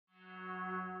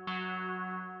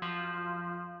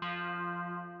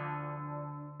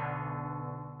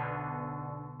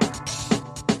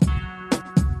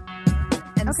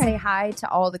to say hi to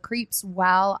all the creeps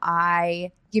while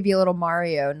I give you a little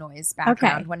Mario noise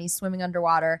background when he's swimming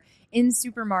underwater in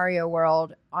Super Mario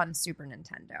World on Super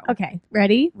Nintendo. Okay,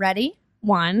 ready? Ready?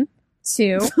 1,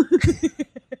 2.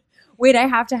 Wait, I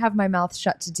have to have my mouth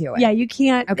shut to do it. Yeah, you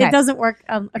can't. Okay. It doesn't work.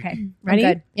 Okay, ready?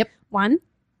 I'm good. Yep. 1,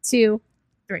 2,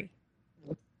 3.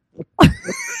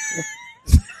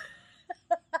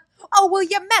 Oh, well,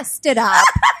 you messed it up.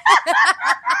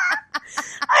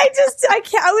 I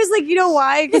can't. I was like, you know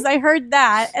why? Because I heard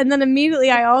that, and then immediately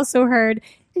I also heard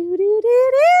or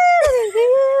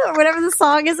whatever the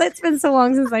song is. It's been so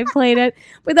long since I played it,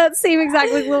 but that same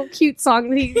exact like little cute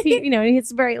song. He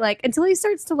it's very like until he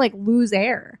starts to like lose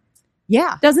air.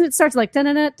 Yeah. Doesn't it start to like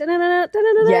da-na-na, da-na-na,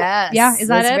 da-na-na? Yes. Yeah, is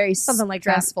that It's it? very something like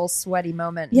stressful, sweaty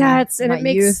moment. Yeah,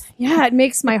 it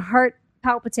makes my heart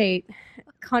palpitate.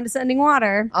 Condescending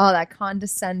water. Oh, that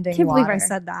condescending I can't water. believe I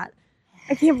said that.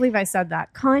 I can't believe I said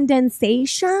that.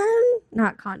 Condensation,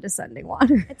 not condescending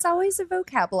water. It's always a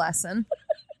vocab lesson.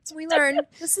 We learn.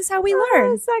 This is how we The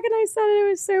learn. second I said it, it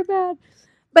was so bad.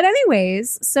 But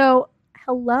anyways, so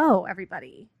hello,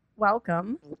 everybody.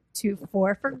 Welcome to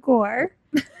Four for Gore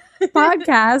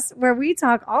podcast, where we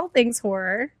talk all things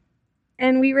horror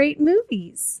and we rate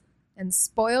movies. And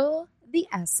spoil the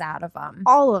S out of them.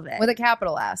 All of it. With a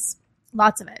capital S.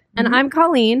 Lots of it. And I'm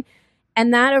Colleen,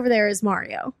 and that over there is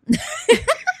Mario.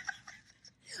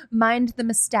 Mind the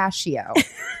mustachio.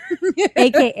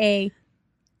 AKA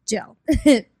Jill.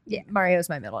 Yeah, Mario's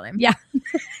my middle name. Yeah.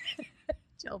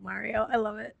 Jill Mario. I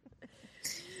love it.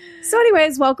 So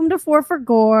anyways, welcome to Four for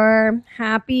Gore.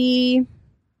 Happy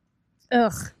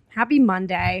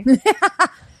Monday.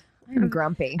 I'm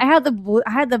grumpy. I had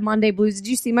the Monday blues. Did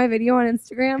you see my video on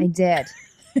Instagram? I did.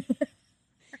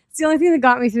 It's the only thing that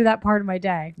got me through that part of my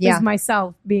day. Yeah. Was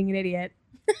myself being an idiot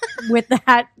with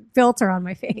that filter on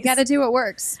my face. You got to do what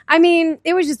works. I mean,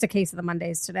 it was just a case of the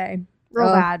Mondays today.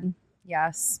 Real bad.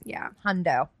 Yes. Yeah.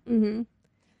 Hundo. Mm-hmm.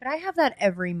 But I have that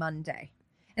every Monday.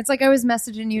 It's like I was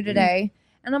messaging you today,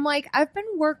 and I'm like, I've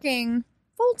been working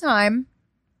full-time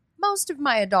most of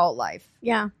my adult life.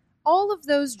 Yeah. All of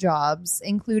those jobs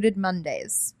included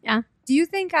Mondays. Yeah. Do you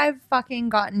think I've fucking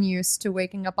gotten used to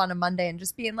waking up on a Monday and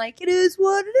just being like, it is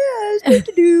what it is, what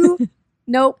to do?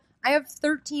 Nope. I have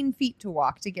 13 feet to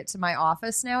walk to get to my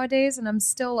office nowadays, and I'm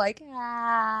still like,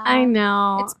 I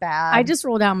know. It's bad. I just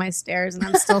roll down my stairs, and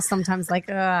I'm still sometimes like,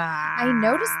 I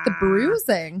noticed the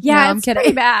bruising. Yeah, No, I'm it's kidding.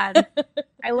 pretty bad.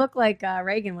 I look like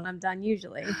Reagan when I'm done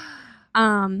usually.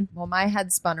 Well, my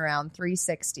head spun around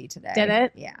 360 today. Did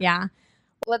it? Yeah. Yeah.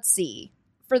 Let's see.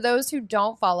 For those who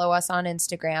don't follow us on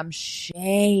Instagram,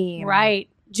 shame. Right.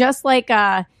 Just like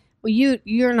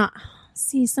you're not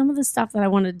see some of the stuff that I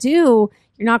want to do,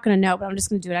 you're not going to know, but I'm just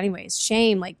going to do it anyways.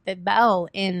 Shame, like the bell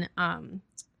in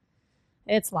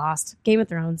it's lost. Game of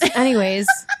Thrones. Anyways,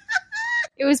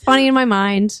 it was funny in my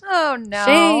mind. Oh no.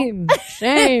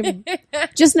 Shame.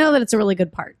 Just know that it's a really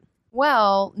good part.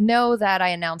 Well, know that I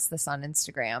announced this on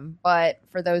Instagram, but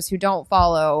for those who don't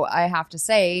follow, I have to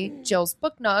say Jill's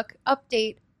Book Nook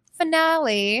update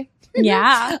finale.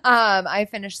 Yeah. I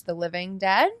finished The Living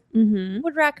Dead. Mm-hmm.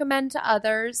 Would recommend to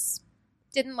others.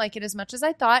 Didn't like it as much as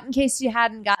I thought, in case you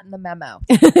hadn't gotten the memo.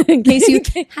 In case you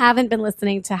haven't been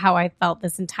listening to how I felt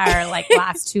this entire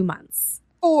last 2 months.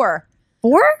 4.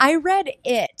 4? I read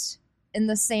it in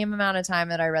the same amount of time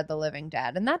that I read The Living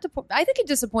Dead. And that I think it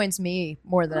disappoints me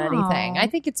more than anything. I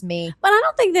think it's me. But I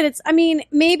don't think that it's, I mean,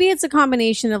 maybe it's a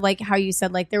combination of like how you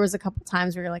said, like there was a couple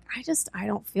times where you're like, I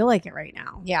don't feel like it right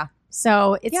now. Yeah.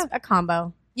 So it's a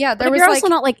combo. Yeah. But if you're also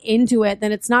not like into it,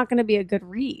 then it's not going to be a good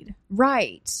read.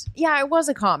 Right. Yeah, it was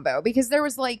a combo because there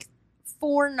was like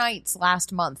 4 nights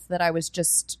last month that I was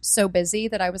just so busy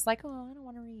that I was like, oh, I don't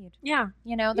want to read. Yeah.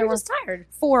 You know, there You're was just tired.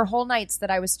 4 whole nights that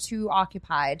I was too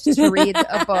occupied to read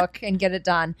a book and get it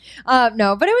done.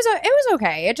 No, but it was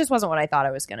okay. It just wasn't what I thought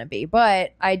it was going to be.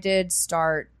 But I did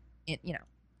start,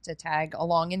 to tag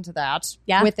along into that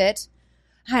with it.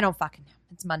 I don't fucking know.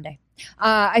 It's Monday.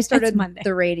 I started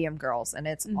The Radium Girls, and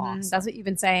it's awesome. That's what you've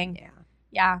been saying. Yeah.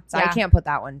 Yeah. So I can't put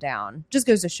that one down. Just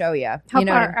goes to show you.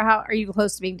 How are you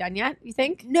close to being done yet, you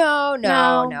think? No.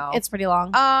 It's pretty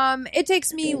long. It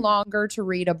takes me longer to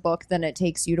read a book than it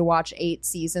takes you to watch 8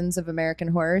 seasons of American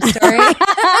Horror Story.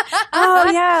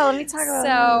 Oh yeah, let me talk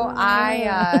about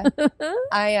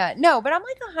I no, but I'm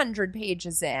like 100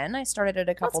 pages in. I started it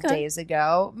a couple days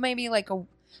ago. Maybe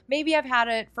I've had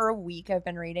it for a week. I've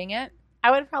been reading it. I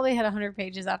would probably hit 100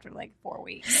 pages after like 4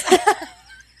 weeks.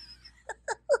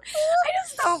 I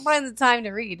just don't find the time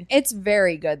to read. It's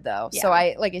very good though. Yeah. So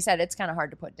like I said, it's kind of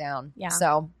hard to put down. Yeah.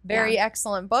 So very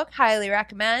excellent book. Highly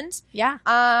recommend. Yeah.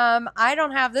 I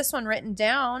don't have this one written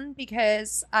down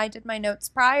because I did my notes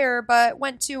prior, but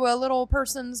went to a little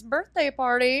person's birthday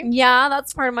party. Yeah,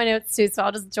 that's part of my notes too, so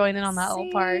I'll just join in on that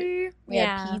little part. We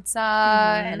Yeah. had pizza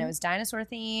Mhm. and it was dinosaur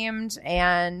themed.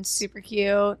 And Super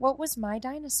cute. what was my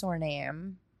dinosaur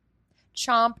name?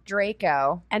 Chomp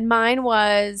Draco. And mine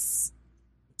was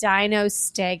Dino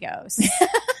Stegos.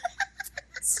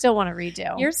 Still want to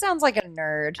redo. Yours sounds like a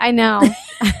nerd. I know.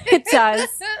 It does.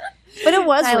 But it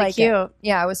was I really like cute. it.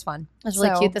 Yeah, it was fun. It was really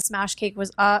So, cute. The smash cake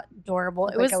was adorable.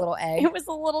 It like was a little egg. It was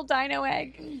a little dino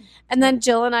egg. And then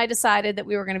Jill and I decided that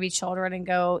we were going to be children and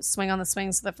go swing on the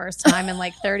swings for the first time in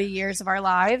like 30 years of our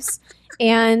lives.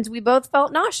 And we both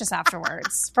felt nauseous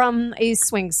afterwards from a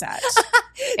swing set.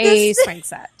 Swing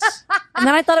set. And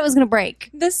then I thought it was going to break.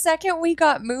 The second we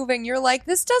got moving, you're like,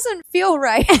 this doesn't feel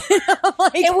right. I'm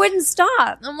like, It wouldn't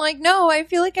stop. I'm like, no, I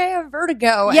feel like I have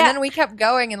vertigo. Yeah. And then we kept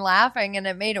going and laughing, and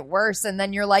it made it worse. And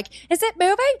then you're like, is it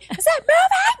moving? Is it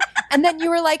moving? And then you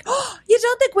were like, oh, you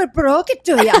don't think we broke it,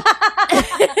 do you?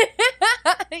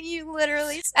 You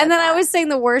literally said And then that. I was saying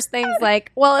the worst things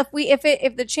like, well,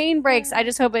 if the chain breaks, I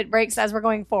just hope it breaks as we're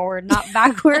going forward, not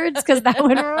backwards, because that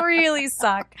would really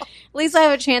suck. At least I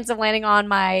have a chance of landing on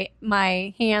my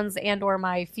hands and or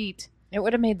my feet. It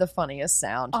would have made the funniest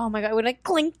sound. Oh my god, it would have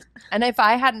clinked. And if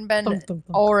I hadn't been Thump, thump,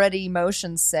 thump. already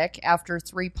motion sick after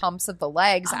 3 pumps of the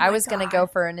legs, Oh I my was going to God. go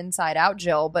for an inside out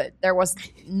Jill, but that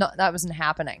wasn't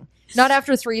happening. Not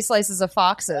after 3 slices of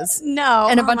Foxes No,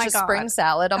 and a oh bunch my of God. spring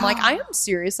salad. I'm like, I am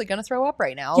seriously going to throw up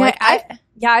right now. Yeah, Like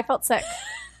I felt sick.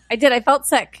 I did. I felt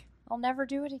sick. I'll never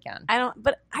do it again.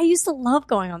 But I used to love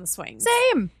going on the swings.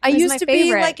 Same. I It was used my to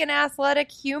favorite. be like an athletic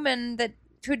human that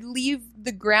could leave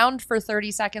the ground for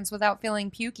 30 seconds without feeling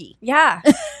pukey. Yeah.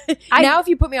 Now, if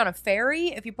you put me on a ferry,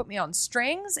 if you put me on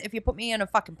strings, if you put me in a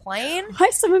fucking plane, Why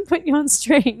someone put you on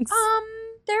strings?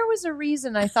 there was a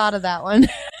reason I thought of that one.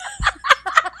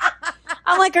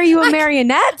 I'm like, are you a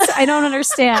marionette? I don't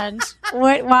understand.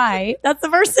 What? Why? That's the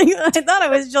first thing that I thought.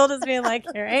 It was Jill just being like,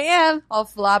 here I am. All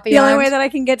floppy. The only armed. way that I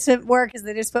can get to work is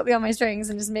they just put me on my strings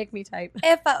and just make me type.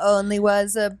 If I only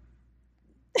was a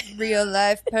real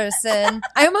life person.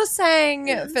 I almost sang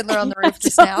Fiddler on the Roof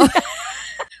just now.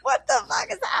 What the fuck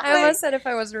is I happening? almost said if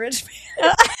I was a rich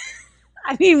man.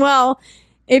 I mean, well,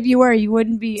 if you were, you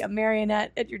wouldn't be a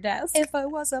marionette at your desk. If I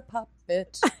was a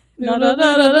puppet.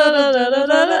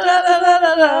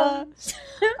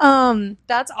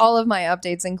 That's all of my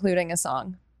updates, including a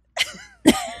song.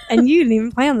 And you didn't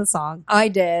even play on the song. I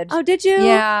did. Oh, did you?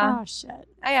 Yeah. Oh shit.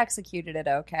 I executed it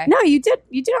okay. No, you did.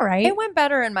 You did all right. It went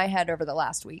better in my head over the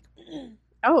last week.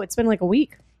 Oh, it's been like a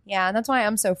week. Yeah, and that's why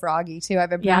I'm so froggy too. I've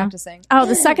been Yeah. practicing. Oh,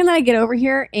 the second that I get over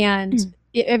here, and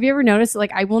have you ever noticed,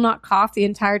 like, I will not cough the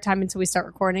entire time until we start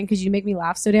recording because you make me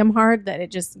laugh so damn hard that it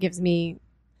just gives me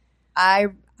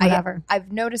whatever.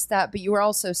 I've noticed that, but you were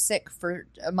also sick for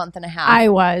a month and a half. I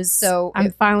was. So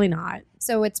I'm finally not.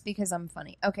 So it's because I'm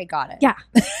funny. Okay, got it. Yeah.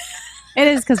 It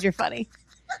is because you're funny.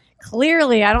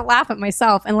 Clearly, I don't laugh at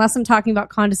myself unless I'm talking about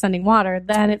condescending water.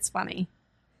 Then it's funny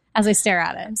as I stare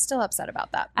at it. I'm still upset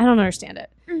about that. I don't understand it.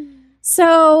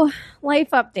 So, life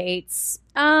updates.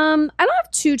 I don't have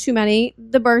too many.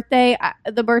 The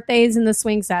birthdays and the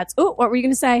swing sets. Oh, what were you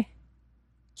going to say?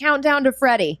 Countdown to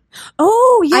Freddie.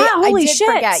 Oh, yeah. I Holy did shit.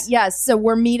 forget. Yes, so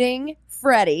we're meeting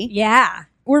Freddie. Yeah.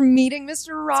 We're meeting Mr.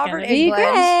 Robert gonna be English.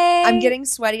 great. I'm getting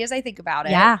sweaty as I think about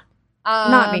it. Yeah.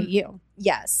 Not me, you.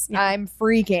 Yes, Yeah. I'm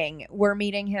freaking. We're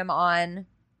meeting him on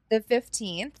the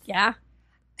 15th, Yeah.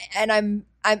 and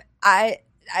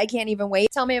I can't even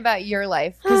wait. Tell me about your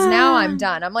life, because now I'm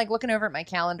done. I'm like looking over at my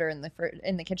calendar in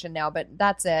the kitchen now, but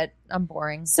that's it. I'm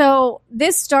boring. So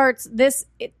it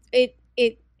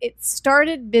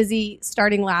started busy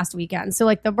starting last weekend. So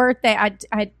like the birthday, I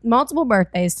had multiple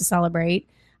birthdays to celebrate.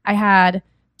 I had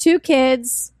 2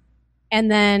 kids and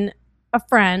then a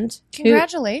friend. who-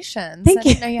 Congratulations! Thank I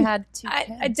didn't you. know you had 2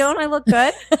 kids. I don't. I look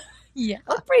good. Yeah,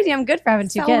 I look pretty damn good for having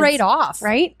 2 fell kids. right off.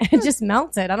 Right? It just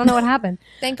melted. I don't know what happened.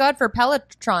 Thank God for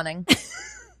Pelotroning.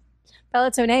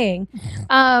 Pelotoning.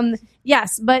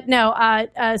 Yes, but no.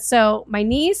 So my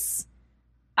niece,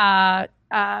 Anna,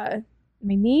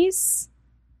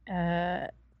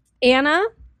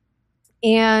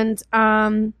 and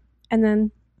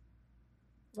then,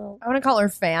 well, I want to call her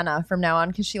Fana from now on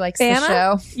because she likes Fana? the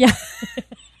show. yeah.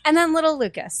 And then little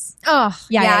Lucas. Oh,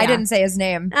 Yeah, yeah, yeah, I yeah. didn't say his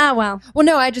name. Oh, well. Well,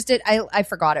 no, I just did. I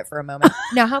forgot it for a moment.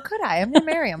 Now, how could I? I'm going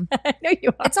to marry him. I know you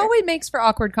are. It's always makes for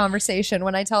awkward conversation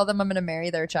when I tell them I'm going to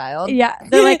marry their child. Yeah.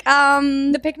 They're like,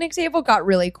 The picnic table got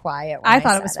really quiet. When I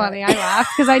thought it was said funny. I laughed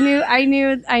because I knew.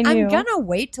 I'm going to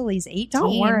wait till he's 18.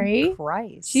 Don't worry.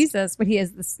 Christ. Jesus, but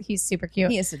he's super cute.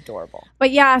 He is adorable.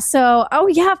 But yeah, so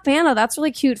Fana, that's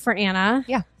really cute for Anna.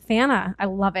 Yeah. Fana, I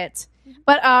love it.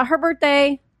 But her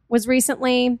birthday was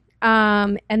recently,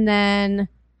 and then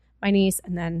my niece,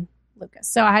 and then Lucas.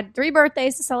 So I had 3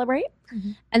 birthdays to celebrate.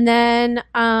 Mhm. And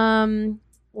then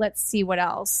let's see what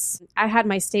else. I had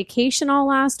my staycation all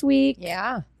last week.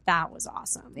 Yeah. That was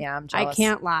awesome. Yeah, I'm I jealous.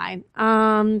 can't lie.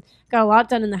 Got a lot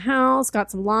done in the house,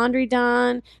 got some laundry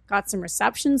done, got some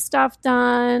reception stuff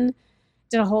done,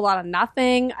 did a whole lot of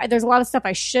nothing. There's a lot of stuff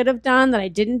I should have done that I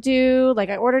didn't do. Like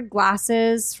I ordered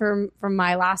glasses from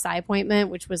my last eye appointment,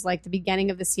 which was like the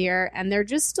beginning of this year, and they're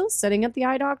just still sitting at the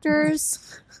eye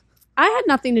doctor's. I had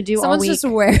nothing to do all Someone's week. just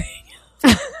wearing.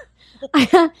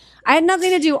 I had nothing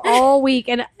to do all week,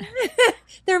 and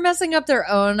They're messing up their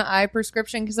own eye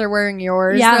prescription because they're wearing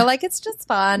yours. Yeah. They're like, it's just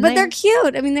fun. but they're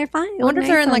cute. I mean, they're fine. I wonder if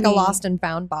they're in like a lost. lost and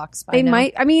found box. By They now.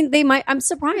 might. I mean, they might. I'm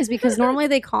surprised because normally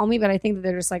they call me, but I think that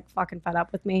they're just like fucking fed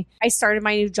up with me. I started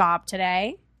my new job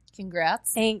today.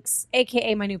 Congrats. Thanks,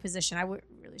 aka my new position.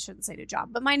 Really shouldn't say new job,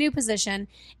 but my new position.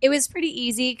 It was pretty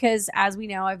easy because, as we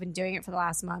know, I've been doing it for the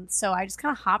last month, so I just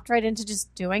kind of hopped right into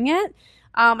just doing it.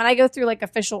 And I go through like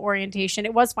official orientation.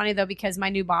 It was funny though because my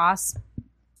new boss,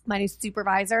 my new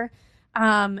supervisor.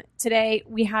 Today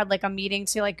we had like a meeting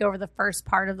to like go over the first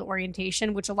part of the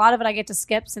orientation, which a lot of it I get to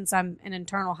skip since I'm an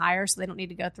internal hire, so they don't need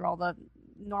to go through all the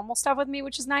normal stuff with me,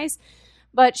 which is nice.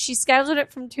 But she scheduled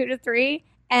it from 2 to 3,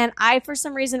 and I for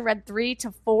some reason read 3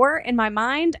 to 4 in my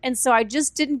mind, and so I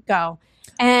just didn't go.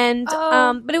 And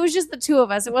but it was just the 2 of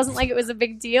us. It wasn't like it was a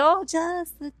big deal.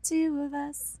 Just the 2 of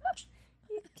us.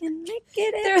 You can make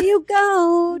it if you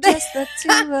go. Just the 2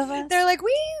 of us. They're like,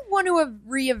 we want to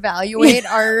reevaluate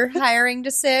our hiring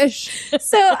decision.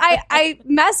 So I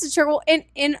messaged her. Well,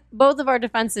 in both of our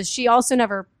defenses, she also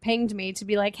never pinged me to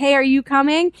be like, hey, are you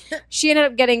coming? She ended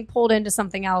up getting pulled into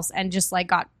something else and just like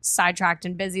got sidetracked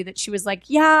and busy that she was like,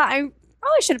 yeah, I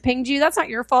probably should have pinged you. That's not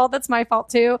your fault. That's my fault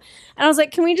too. And I was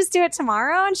like, can we just do it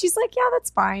tomorrow? And she's like, yeah,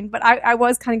 that's fine. But I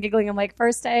was kind of giggling. I'm like,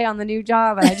 first day on the new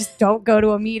job and I just don't go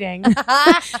to a meeting.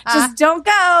 Just don't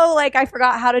go. Like I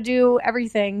forgot how to do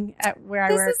everything at where I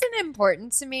work. This isn't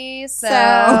important to me. So,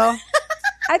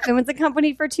 I've been with the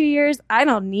company for 2 years. I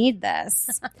don't need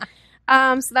this.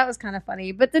 So that was kind of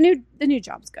funny. But the new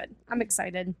job's good. I'm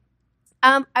excited.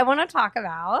 I want to talk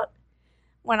about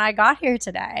when I got here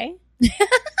today.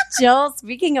 Jill,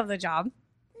 speaking of the job,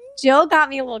 Jill got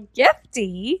me a little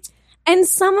gifty. And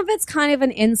some of it's kind of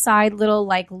an inside little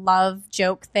like love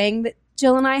joke thing that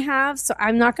Jill and I have. So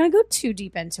I'm not going to go too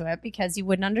deep into it because you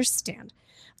wouldn't understand.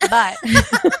 But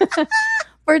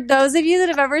for those of you that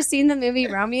have ever seen the movie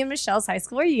Romeo and Michelle's High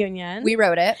School Reunion, we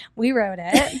wrote it.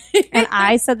 And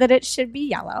I said that it should be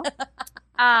yellow.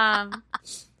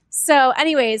 So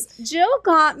anyways, Jill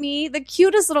got me the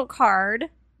cutest little card.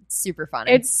 Super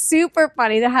funny. It's super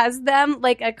funny. That has them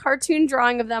like a cartoon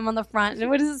drawing of them on the front. And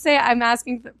what does it say? I'm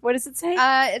asking. What does it say?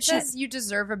 It says you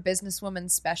deserve a businesswoman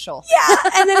special. Yeah.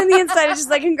 And then on the inside, it's just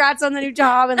like congrats on the new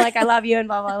job and like I love you and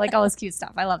blah blah, like all this cute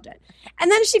stuff. I loved it. And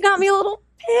then she got me a little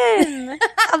pin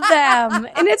of them,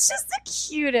 and it's just the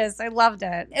cutest. I loved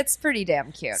it. It's pretty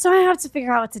damn cute. So I have to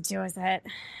figure out what to do with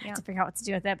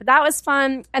it. But that was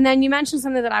fun. And then you mentioned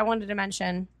something that I wanted to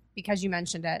mention because you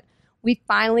mentioned it. We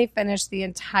finally finished the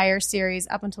entire series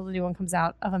up until the new one comes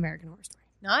out of American Horror Story.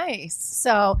 Nice.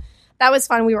 So that was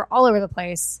fun. We were all over the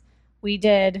place. We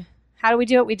did, how do we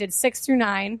do it? We did 6 through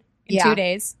 9 in 2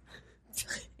 days.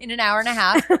 In an hour and a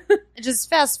half. Just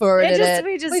fast forwarded it.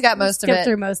 We got most of it. Skipped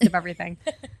through most of everything.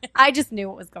 I just knew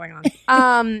what was going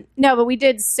on. No, but we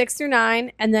did 6 through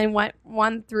 9 and then went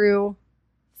 1 through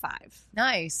 5.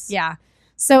 Nice. Yeah.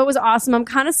 So it was awesome. I'm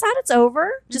kind of sad it's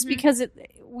over just because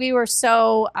we were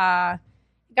so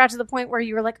got to the point where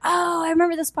you were like, oh, I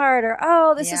remember this part, or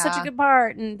oh, this is such a good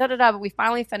part, and da-da-da. But we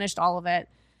finally finished all of it.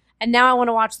 And now I want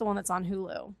to watch the one that's on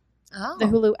Hulu. Oh. The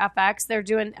Hulu FX. They're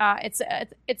doing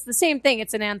it's the same thing.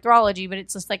 It's an anthology, but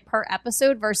it's just like per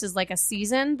episode versus like a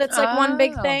season that's like one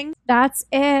big thing. That's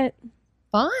it.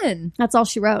 Fun. That's all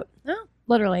she wrote. Oh.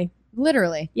 Literally.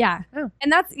 Yeah. Oh.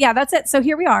 And that's it. So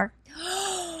here we are.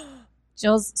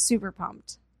 Jill's super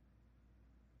pumped.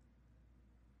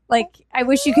 Like, I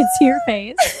wish you could see her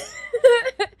face,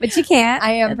 but you can't.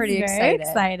 I am That's pretty very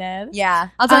excited. Yeah.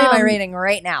 I'll tell you my rating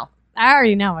right now. I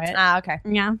already know it. Okay.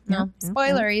 Yeah. No.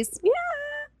 Spoileries. Yeah.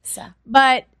 So.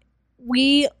 But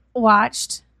we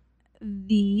watched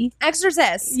the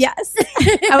Exorcist. yes.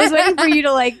 I was waiting for you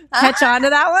to like catch on to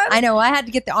that one. I know. I had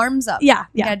to get the arms up. Yeah,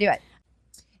 You yeah. gotta do it.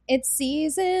 It's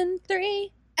season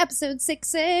 3, episode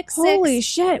 666. Holy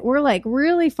shit, we're like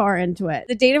really far into it.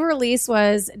 The date of release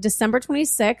was December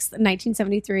 26th,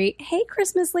 1973. Hey,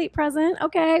 Christmas late present.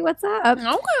 Okay, what's up?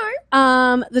 Okay.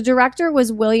 The director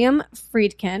was William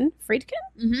Friedkin. Friedkin?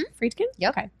 Mm-hmm. Friedkin?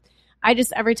 Yep. Okay. I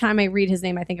just, every time I read his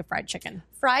name, I think of fried chicken.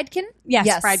 Friedkin? Yes,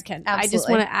 Yes, Friedkin. I just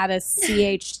absolutely. want to add a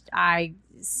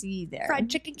CHIC there. Fried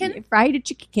chicken? Fried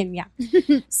chicken, yeah.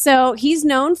 So he's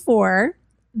known for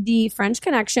The French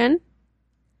Connection,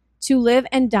 To Live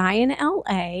and Die in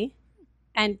L.A.,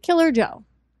 and Killer Joe.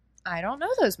 I don't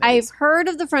know those I've movies. heard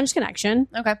of The French Connection,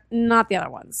 Okay. not the other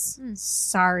ones. Hmm.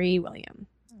 Sorry, William.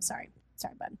 Sorry,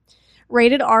 bud.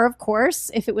 Rated R, of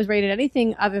course. If it was rated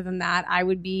anything other than that, I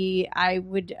would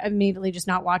immediately just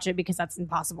not watch it because that's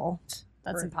impossible.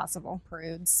 That's Right. impossible.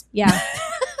 Prudes. Yeah.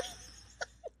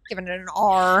 Giving it an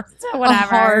R. Whatever. A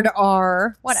hard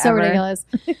R. Whatever. So ridiculous.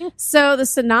 So the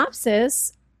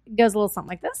synopsis goes a little something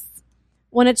like this.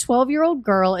 When a 12-year-old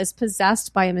girl is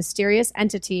possessed by a mysterious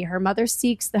entity, her mother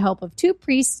seeks the help of 2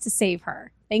 priests to save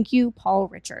her. Thank you, Paul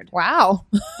Richard. Wow.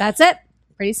 That's it.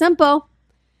 Pretty simple.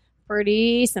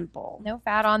 Pretty simple. No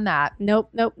fat on that. Nope.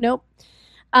 So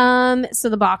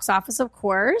the box office, of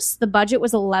course, the budget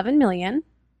was $11 million.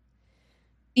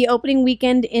 The opening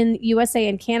weekend in USA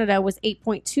and Canada was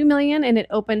 $8.2 million, and it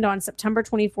opened on September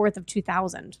 24th of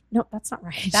 2000. No, that's not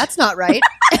right. That's not right.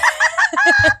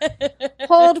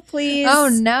 Hold, please. Oh,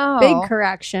 no. Big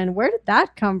correction. Where did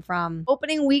that come from?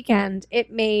 Opening weekend, it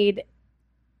made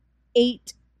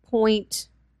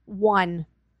 8.1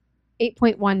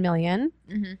 million.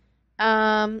 Mhm.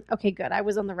 Okay, good. I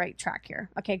was on the right track here.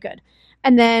 Okay, good.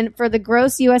 And then for the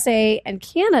gross USA and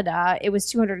Canada, it was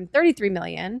 233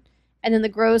 million. And then the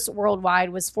gross worldwide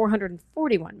was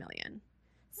 441 million.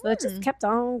 So it just kept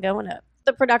on going up.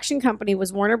 The production company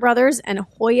was Warner Brothers and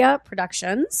Hoya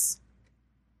Productions.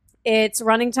 Its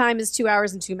running time is 2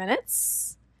 hours and 2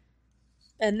 minutes.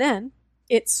 And then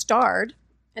it starred,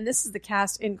 and this is the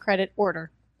cast in credit order,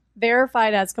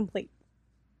 verified as complete.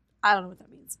 I don't know what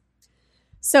that means.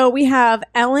 So we have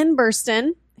Ellen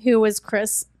Burstyn, who was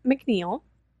Chris McNeil.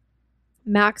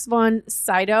 Max von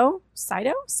Sydow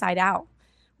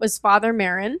was Father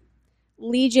Marin.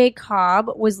 Lee J. Cobb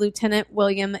was Lieutenant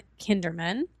William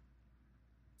Kinderman.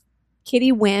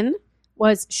 Kitty Wynn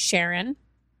was Sharon.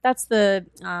 That's the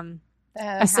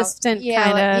assistant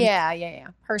kind of Yeah.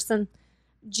 person.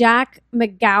 Jack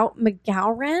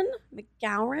McGowran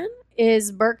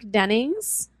is Burke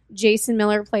Dennings. Jason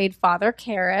Miller played Father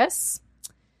Karras.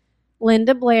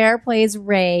 Linda Blair plays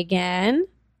Reagan.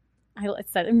 I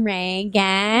said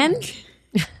Reagan.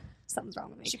 Something's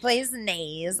wrong with me. She plays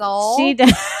nasal. She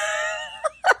does.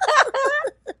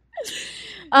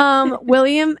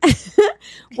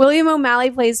 William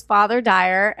O'Malley plays Father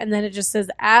Dyer, and then it just says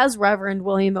as Reverend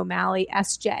William O'Malley,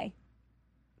 S.J.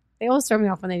 They always throw me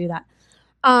off when they do that.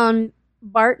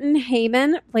 Barton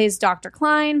Heyman plays Dr.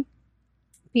 Klein.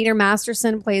 Peter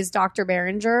Masterson plays Dr.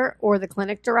 Behringer, or the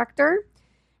clinic director.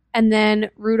 And then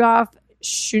Rudolph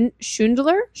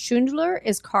Schundler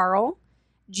is Carl.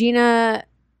 Gina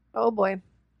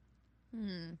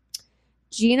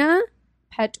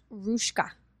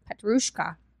Petrushka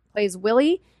plays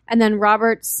Willie. And then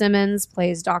Robert Simmons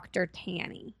plays Dr.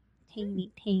 Tanny.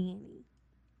 Tanny.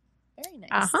 Very nice.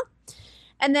 Uh-huh.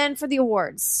 And then for the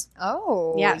awards.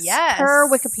 Oh, Yes. yes. Per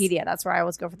Wikipedia. That's where I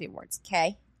always go for the awards.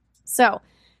 Okay. So,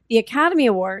 the Academy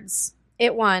Awards,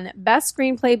 it won Best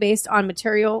Screenplay Based on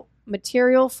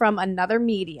Material from Another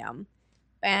Medium.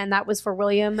 And that was for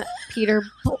William Peter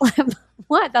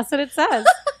What? That's what it says.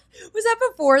 Was that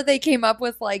before they came up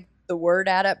with like the word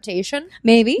adaptation?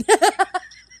 Maybe.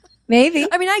 Maybe.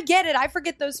 I mean, I get it. I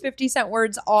forget those 50-cent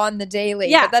words on the daily.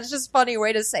 Yeah. But that's just a funny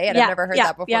way to say it. Yeah, I've never heard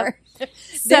yeah, that before.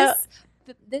 So,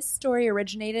 This story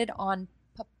originated on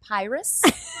papyrus,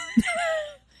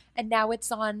 and now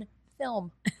it's on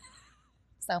film.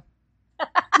 So,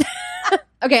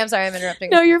 okay, I'm sorry, I'm interrupting.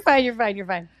 no, you're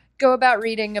fine. Go about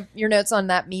reading your notes on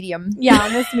that medium. Yeah,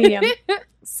 on this medium.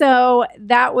 So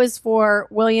that was for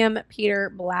William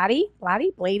Peter Blatty.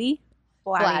 Blatty.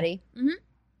 Mm-hmm.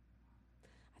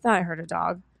 I thought I heard a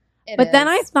dog. But then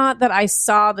I thought that I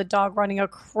saw the dog running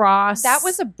across. That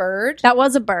was a bird. That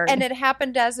was a bird. And it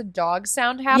happened as a dog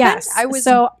sound happened. Yes. I was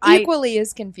So equally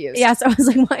as confused. Yes, I was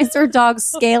like, why is there a dog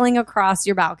scaling across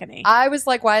your balcony? I was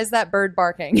like, why is that bird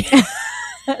barking?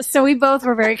 So we both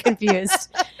were very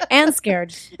confused and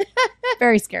scared.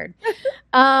 Very scared.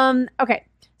 Okay.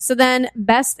 So then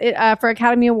best for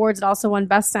Academy Awards, it also won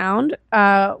Best Sound.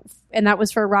 And that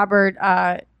was for Robert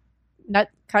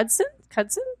Knudsen?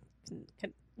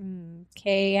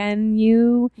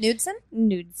 K-N-U?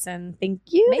 Knudsen. Thank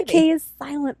you. Maybe. The K is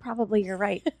silent, probably. You're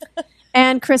right.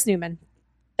 And Chris Newman.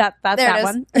 That's There that it is.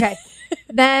 one. Okay.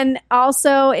 Then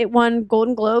also it won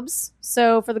Golden Globes.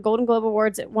 So for the Golden Globe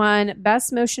Awards, it won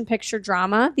Best Motion Picture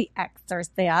Drama, The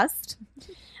Exorcist.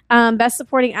 Best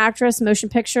Supporting Actress, Motion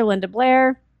Picture, Linda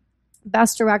Blair.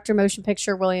 Best Director, Motion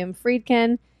Picture, William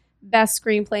Friedkin. Best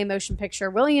Screenplay, Motion Picture,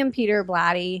 William Peter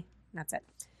Blatty. That's it.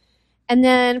 And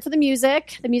then for the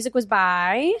music was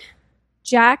by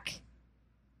Jack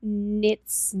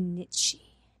Nitzsche.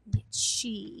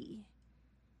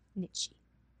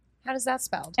 How does that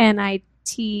spelled? Nitzch.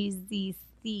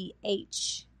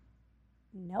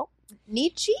 Nope.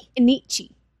 Nietzsche?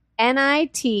 Nietzsche.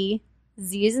 Nit.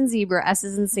 Z is in zebra, S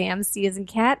is in Sam, C is in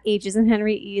cat, H is in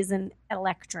Henry, E is in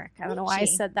electric. I don't know why I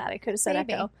Nietzsche. said that. I could have said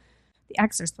Maybe. echo. The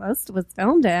Exorcist was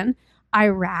filmed in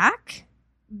Iraq.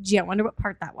 Gee, I wonder what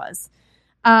part that was.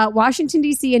 Washington,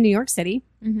 D.C. and New York City.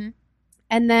 Mm-hmm.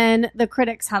 And then the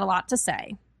critics had a lot to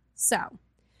say. So,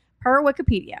 per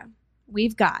Wikipedia,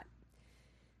 we've got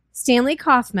Stanley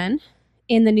Kaufman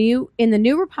in the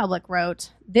New Republic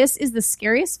wrote, "This is the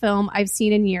scariest film I've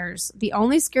seen in years. The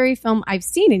only scary film I've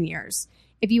seen in years.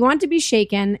 If you want to be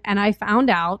shaken, and I found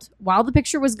out while the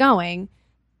picture was going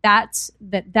that's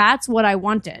what I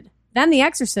wanted, then The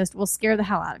Exorcist will scare the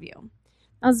hell out of you."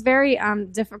 That was very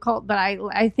difficult, but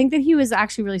I think that he was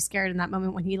actually really scared in that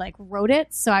moment when he like wrote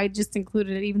it. So I just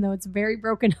included it, even though it's very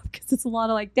broken up because it's a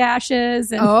lot of like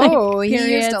dashes and like, He used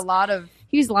periods. a lot of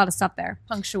Stuff there.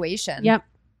 punctuation. Yep.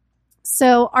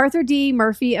 So Arthur D.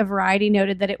 Murphy of Variety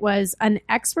noted that it was an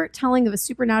expert telling of a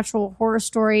supernatural horror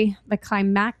story. The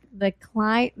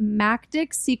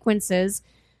climactic sequences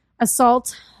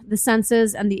assault the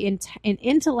senses and the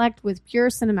intellect with pure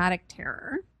cinematic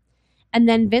terror. And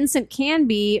then Vincent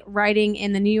Canby, writing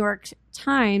in the New York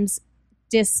Times,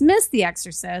 dismissed The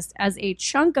Exorcist as a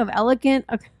chunk of elegant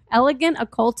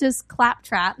occultist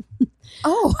claptrap.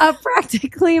 Oh. A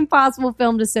practically impossible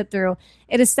film to sit through.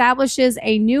 It establishes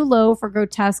a new low for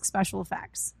grotesque special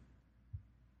effects.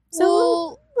 So,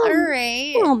 Well, little- all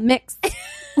right. little mix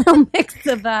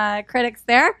of critics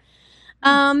there.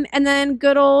 And then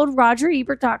good old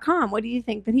RogerEbert.com. What do you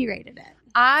think that he rated it?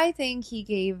 I think he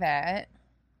gave it.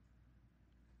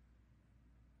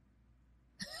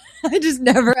 I just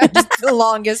never had the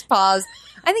longest pause.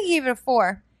 I think he gave it a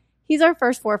 4. He's our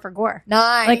first 4 for gore.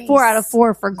 Nice. Like 4 out of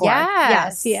 4 for gore.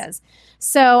 Yes. He is.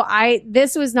 So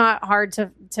this was not hard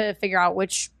to figure out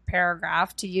which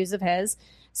paragraph to use of his.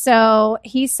 So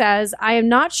he says, "I am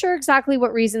not sure exactly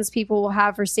what reasons people will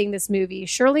have for seeing this movie.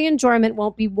 Surely enjoyment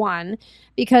won't be one,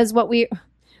 because what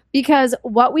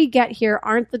we get here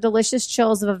aren't the delicious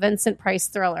chills of a Vincent Price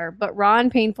thriller, but raw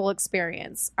and painful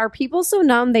experience. Are people so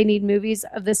numb they need movies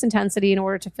of this intensity in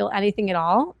order to feel anything at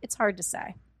all? It's hard to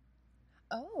say."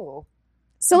 Oh.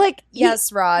 So like,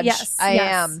 Yes, Raj. Yes, I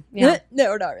yes. am. Yeah.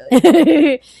 No, not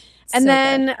really. And So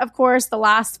then, of course, the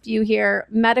last few here,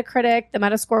 Metacritic, the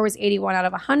Metascore was 81 out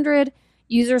of 100.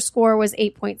 User score was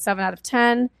 8.7 out of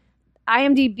 10.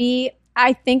 IMDb,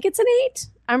 I think it's an 8.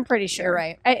 I'm pretty sure. You're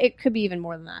right. It could be even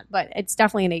more than that, but it's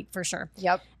definitely an 8 for sure.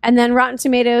 Yep. And then Rotten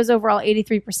Tomatoes, overall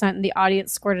 83%, and the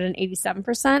audience scored it an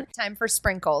 87%. Time for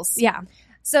sprinkles. Yeah.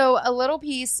 So a little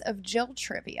piece of Jill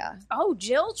trivia. Oh,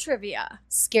 Jill trivia.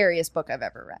 Scariest book I've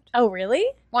ever read. Oh, really?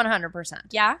 100%.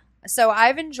 Yeah. So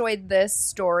I've enjoyed this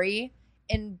story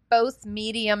in both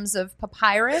mediums of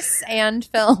papyrus and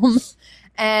film,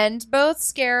 and both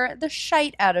scare the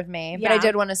shite out of me. But Yeah. I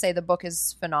did want to say the book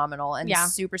is phenomenal and Yeah.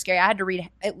 super scary. I had to read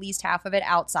at least half of it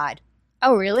outside.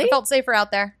 Oh, really? I felt safer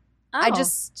out there. I Oh.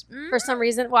 just For some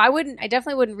reason. Well, I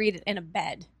definitely wouldn't read it in a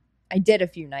bed. I did a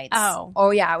few nights.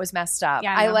 Oh. Yeah, I was messed up.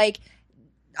 Yeah, I I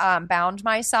know. bound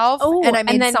myself, Oh, and I and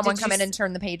made then someone did come you in and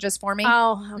turn the pages for me.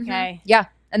 Oh, okay. Yeah,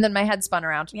 and then my head spun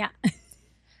around. Yeah.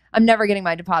 I'm never getting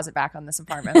my deposit back on this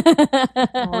apartment.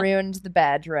 Ruined the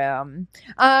bedroom.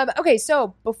 Okay,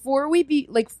 so before we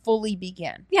fully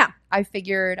begin, Yeah. I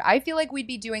feel like we'd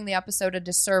be doing the episode a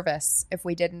disservice if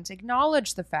we didn't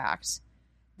acknowledge the fact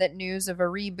that news of a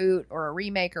reboot or a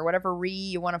remake or whatever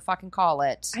you want to fucking call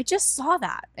it I just saw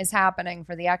that. is happening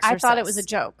for The I Exorcist. thought it was a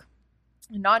joke.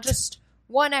 Not just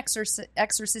one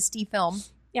exorcist-y film,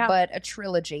 Yeah. but a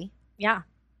trilogy. Yeah.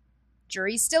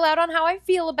 Jury's still out on how I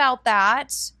feel about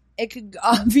that. It could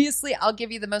obviously, I'll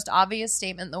give you the most obvious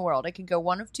statement in the world. It could go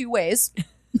one of two ways.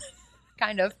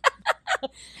 Kind of.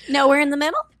 Nowhere in the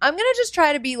middle? I'm going to just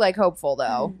try to be hopeful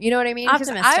though. You know what I mean? 'Cause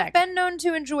Optimistic. I've been known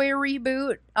to enjoy a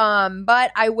reboot.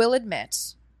 But I will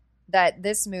admit that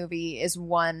this movie is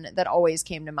one that always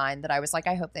came to mind that I was like,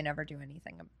 I hope they never do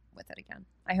anything with it again.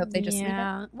 I hope they just leave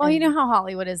it. Well, you know how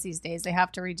Hollywood is these days. They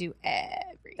have to redo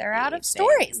everything. They're out of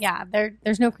stories. Yeah,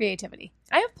 there's no creativity.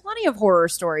 I have plenty of horror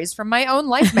stories from my own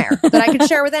nightmare that I could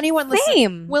share with anyone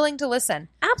willing to listen.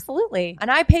 Absolutely.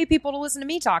 And I pay people to listen to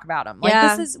me talk about them.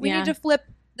 Like we need to flip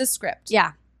the script.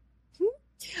 Yeah.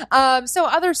 So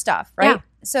other stuff, right? Yeah.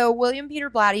 So William Peter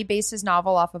Blatty based his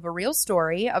novel off of a real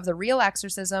story of the real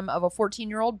exorcism of a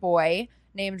 14-year-old boy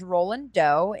named Roland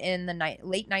Doe in the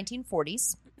late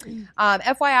 1940s.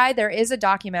 FYI, there is a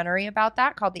documentary about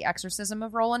that called The Exorcism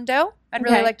of Roland Doe. I'd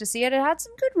really like to see it. It had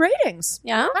some good ratings.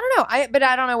 Yeah. I don't know. But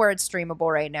I don't know where it's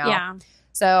streamable right now. Yeah.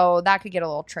 So that could get a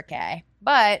little tricky.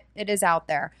 But it is out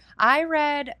there. I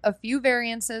read a few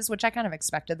variances, which I kind of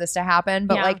expected this to happen.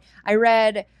 But like I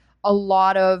read a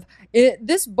lot of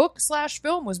this book /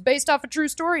 film was based off a true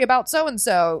story about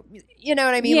so-and-so. You know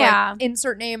what I mean? Yeah. Like,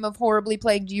 insert name of horribly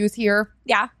plagued youth here.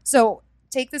 Yeah. So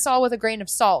take this all with a grain of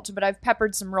salt, but I've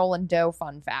peppered some Roland Doe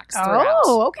fun facts throughout.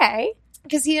 Oh, okay.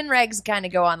 Because he and Regs kind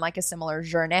of go on like a similar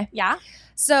journey. Yeah.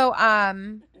 So,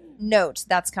 note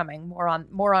that's coming. More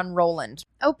on Roland.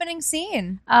 Opening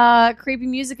scene. Creepy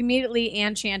music immediately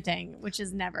and chanting, which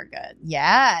is never good.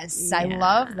 Yes, I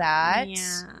love that.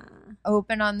 Yeah.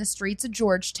 Open on the streets of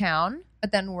Georgetown,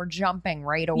 but then we're jumping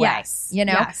right away. Yes. You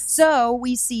know? Yes. So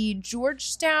we see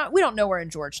Georgetown. We don't know we're in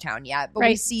Georgetown yet, but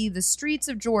we see the streets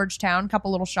of Georgetown,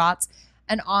 couple little shots,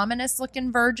 an ominous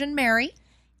looking Virgin Mary.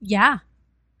 Yeah.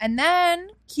 And then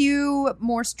cue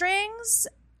more strings.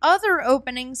 Other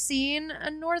opening scene, a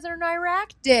northern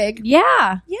Iraq dig.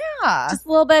 Yeah. Yeah. Just a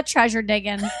little bit of treasure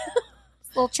digging.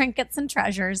 Little trinkets and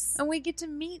treasures. And we get to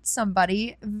meet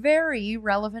somebody very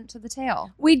relevant to the tale.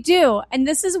 We do. And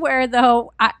this is where,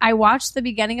 though, I watched the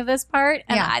beginning of this part,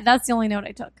 and that's the only note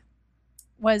I took,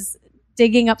 was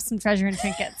digging up some treasure and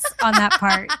trinkets on that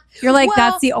part. You're like,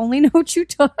 that's the only note you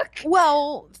took?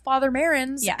 Well, Father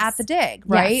Marin's at the dig,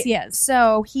 right? Yes, he is.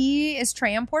 So he is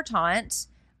très important.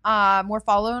 We're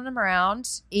following him around,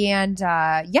 and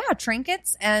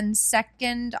trinkets and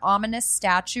second ominous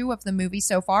statue of the movie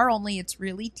so far, only it's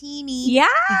really teeny. Yeah.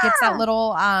 He gets that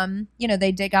little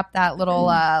they dig up that little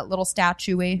little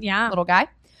statue-y little guy.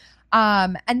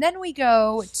 And then we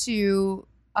go to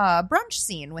a brunch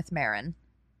scene with Marin,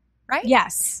 right?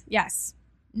 Yes.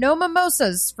 No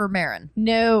mimosas for Marin.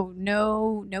 Nope.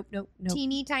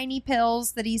 Teeny tiny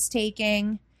pills that he's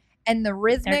taking. And the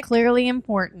rhythmic... They're clearly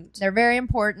important. They're very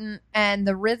important. And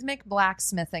the rhythmic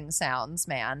blacksmithing sounds,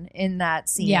 man, in that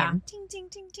scene. Yeah. Ting, ting,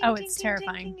 ting, ting, oh, ting, it's ting,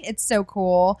 terrifying. ting. It's so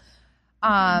cool.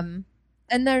 And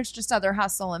there's just other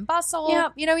hustle and bustle.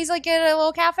 Yep. You know, he's like in a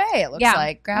little cafe, it looks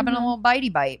like, grabbing a little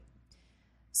bitey bite.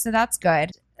 So that's good.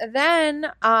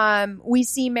 Then we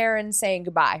see Marin saying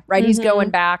goodbye, right? He's going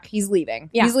back. He's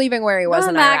leaving. Yeah. He's leaving where he was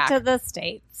in Iraq. Back to the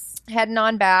States. Heading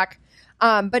on back.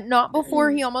 But not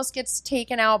before he almost gets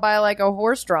taken out by like a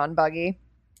horse-drawn buggy.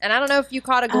 And I don't know if you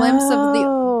caught a glimpse of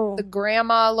the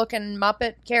grandma-looking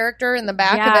Muppet character in the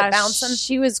back of it bouncing.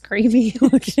 She was creepy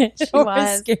looking. She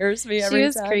was. Scares me every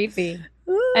time. She was creepy.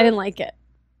 I didn't like it.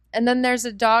 And then there's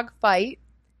a dog fight.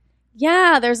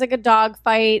 Yeah, there's like a dog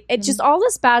fight. It just, all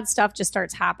this bad stuff just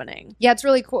starts happening. Yeah, it's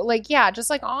really cool. Like, just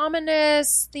like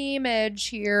ominous themage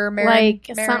here. Marin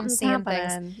something's seeing happening.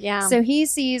 Things. Yeah. So he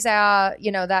sees,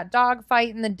 that dog fight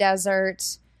in the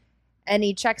desert, and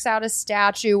he checks out a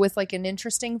statue with like an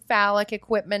interesting phallic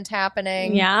equipment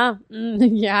happening. Yeah.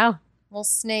 Yeah. Little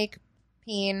snake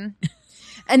peen.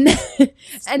 And then,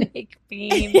 snake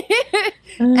bean.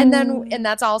 and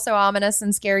that's also ominous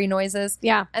and scary noises.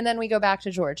 Yeah. And then we go back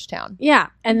to Georgetown. Yeah.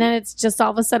 And then it's just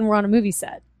all of a sudden we're on a movie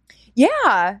set.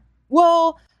 Yeah.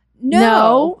 Well,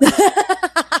 no.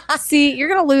 See, you're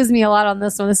going to lose me a lot on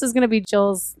this one. This is going to be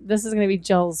Jill's. This is going to be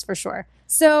Jill's for sure.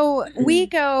 So we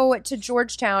go to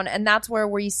Georgetown, and that's where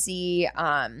we see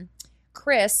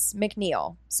Chris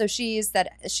MacNeil. So she's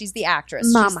the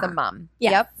actress. Mama. She's the mom.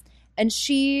 Yeah. Yep. And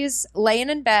she's laying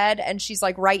in bed, and she's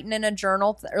like writing in a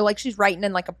journal, or like she's writing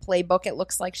in like a playbook. It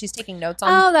looks like she's taking notes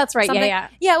on. Oh, that's right. Something. Yeah.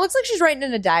 Yeah, it looks like she's writing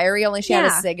in a diary, only she had a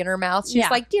cig in her mouth. She's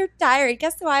like, "Dear diary,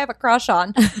 guess who I have a crush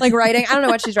on?" Like writing. I don't know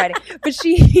what she's writing, but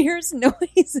she hears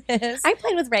noises. I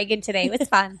played with Reagan today. It was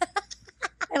fun.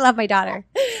 I love my daughter.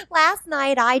 Last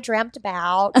night I dreamt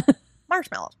about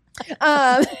marshmallows.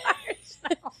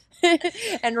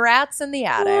 And rats in the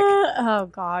attic. Oh,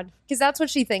 God. Because that's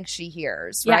what she thinks she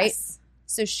hears, right? Yes.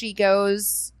 So she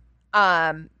goes,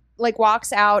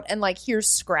 walks out and hears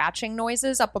scratching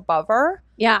noises up above her.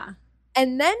 Yeah.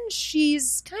 And then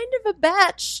she's kind of a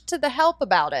bitch to the help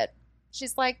about it.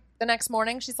 She's like, the next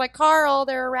morning. She's like, Carl,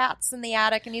 there are rats in the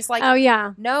attic. And he's like, Oh,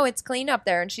 yeah. no, it's clean up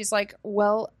there. And she's like,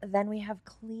 well, then we have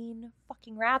clean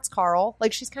fucking rats, Carl.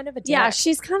 Like, she's kind of a dick. Yeah,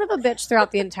 she's kind of a bitch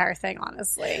throughout the entire thing,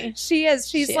 honestly. She is.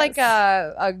 She's She like is.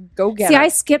 a go-getter. See, I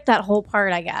skipped that whole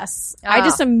part, I guess. I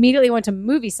just immediately went to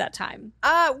movie set time.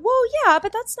 Well, yeah,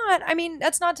 but that's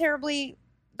not terribly...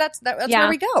 That's Yeah. where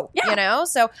we go, Yeah. you know?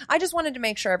 So I just wanted to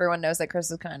make sure everyone knows that Chris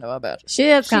is kind of a bitch. She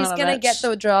is kind She's of a going to bitch. get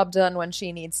the job done when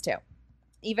she needs to,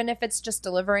 even if it's just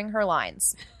delivering her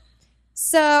lines.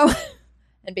 So,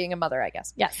 and being a mother, I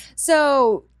guess. Yes.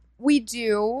 So we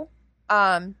do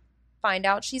find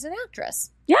out she's an actress.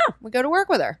 Yeah. We go to work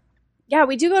with her. Yeah,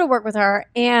 we do go to work with her.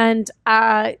 And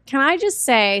can I just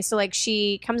say, so like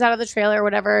she comes out of the trailer or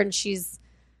whatever, and she's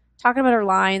talking about her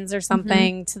lines or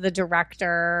something to the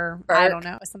director. Burke. I don't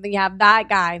know. Something. Yeah, that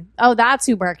guy. Oh, that's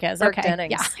who Burke is. Burke Okay.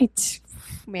 Dennings. Yeah.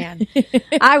 Man,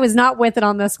 I was not with it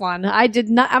on this one. I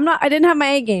didn't have my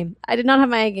A game. I did not have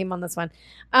my A game on this one.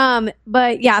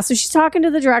 But yeah, so she's talking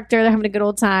to the director. They're having a good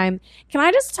old time. Can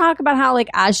I just talk about how, like,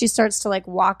 as she starts to like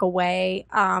walk away,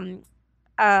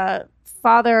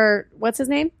 Father, what's his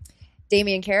name?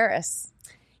 Damian Karras.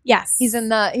 Yes. He's in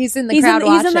the crowd He's in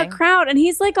watching. the crowd, and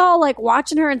he's like all like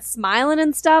watching her and smiling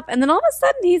and stuff. And then all of a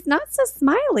sudden, he's not so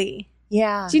smiley.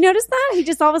 Yeah. Do you notice that? He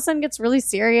just all of a sudden gets really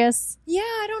serious. Yeah,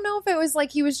 I don't know if it was like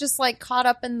he was just like caught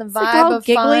up in the It's vibe like all of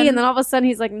giggly, fun. and then all of a sudden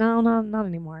he's like, no, not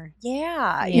anymore.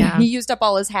 Yeah. Yeah. He used up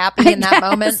all his happy in that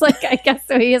moment. I guess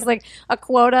so. He has like a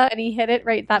quota, and he hit it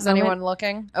right that Is moment. anyone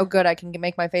looking? Oh, good. I can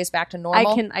make my face back to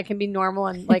normal. I can be normal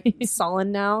and like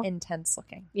sullen now. Intense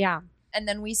looking. Yeah. And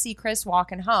then we see Chris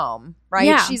walking home, right?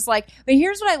 Yeah. She's like, but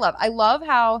here's what I love. I love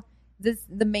how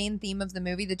the main theme of the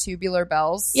movie, the Tubular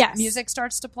Bells Yes. music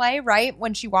starts to play, right?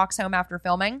 When she walks home after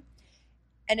filming.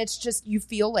 And it's just, you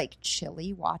feel like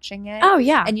chilly watching it. Oh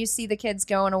yeah. And you see the kids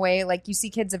going away. Like you see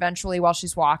kids eventually while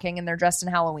she's walking and they're dressed in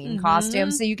Halloween Mhm.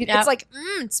 costumes. So you can, Yep. it's like,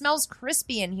 it smells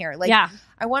crispy in here. Like yeah.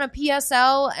 I want a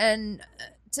PSL and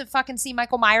to fucking see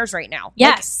Michael Myers right now.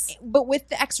 Yes. Like, but with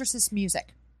the Exorcist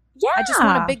music. Yeah. I just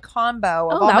want a big combo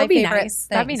of Oh, all that my would be favorite nice. things.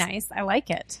 That'd be nice. I like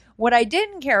it. What I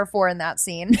didn't care for in that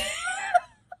scene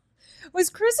was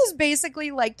Chris is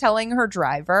basically like telling her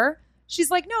driver,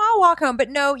 she's like, no, I'll walk home. But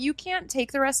no, you can't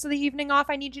take the rest of the evening off.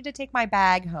 I need you to take my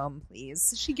bag home,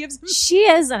 please. She gives him, She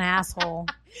is an asshole.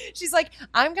 she's like,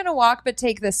 I'm going to walk, but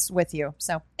take this with you.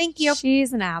 So thank you.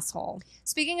 She's an asshole.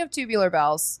 Speaking of Tubular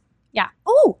Bells. Yeah.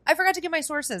 Oh, I forgot to give my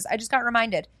sources. I just got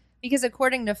reminded. Because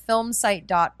according to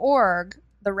filmsite.org,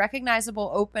 the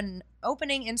recognizable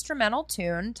opening instrumental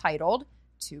tune titled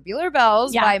Tubular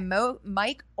Bells Yeah. by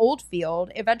Mike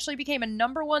Oldfield eventually became a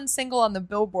 #1 single on the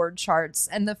Billboard charts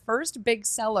and the first big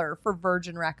seller for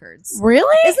Virgin Records.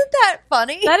 Really? Isn't that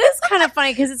funny? That is kind of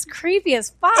funny because it's creepy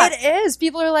as fuck. It is.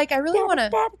 People are like, I really want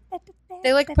to.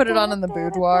 They like put it on in the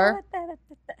boudoir.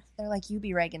 They're like, you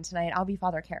be Reagan tonight. I'll be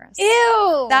Father Karras.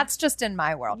 Ew. That's just in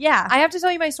my world. yeah. I have to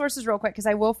tell you my sources real quick because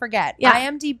I will forget. Yeah.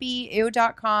 IMDb,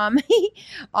 ew.com,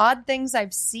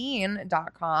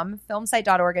 oddthingsI'veSeen.com,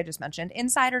 filmsite.org I just mentioned,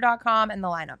 insider.com, and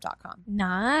thelineup.com.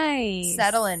 Nice.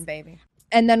 Settle in, baby.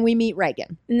 And then we meet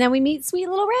Reagan, And then we meet sweet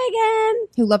little Reagan.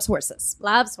 who loves horses.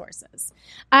 Loves horses.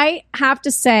 I have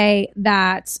to say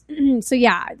that, so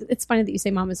yeah, it's funny that you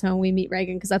say Mom is home. We meet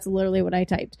Reagan because that's literally what I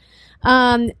typed.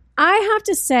 I have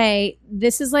to say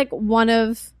this is like one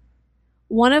of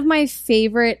my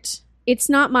favorite. It's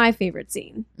not my favorite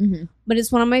scene, but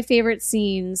it's one of my favorite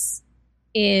scenes.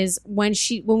 Is when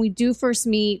we do first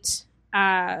meet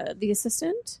the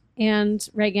assistant and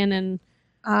Reagan and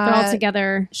they're all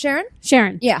together. Sharon?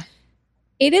 Sharon. Yeah.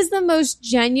 It is the most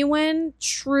genuine,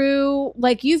 true,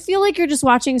 like you feel like you're just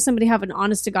watching somebody have an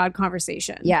honest to God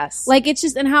conversation. Yes. Like it's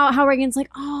just, and how Reagan's like,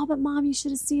 oh, but Mom, you should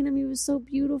have seen him. He was so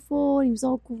beautiful. And he was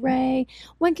all gray.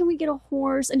 When can we get a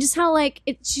horse? And just how like,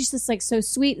 she's just like so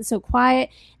sweet and so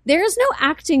quiet. There's no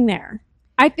acting there.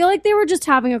 I feel like they were just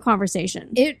having a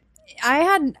conversation.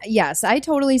 I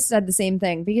totally said the same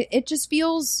thing because it just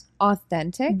feels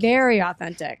authentic. Very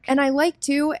authentic. And I like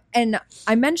to, and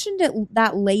I mentioned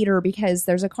that later because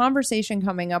there's a conversation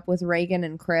coming up with Reagan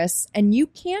and Chris, and you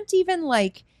can't even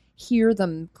like hear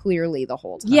them clearly the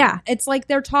whole time. Yeah. It's like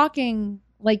they're talking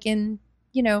like in,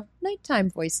 nighttime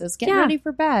voices, getting Yeah. ready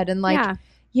for bed. And like,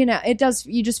 yeah. it does,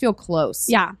 you just feel close.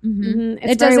 Yeah. Mhm. Mhm.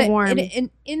 It's It very does warm.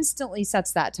 It instantly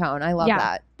sets that tone. I love Yeah.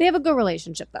 that. They have a good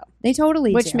relationship though, They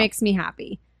totally which do. makes me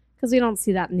happy because we don't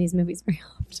see that in these movies very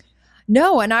often.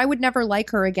 No, and I would never like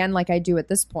her again like I do at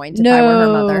this point if I were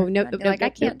her mother. Nope, I'd be nope, like, nope, I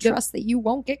can't nope. trust that you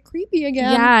won't get creepy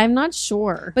again. Yeah, I'm not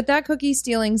sure. But that cookie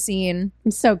stealing scene,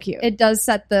 It's so cute. it does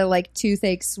set the like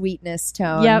toothache sweetness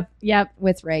tone Yep.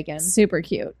 with Reagan. Super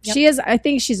cute. Yep. She is. I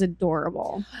think she's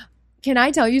adorable. Can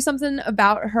I tell you something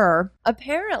about her?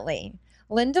 Apparently,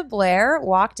 Linda Blair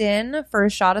walked in for a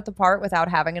shot at the part without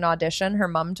having an audition. Her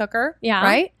mom took her. Yeah.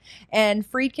 Right? And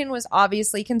Friedkin was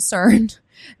obviously concerned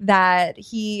that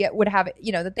he would have,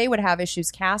 that they would have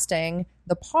issues casting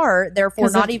the part. Therefore,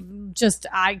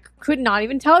 I could not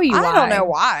even tell you why. I don't know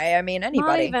why. I mean,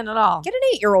 anybody. Not even at all. Get an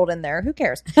 8-year-old in there. Who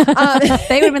cares? They would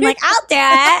have been like, I'll do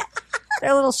it.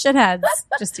 They're little shitheads.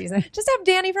 Just teasing. Just have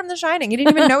Danny from The Shining. He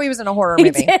didn't even know he was in a horror He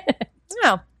movie. did.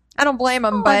 No, I don't blame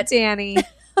him, Oh, but Danny.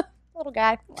 little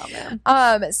guy. Love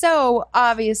him. So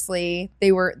obviously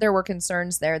there were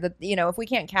concerns there that, if we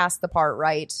can't cast the part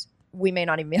right, we may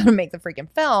not even be able to make the freaking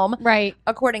film. Right.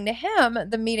 According to him,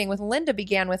 the meeting with Linda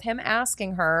began with him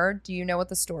asking her, do you know what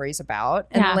the story's about?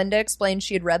 And Yeah. Linda explained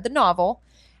she had read the novel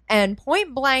and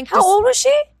point blank. How old was she?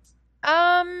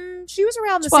 She was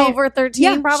around the 12 same. or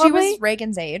 13, probably? She was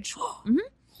Reagan's age.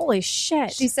 Holy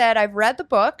shit. She said, I've read the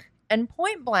book and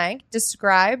point blank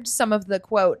described some of the,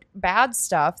 quote, bad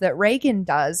stuff that Reagan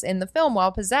does in the film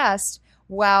while possessed,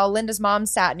 while Linda's mom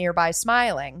sat nearby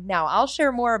smiling. Now, I'll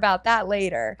share more about that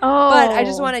later. Oh. But I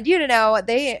just wanted you to know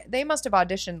they must have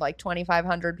auditioned like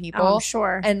 2,500 people. Oh, I'm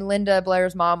sure. And Linda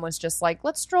Blair's mom was just like,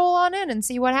 let's stroll on in and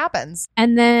see what happens.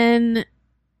 And then,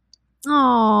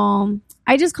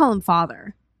 I just call him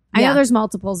Father. I Yeah. know there's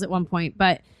multiples at one point,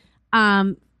 but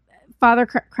Father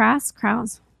Kraus?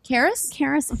 Karis?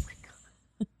 Karis? Oh my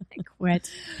God. I quit.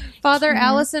 Father Karis.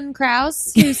 Allison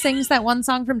Krauss, who sings that one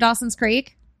song from Dawson's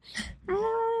Creek.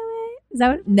 Is that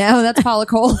what? No, that's Paula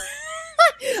Cole.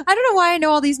 I don't know why I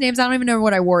know all these names. I don't even know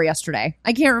what I wore yesterday.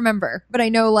 I can't remember, but I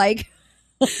know like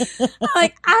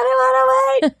Like,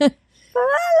 I don't want to wait.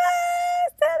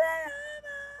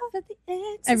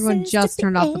 Everyone just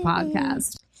turned off the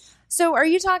podcast. So are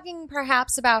you talking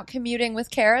perhaps about commuting with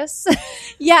Karis?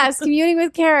 Yes, commuting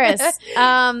with Karis.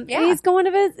 Yeah. He's going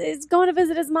to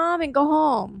visit his mom and go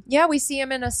home. Yeah, we see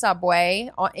him in a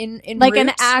subway in Like an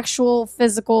Roots. actual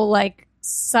physical,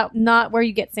 not where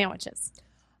you get sandwiches.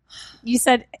 You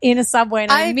said in a subway,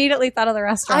 and I immediately thought of the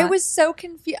restaurant. I was so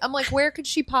confused. I'm like, where could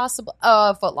she possibly?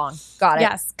 Foot long. Got it.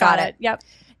 Yes, got it. Yep.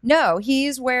 No,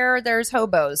 he's where there's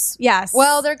hobos. Yes.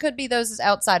 Well, there could be those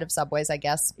outside of subways, I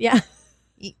guess. yeah.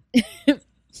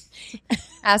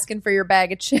 Asking for your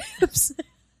bag of chips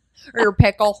or your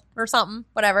pickle or something,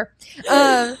 whatever.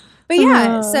 But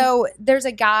yeah, so there's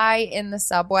a guy in the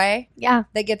subway Yeah.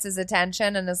 that gets his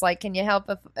attention and is like, "Can you help?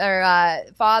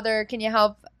 Father, can you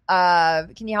help?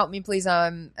 Can you help me, please?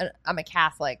 I'm a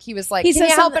Catholic." He was like, He "Can you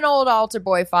says help something- an old altar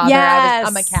boy, Father? Yes.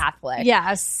 I'm a Catholic."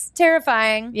 Yes.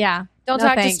 Terrifying. Yeah. Don't No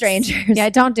talk to thanks. strangers. Yeah,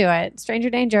 don't do it.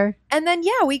 Stranger danger. And then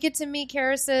we get to meet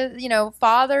Karis's,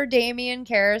 Father Damien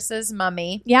Karis's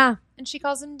mummy, Yeah. and she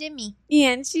calls him Dimmy. Yeah,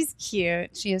 and she's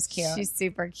cute. She is cute. She's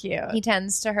super cute. He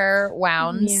tends to her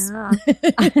wounds. Yeah.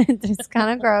 It's kind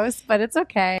of gross, but it's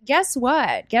okay. Guess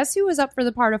what? Guess who was up for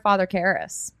the part of Father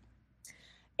Karras?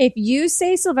 If you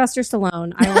say Sylvester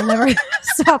Stallone, I will never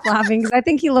stop laughing because I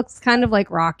think he looks kind of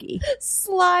like Rocky,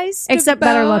 Sliced, except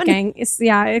better looking.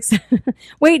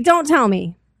 Wait, don't tell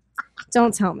me.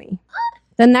 Don't tell me.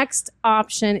 The next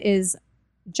option is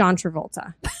John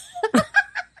Travolta.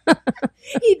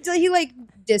 He like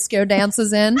disco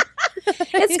dances in. It's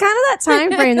kind of that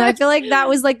time frame though. I feel like that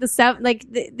was like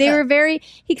they were very.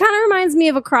 He kind of reminds me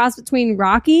of a cross between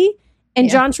Rocky and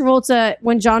Yeah. John Travolta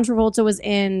when John Travolta was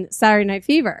in Saturday Night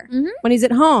Fever Mhm. when he's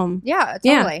at home. Yeah,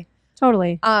 Yeah. totally.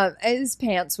 Totally. His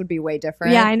pants would be way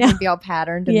different. Yeah, I know. It'd be all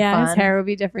patterned and Yeah, fun. his hair would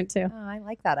be different too. Oh, I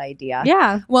like that idea.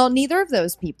 Yeah. Well, neither of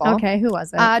those people. Okay, who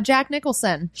was it? Jack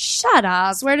Nicholson. Shut I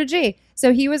up. swear to G.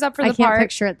 So he was up for I the can't part.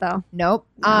 picture it though. Nope.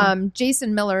 No.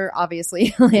 Jason Miller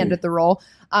obviously landed the role.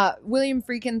 William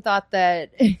Friedkin thought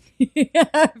that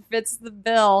fits the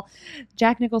bill.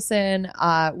 Jack Nicholson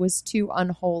was too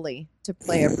unholy to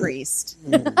play a priest.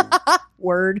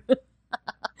 Word.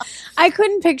 I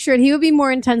couldn't picture it. He would be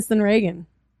more intense than Reagan.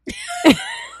 Yeah.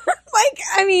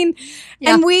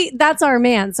 And that's our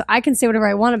man, so I can say whatever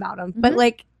I want about him. But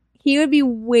Mhm. he would be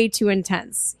way too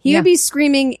intense. He Yeah. would be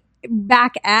screaming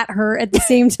back at her at the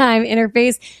same time in her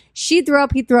face. She'd throw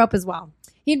up, he'd throw up as well.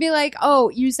 He'd be like, "Oh,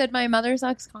 you said my mother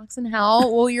sucks cocks in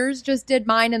hell. Well, yours just did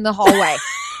mine in the hallway."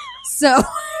 So,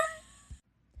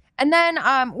 and then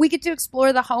we get to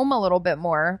explore the home a little bit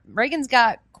more. Reagan's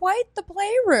got quite the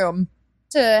playroom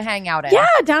to hang out in. Yeah,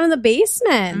 down in the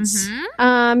basement.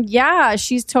 Mhm. Yeah,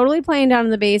 she's totally playing down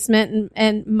in the basement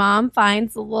and mom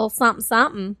finds a little something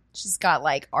something. She's got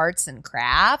like arts and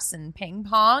crafts and ping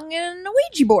pong and a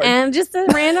Ouija board. And just a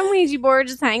random Ouija board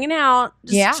just hanging out,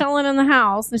 just Yeah. chilling in the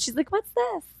house. And she's like, what's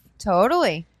this?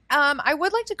 Totally. I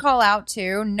would like to call out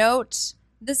to note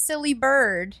the silly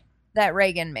bird that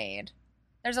Reagan made.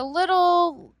 There's a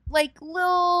little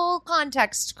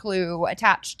context clue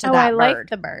attached to that I bird. like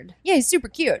the bird. Yeah, he's super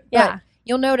cute. Yeah. But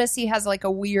you'll notice he has like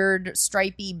a weird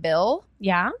stripy bill.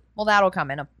 Yeah. Well, that'll come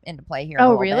into play here. in a Oh,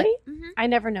 little really? bit. Mhm. I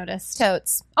never noticed.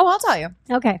 Totes. Oh, I'll tell you.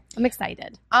 Okay. I'm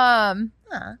excited.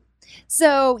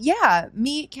 So yeah,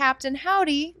 meet Captain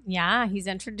Howdy. Yeah, he's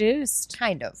introduced.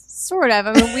 Kind of. Sort of.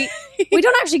 I mean, we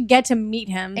don't actually get to meet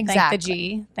him.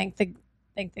 Exactly. Thank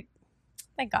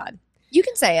God. You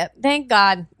can say it. Thank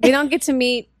God. We don't get to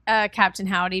meet Captain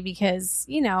Howdy because,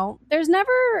 there's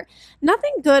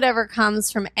nothing good ever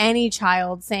comes from any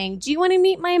child saying, do you want to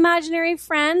meet my imaginary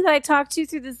friend that I talked to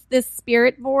through this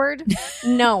spirit board?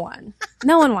 No one.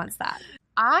 No one wants that.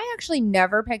 I actually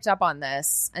never picked up on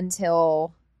this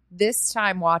until this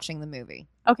time watching the movie.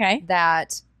 Okay.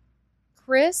 That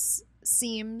Chris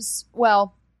seems,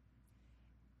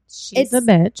 She's a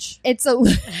bitch. it's a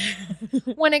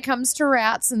when it comes to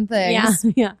rats and things.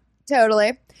 Yeah.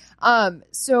 Totally.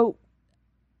 So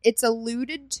it's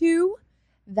alluded to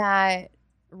that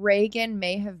Reagan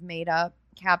may have made up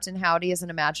Captain Howdy as an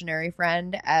imaginary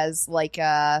friend as like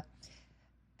an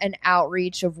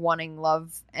outreach of wanting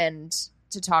love and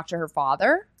to talk to her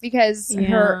father, because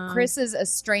Chris's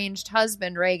estranged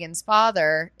husband, Reagan's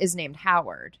father, is named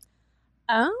Howard.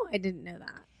 Oh, I didn't know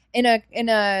that. Not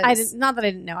that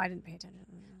I didn't know. I didn't pay attention.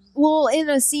 Well, in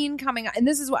a scene coming up, and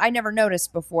this is what I never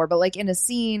noticed before, but like in a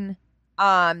scene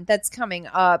that's coming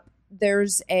up,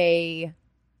 there's a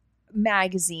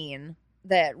magazine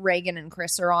that Reagan and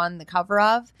Chris are on the cover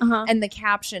of, and the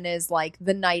caption is like,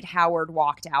 "The night Howard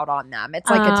walked out on them." It's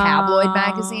like a tabloid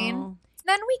magazine.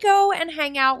 Then we go and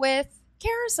hang out with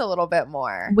Karis a little bit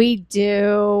more. We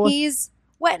do. He's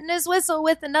wetting his whistle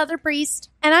with another priest.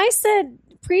 And I said,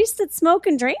 priests that smoke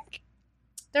and drink?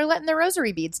 They're letting their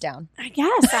rosary beads down. I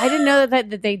guess. I didn't know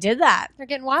that they did that. They're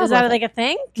getting wild. Is that like a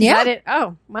thing? Yeah.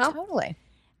 Totally.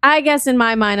 I guess in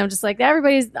my mind, I'm just like,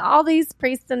 all these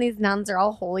priests and these nuns are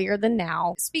all holier than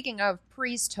now. Speaking of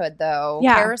priesthood, though,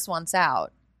 Yeah. Karis wants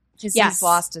out. Because he's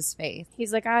lost his faith.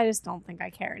 He's like, I just don't think I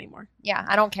care anymore. Yeah,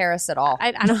 I don't care us at all.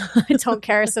 I don't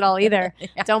care us at all either.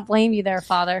 Yeah. Don't blame you there,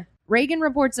 Father. Reagan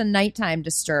reports a nighttime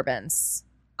disturbance.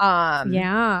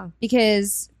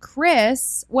 Because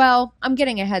Chris, I'm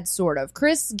getting ahead sort of.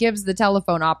 Chris gives the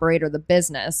telephone operator the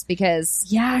business because...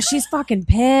 Yeah, she's fucking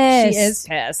pissed. She is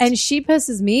pissed. And she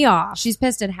pisses me off. She's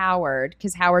pissed at Howard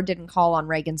because Howard didn't call on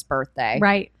Reagan's birthday.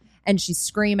 Right. And she's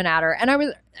screaming at her. And I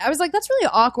was like, that's really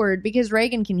awkward because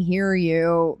Reagan can hear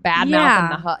you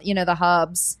badmouthing the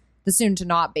hubs, the soon to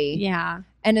not be. Yeah.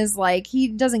 And is like, he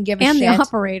doesn't give a shit. And the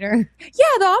operator.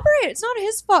 Yeah, the operator. It's not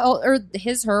his fault, or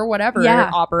his, her, whatever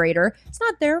operator. It's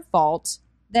not their fault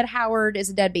that Howard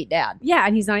is a deadbeat dad. Yeah,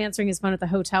 and he's not answering his phone at the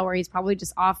hotel where he's probably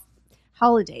just off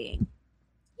holidaying.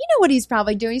 You know what he's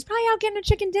probably doing? He's probably out getting a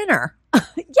chicken dinner.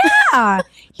 Yeah.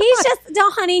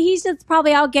 He's just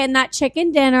probably out getting that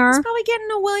chicken dinner. He's probably getting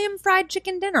a William fried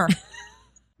chicken dinner.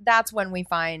 That's when we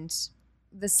find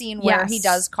the scene where he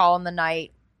does call in the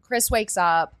night. Chris wakes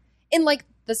up in like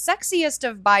the sexiest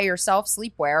of by yourself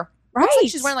sleepwear. Right. Looks like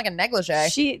she's wearing like a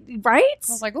negligee. Right?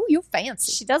 I was like, oh, you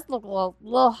fancy. She does look a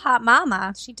little hot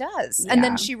mama. She does. Yeah. And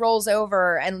then she rolls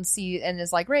over and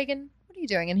is like, Reagan, what are you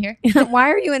doing in here? Why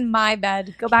are you in my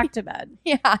bed? Go back to bed.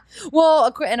 Yeah.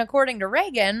 Well, and according to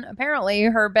Reagan, apparently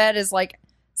her bed is like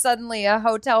suddenly a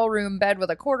hotel room bed with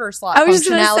a quarter slot I was just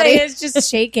going to functionality. say, it's just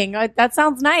shaking. That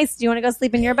sounds nice. Do you want to go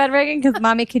sleep in your bed, Reagan? Because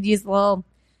mommy could use a little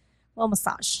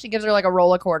massage. She gives her like a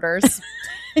roll of quarters.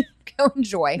 Go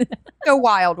enjoy. Go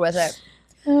wild with it.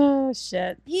 Oh,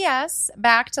 shit. P.S.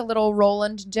 Back to little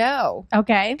Roland Doe.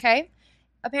 Okay. Okay.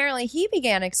 Apparently, he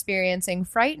began experiencing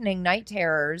frightening night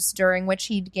terrors during which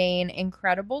he'd gain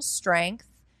incredible strength,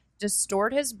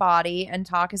 distort his body, and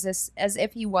talk as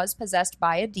if he was possessed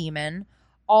by a demon,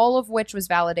 all of which was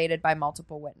validated by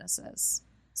multiple witnesses.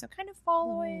 So kind of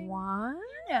following. What? What?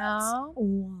 Yeah.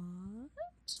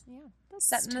 That's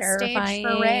Setting terrifying.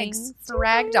 the stage for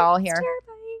Ragdoll here.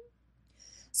 Terrifying.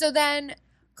 So then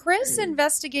Chris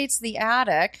investigates the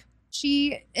attic.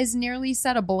 She is nearly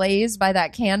set ablaze by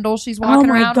that candle she's walking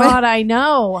around with. Oh my God, I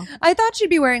know. I thought she'd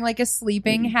be wearing like a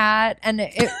sleeping hat and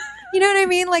you know what I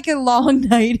mean? Like a long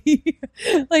nightie.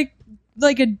 like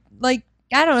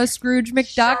I don't know, Scrooge McDuck.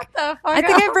 Shut the fuck I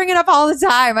think up. I bring it up all the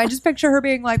time. I just picture her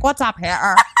being like, "What's up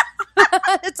here?"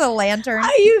 It's a lantern.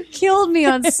 You killed me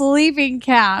on sleeping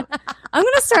cap. I'm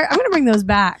gonna bring those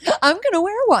back. I'm gonna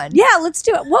wear one. Yeah, let's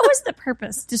do it. What was the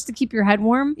purpose? Just to keep your head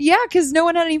warm? Yeah, because no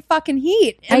one had any fucking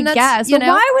heat. I guess. You But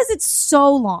know, why was it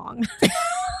so long?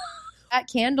 that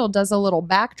candle does a little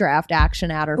backdraft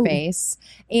action at her face.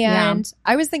 And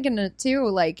I was thinking too,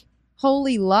 like,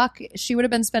 holy luck, she would have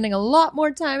been spending a lot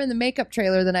more time in the makeup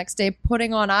trailer the next day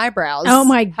putting on eyebrows. Oh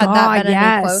my God. Had that been any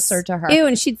yes. closer to her. Ew,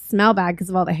 and she'd smell bad because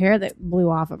of all the hair that blew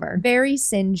off of her. Very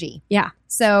singy. Yeah.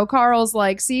 So Carl's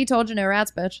like, see, told you no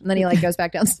rats, bitch. And then he like goes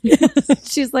back downstairs.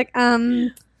 She's like,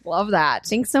 Love that.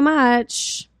 thanks so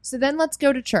much. So then let's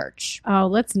go to church. Oh,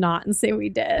 let's not and say we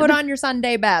did. Put on your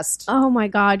Sunday best. Oh my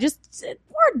God. Just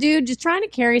poor dude, just trying to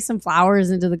carry some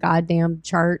flowers into the goddamn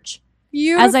church.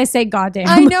 As I say, goddamn.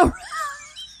 I know.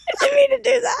 I didn't mean to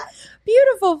do that.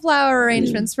 Beautiful flower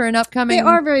arrangements for an upcoming They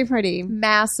are very pretty.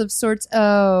 mass of sorts.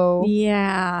 Oh.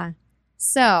 Yeah.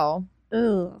 So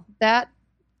Ugh.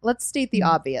 let's state the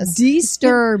obvious.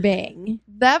 Disturbing.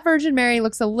 That Virgin Mary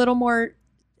looks a little more,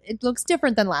 it looks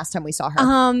different than last time we saw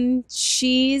her.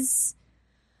 She's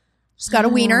got a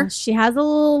wiener. She has a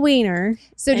little wiener.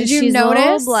 So did and you she's a little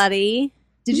notice? bloody?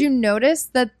 Did you notice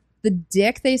that the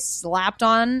dick they slapped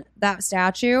on that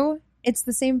statue, it's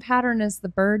the same pattern as the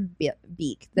bird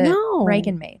beak that No.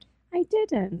 Reagan made? I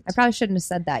didn't. I probably shouldn't have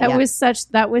said that That yet. was such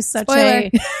Spoiler. that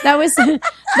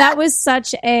was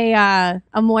such a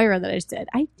Moira that I just did.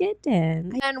 I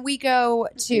didn't. And we go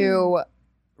to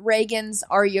Reagan's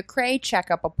Are You Cray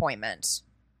checkup appointment.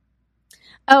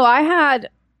 Oh, I had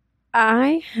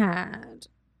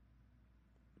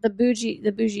the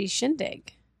bougie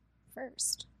shindig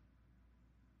first.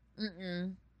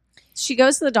 Mm-mm. She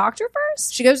goes to the doctor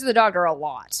first? She goes to the doctor a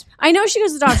lot. I know she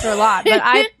goes to the doctor a lot, but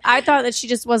I thought that she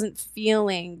just wasn't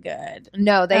feeling good.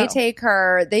 No, they Oh. take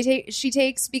her. She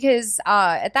takes because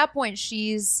at that point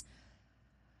she's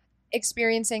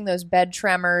experiencing those bed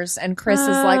tremors, and Chris is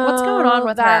like, "What's going on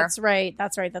with her?" That's right.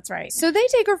 That's right. So they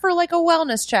take her for like a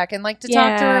wellness check and like to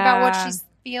talk to her about what Yeah. she's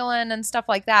feeling and stuff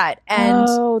like that. And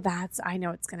I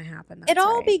know it's going to happen. it That's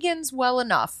all right. begins well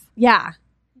enough. Yeah.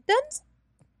 Then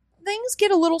things get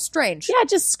a little strange. Yeah,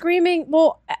 just screaming.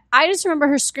 Well, I just remember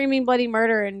her screaming bloody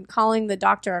murder and calling the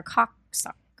doctor a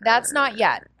cocksucker. That's not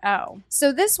yet. Oh.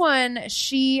 So this one,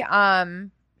 she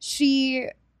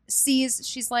sees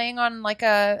she's laying on like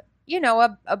a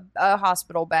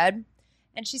hospital bed,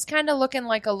 and she's kind of looking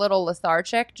like a little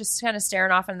lethargic, just kind of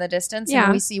staring off in the distance. Yeah.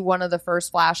 And we see one of the first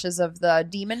flashes of the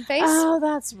demon face. Oh,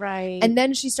 that's right. And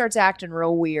then she starts acting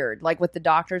real weird, like with the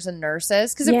doctors and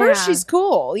nurses. Because at first Yeah. she's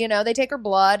cool. They take her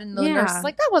blood, and the Yeah. nurse is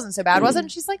like, that wasn't so bad, was it?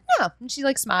 And she's like, no. And she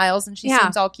like smiles, and she Yeah.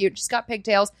 seems all cute. She's got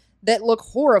pigtails that look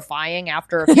horrifying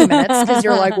after a few minutes, because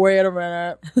you're like, wait a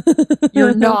minute.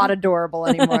 You're not adorable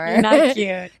anymore. You're not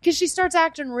cute. Because she starts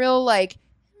acting real like,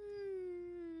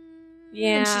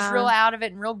 Yeah. and she's real out of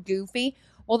it and real goofy.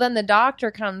 Well, then the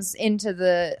doctor comes into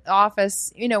the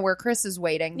office, where Chris is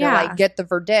waiting to Yeah. like get the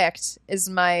verdict. Is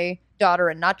my daughter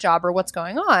a nut job, or what's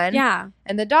going on? Yeah.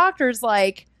 And the doctor's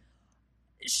like,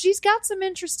 she's got some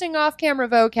interesting off-camera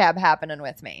vocab happening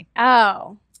with me.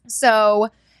 Oh. So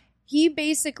he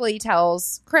basically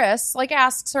tells Chris, like,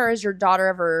 asks her, is your daughter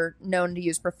ever known to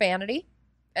use profanity?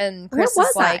 And Chris Where was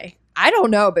is like, I don't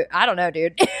know,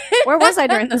 dude. Where was I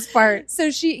during this part? So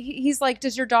he's like,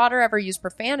 does your daughter ever use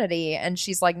profanity? And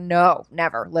she's like, no,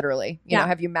 never, literally. You know,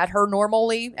 have you met her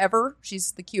normally ever?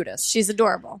 She's the cutest. She's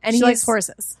adorable. And she he's- likes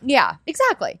horses. Yeah,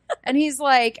 exactly. And he's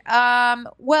like,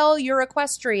 well, your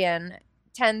equestrian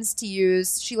tends to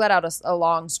use, she let out a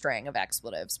long string of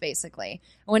expletives, basically.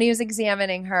 When he was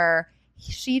examining her,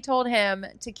 she told him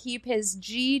to keep his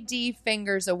GD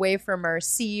fingers away from her.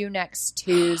 See you next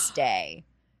Tuesday.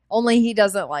 Only he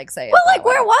doesn't like say it. Well, that like,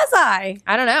 where way. was I?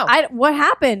 I don't know. What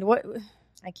happened? What?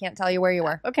 I can't tell you where you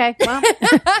were. Okay. Well,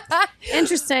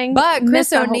 interesting. But Chris Missed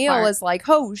that whole O'Neill part. is like,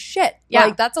 oh shit. Yeah.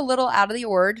 Like, that's a little out of the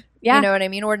ord. Yeah. You know what I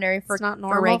mean? Ordinary for, it's not for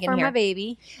normal Reagan for here. my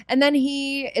baby. And then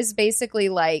he is basically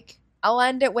like, I'll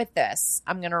end it with this.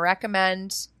 I'm going to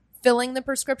recommend filling the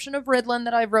prescription of Ritalin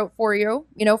that I wrote for you,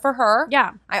 for her.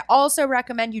 Yeah. I also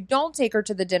recommend you don't take her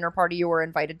to the dinner party you were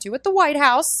invited to at the White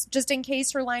House, just in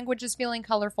case her language is feeling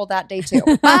colorful that day too.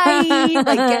 Bye. Like,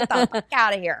 get the fuck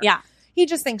out of here. Yeah. He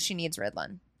just thinks she needs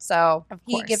Ritalin. So Of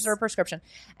he course. gives her a prescription.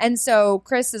 And so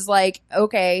Chris is like,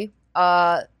 okay,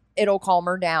 it'll calm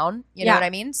her down. You know Yeah. what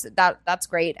I mean? So that's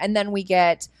great. And then we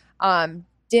get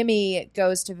Dimmy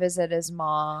goes to visit his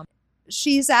mom.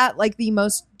 She's at like the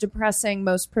most depressing,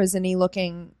 most prison-y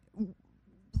looking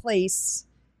place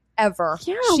ever.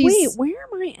 Yeah. She's- Wait, where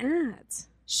am I at?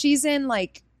 She's in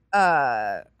like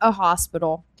a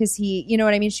hospital because you know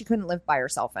what I mean? She couldn't live by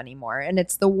herself anymore, and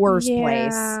it's the worst Yeah.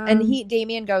 place. And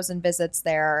Damien goes and visits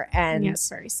there, and Yeah, it's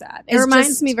very sad. It it's reminds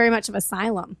just- me very much of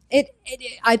Asylum.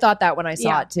 I thought that when I saw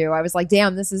Yeah. it too. I was like,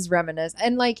 damn, this is reminiscent.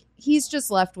 And like, he's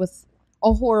just left with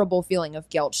a horrible feeling of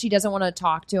guilt. She doesn't want to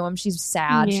talk to him. She's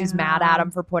sad. She's mad at him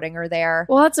for putting her there.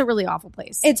 Well, that's a really awful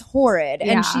place. It's horrid.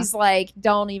 Yeah. And she's like,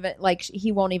 don't even, like,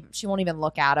 she won't even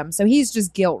look at him. So he's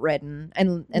just guilt-ridden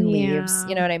and leaves.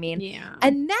 You know what I mean? Yeah.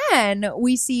 And then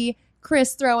we see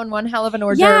Chris throwing one hell of an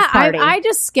hors d'oeuvre party. I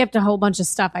just skipped a whole bunch of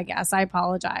stuff, I guess. I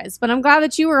apologize. But I'm glad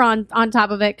that you were on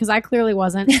top of it because I clearly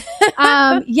wasn't.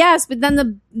 Yes, but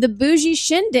then the bougie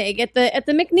shindig at the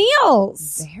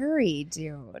McNeils. Very,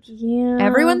 dude. Yeah.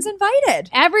 Everyone's invited.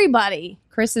 Everybody.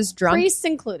 Chris is drunk. Priests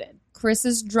included.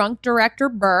 Chris's drunk director,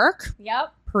 Burke,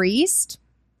 Yep. priest,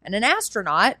 and an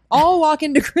astronaut all walk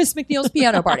into Chris McNeil's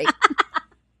piano party.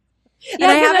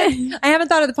 And I haven't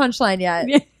thought of the punchline yet.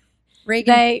 Yeah.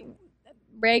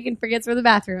 Reagan forgets where the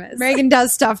bathroom is. Reagan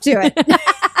does stuff to it.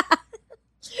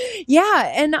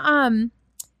 Yeah, and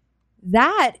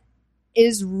that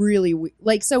is really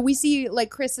like, so we see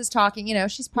like Chris is talking, you know,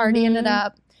 she's partying it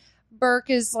up. Burke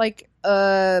is like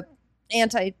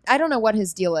I don't know what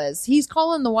his deal is. He's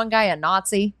calling the one guy a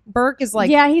Nazi. Burke is like,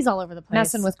 yeah, he's all over the place,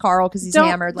 messing with Carl because he's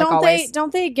hammered like always.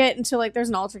 Don't they get into like there's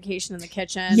an altercation in the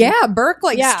kitchen? Yeah, Burke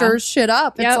stirs shit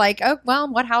up. Yep. It's like, oh well,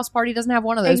 what house party doesn't have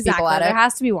one of those people at it? There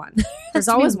has to be one. There's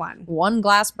always one. One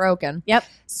glass broken. Yep.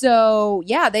 So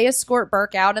yeah, they escort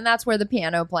Burke out, and that's where the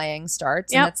piano playing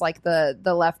starts. Yep. And it's like the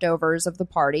leftovers of the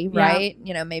party, right?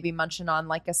 You know, maybe munching on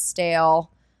like a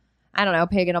stale, I don't know,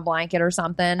 pig in a blanket or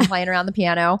something, playing around the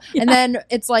piano. Yeah. And then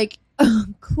it's like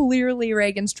clearly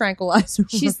Reagan's tranquilizer.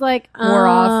 She's like, wore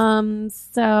off.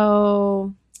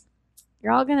 So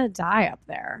you're all gonna die up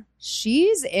there.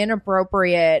 She's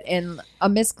inappropriate in a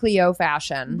Miss Cleo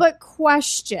fashion. But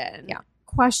question.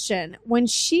 When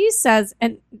she says,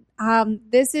 and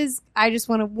this is, I just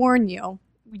want to warn you,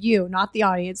 not the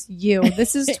audience,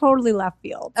 this is totally left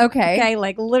field. Okay.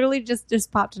 Like literally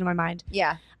just popped into my mind.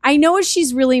 Yeah. I know what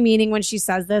she's really meaning when she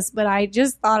says this, but I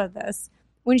just thought of this.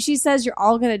 When she says you're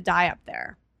all going to die up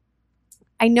there,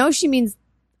 I know she means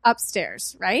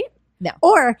upstairs, right? No.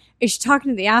 Or is she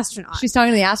talking to the astronaut? She's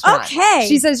talking to the astronaut. Okay.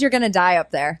 She says you're going to die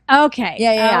up there. Okay.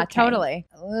 Yeah, okay. Totally.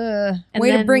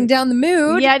 Way to bring down the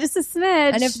mood. Yeah, just a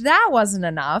smidge. And if that wasn't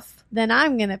enough, then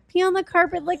I'm going to pee on the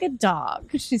carpet like a dog.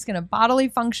 She's going to bodily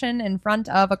function in front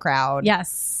of a crowd.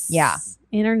 Yes. Yeah.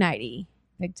 In her nightie.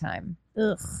 Big time.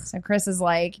 Ugh. So Chris is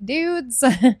like, dudes,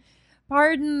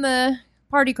 pardon the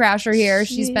party crasher here.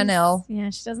 She's been ill. Yeah,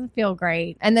 she doesn't feel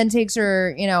great. And then takes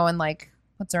her, you know, and like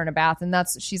puts her in a bath. And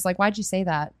she's like, why'd you say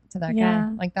that to that guy?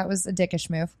 Like, that was a dickish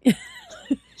move.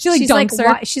 She's dunks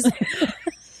like, her.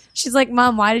 She's like,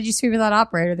 Mom, why did you sweep that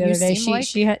operator the other day? She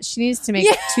needs to make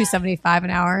 $2.75 an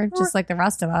hour, just like the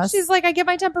rest of us. She's like, I get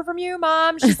my temper from you,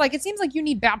 Mom. She's like, it seems like you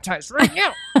need baptized right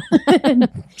now.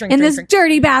 drink, this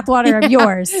dirty bathwater of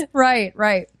yours.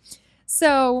 Right.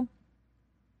 So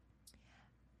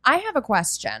I have a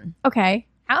question. Okay.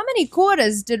 How many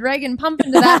quarters did Reagan pump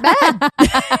into that bed?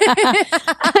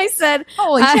 I said,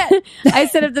 holy shit. I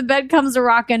said, if the bed comes a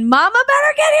rockin', Mama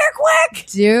better get here quick.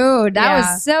 Dude, that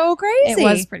was so crazy. It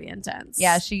was pretty intense.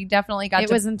 Yeah, she definitely got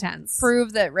it was intense.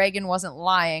 Prove that Reagan wasn't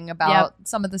lying about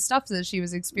some of the stuff that she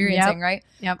was experiencing, right?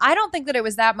 Yep. I don't think that it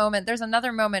was that moment. There's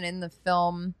another moment in the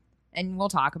film, and we'll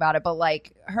talk about it, but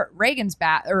like Reagan's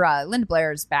back, or Linda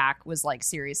Blair's back was like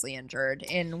seriously injured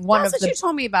in That's what you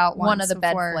told me about one of the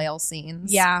bed before. flail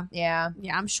scenes. Yeah,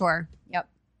 I'm sure. Yep,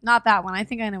 not that one. I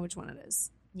think I know which one it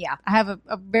is. Yeah, I have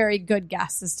a very good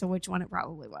guess as to which one it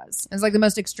probably was. It was like the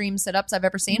most extreme sit-ups I've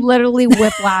ever seen. Literally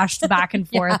whiplashed back and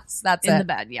forth. Yes, that's in it. The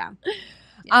bed. Yeah.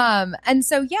 And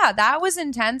so, yeah, that was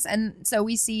intense. And so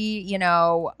we see, you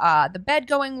know, the bed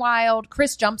going wild.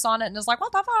 Chris jumps on it and is like,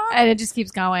 what the fuck? And it just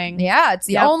keeps going. Yeah, it's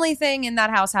the only thing in that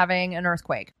house having an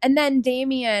earthquake. And then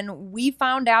Damien, we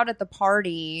found out at the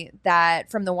party that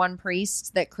from the one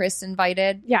priest that Chris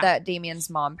invited, that Damien's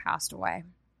mom passed away.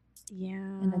 Yeah.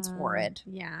 And it's horrid.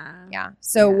 Yeah. Yeah.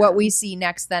 So what we see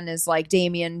next then is like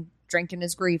Damien drinking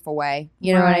his grief away.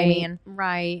 You know what I mean?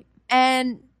 Right.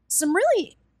 And some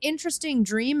really interesting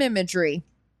dream imagery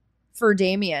for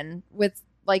Damien with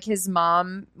like his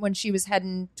mom when she was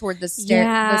heading toward the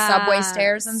subway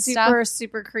stairs and stuff.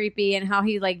 Super creepy, and how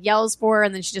he like yells for her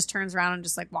and then she just turns around and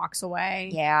just like walks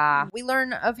away. Yeah. We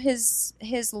learn of his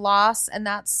loss, and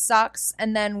that sucks.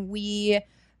 And then we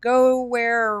go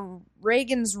where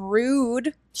Reagan's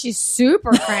rude. She's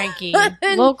super cranky.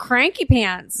 Little cranky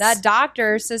pants. That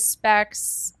doctor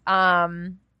suspects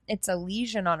it's a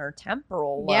lesion on her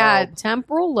temporal lobe. Yeah,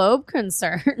 temporal lobe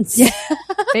concerns. Yeah.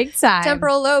 Big time.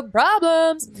 Temporal lobe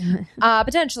problems.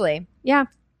 Potentially. Yeah.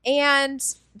 And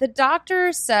the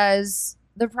doctor says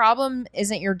the problem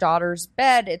isn't your daughter's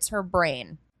bed, it's her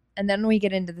brain. And then we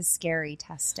get into the scary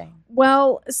testing.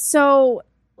 Well, so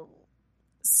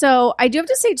So I do have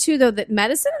to say too, though, that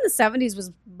medicine in the 70s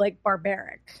was like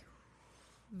barbaric,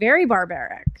 very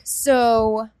barbaric,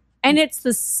 So and it's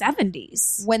the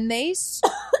 70s. when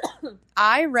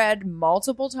I read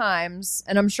multiple times,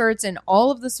 and I'm sure it's in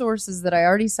all of the sources that I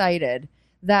already cited,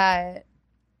 that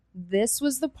this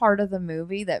was the part of the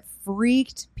movie that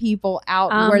freaked people out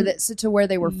to where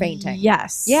they were fainting.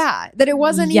 Yes. Yeah. That it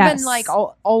wasn't Yes. even like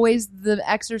always the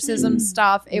exorcism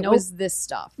stuff. It Nope. was this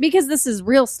stuff. Because this is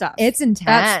real stuff. It's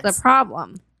intense. That's the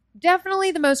problem.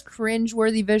 Definitely the most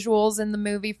cringe-worthy visuals in the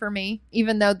movie for me,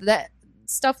 even though that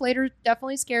stuff later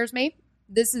definitely scares me.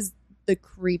 This is the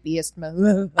creepiest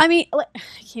movie. I mean, I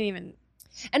can't even.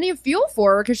 And you feel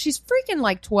for her because she's freaking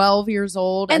like 12 years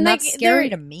old, and And, like, that's scary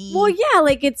they're- to me. Well, yeah,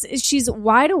 like she's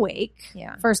wide awake.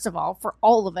 Yeah. First of all, for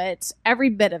all of it, every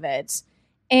bit of it,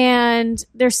 and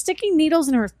they're sticking needles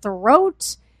in her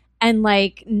throat and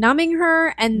like numbing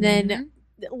her, and then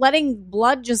letting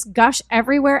blood just gush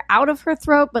everywhere out of her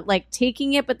throat, but like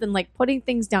taking it, but then like putting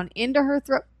things down into her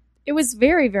throat. It was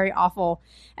very, very awful.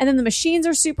 And then the machines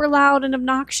are super loud and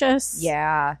obnoxious.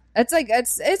 Yeah. It's like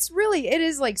it's really it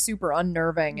is like super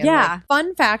unnerving. And Yeah. like,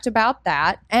 fun fact about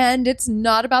that, and it's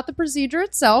not about the procedure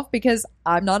itself because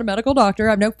I'm not a medical doctor.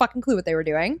 I have no fucking clue what they were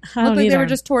doing. I Looked don't like they either. were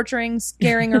just torturing,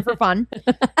 scaring her for fun.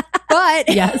 But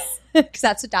Yes. because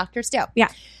that's what doctors do. Yeah.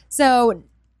 So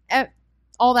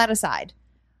all that aside,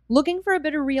 looking for a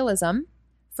bit of realism,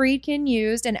 Friedkin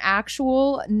used an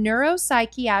actual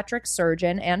neuropsychiatric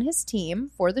surgeon and his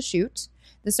team for the shoot.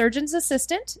 The surgeon's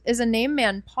assistant is a named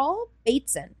man, Paul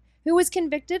Bateson, who was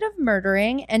convicted of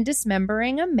murdering and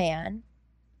dismembering a man.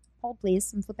 Hold,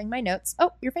 please. I'm flipping my notes.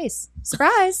 Oh, your face.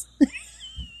 Surprise.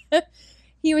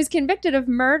 He was convicted of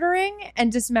murdering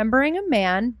and dismembering a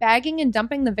man, bagging and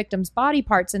dumping the victim's body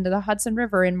parts into the Hudson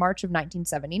River in March of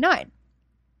 1979.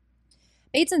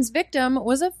 Bateson's victim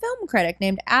was a film critic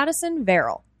named Addison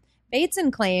Verrill. Bateson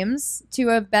claims to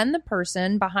have been the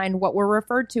person behind what were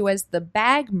referred to as the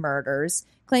bag murders,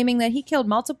 claiming that he killed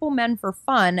multiple men for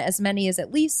fun, as many as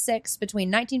at least 6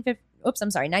 between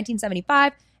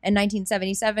 1975 and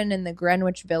 1977 in the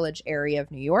Greenwich Village area of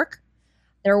New York.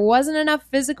 There wasn't enough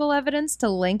physical evidence to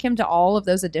link him to all of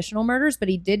those additional murders, but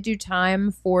he did do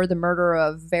time for the murder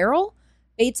of Verrill.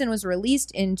 Bateson was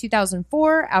released in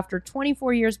 2004 after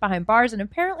 24 years behind bars and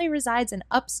apparently resides in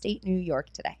upstate New York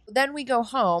today. Then we go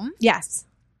home. Yes.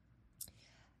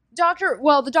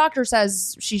 The doctor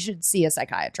says she should see a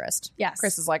psychiatrist. Yes.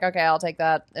 Chris is like, okay, I'll take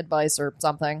that advice or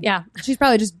something. Yeah. She's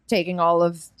probably just taking all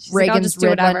of She's like, I'll Reagan's just do Ritalin.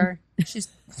 whatever. She's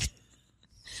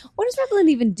What does Ritalin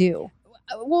even do?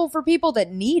 well, for people that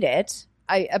need it,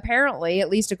 apparently, at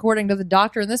least according to the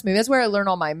doctor in this movie, that's where I learn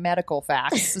all my medical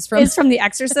facts. It's It's from The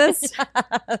Exorcist.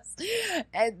 Yes.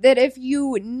 That if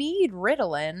you need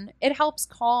Ritalin, it helps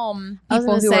calm I was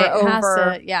people gonna who say, are it has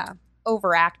to-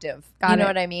 overactive. Got you know it.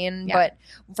 what I mean? Yeah. But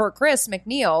for Chris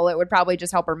McNeil, it would probably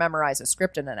just help her memorize a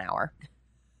script in an hour.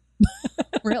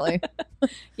 Really?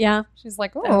 Yeah. She's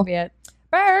like, That oh, would be it.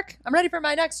 Burke, I'm ready for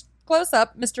my next close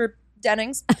up, Mr.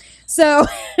 Dennings.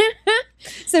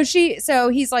 So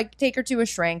he's like, take her to a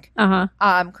shrink.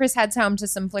 Uh-huh. Chris heads home to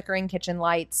some flickering kitchen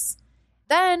lights.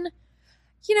 Then,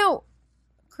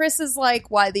 Chris is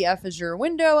like, why the F is your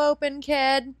window open,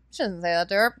 kid? She doesn't say that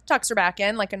to her. Tucks her back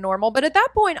in like a normal. But at that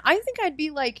point, I think I'd be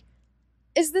like,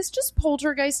 is this just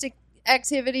poltergeist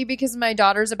activity because my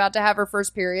daughter's about to have her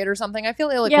first period or something? I feel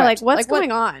ill-equipped. Yeah, like what's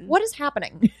going on? What is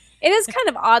happening? It is kind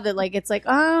of odd that like it's like,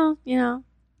 oh, Mm-hmm.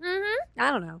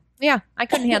 I don't know. Yeah, I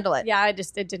couldn't handle it. Yeah, it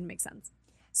didn't make sense.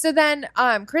 So then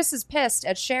Chris is pissed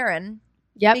at Sharon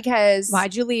Yep. because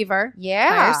Why'd you leave her by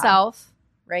yeah, herself?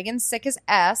 Reagan's sick as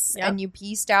S, Yep. and you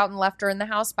pieced out and left her in the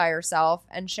house by herself.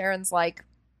 And Sharon's like,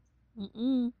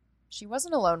 Mm-mm. she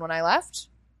wasn't alone when I left.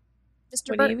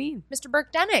 What do you mean? Mr.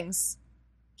 Burke Dennings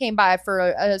came by for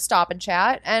a stop and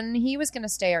chat, and he was going to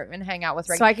stay and hang out with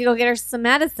Reagan. So I could go get her some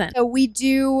medicine. So we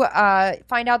do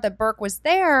find out that Burke was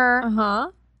there, Uh-huh.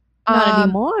 Not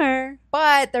anymore.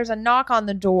 but there's a knock on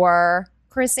the door.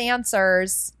 Chris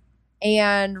answers,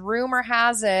 and rumor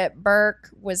has it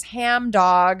Burke was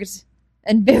ham-dogged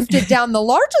and biffed it down the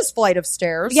largest flight of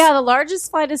stairs. Yeah, the largest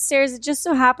flight of stairs. It just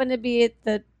so happened to be at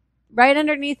the right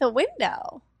underneath a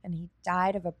window. And he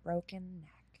died of a broken neck.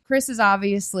 Chris is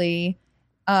obviously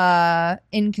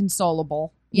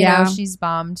inconsolable. You Yeah. know, she's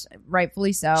bummed,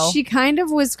 rightfully so. She kind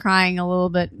of was crying a little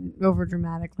bit over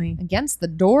dramatically. Against the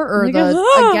door or against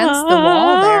the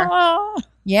wall there.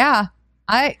 Yeah.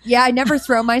 I never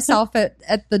throw myself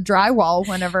at the drywall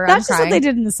whenever That's I'm just crying. what they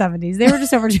did in the 70s. They were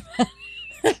just over dramatic.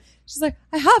 She's like,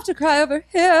 I have to cry over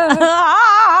here.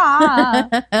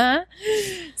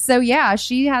 So yeah,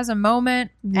 she has a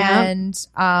moment, Yeah. and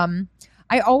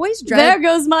I always dread. There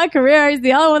goes my career. He's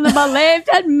the only one that believed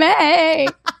in me.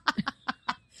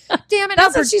 Damn it!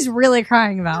 That's what she's really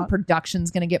crying about.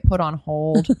 Production's gonna get put on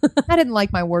hold. I didn't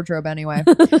like my wardrobe anyway.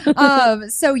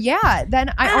 So yeah,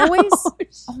 then I always.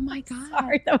 Oh my god!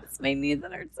 Sorry, that was my knees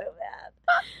that hurt so bad.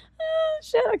 Oh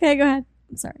shit! Okay, go ahead.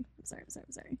 I'm sorry.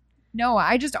 No,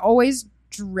 I just always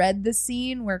dread the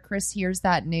scene where Chris hears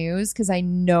that news because I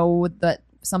know that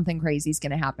something crazy is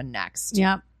gonna happen next.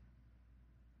 Yep.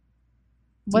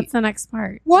 What's the next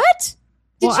part? What?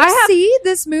 Did you see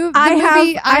this movie? I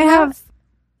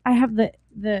have the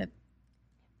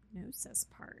hypnosis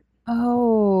part.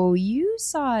 Oh, you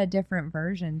saw a different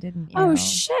version, didn't you? Oh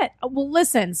shit. Well,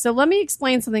 listen. So let me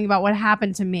explain something about what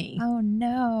happened to me. Oh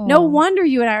no. No wonder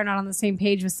you and I are not on the same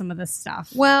page with some of this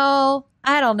stuff. Well,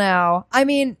 I don't know. I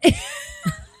mean,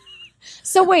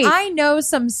 so wait. I know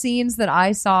some scenes that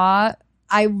I saw.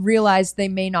 I realized they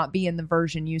may not be in the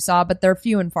version you saw, but they're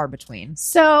few and far between.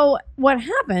 So what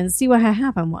happened? See what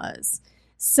happened was.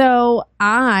 So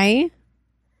the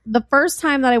first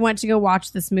time that I went to go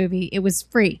watch this movie, it was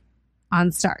free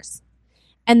on Stars.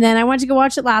 And then I went to go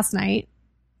watch it last night,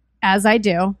 as I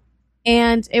do,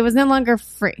 and it was no longer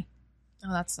free.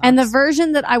 Oh, that sucks. And the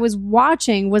version that I was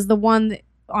watching was the one that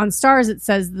on Stars, it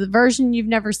says the version you've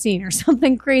never seen or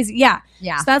something crazy. Yeah.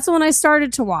 So that's the one I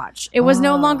started to watch. It was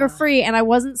no longer free, and I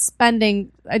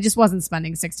just wasn't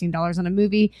spending $16 on a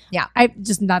movie. Yeah.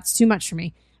 That's too much for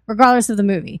me, regardless of the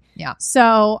movie. Yeah.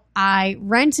 So I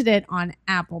rented it on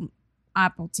Apple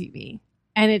TV.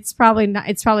 And it's probably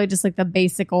just like the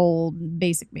basic.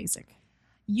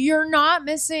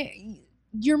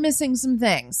 You're missing some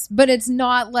things, but it's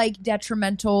not like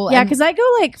detrimental. Yeah, because I go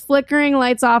like flickering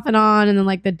lights off and on, and then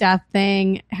like the death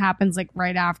thing happens like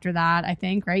right after that, I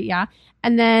think, right? Yeah.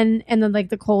 And then like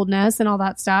the coldness and all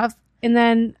that stuff. And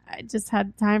then I just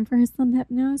had time for some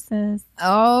hypnosis.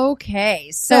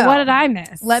 Okay. So what did I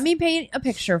miss? Let me paint a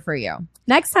picture for you.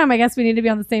 Next time, I guess we need to be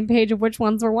on the same page of which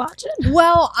ones we're watching.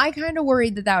 Well, I kind of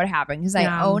worried that would happen because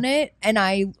I own it, and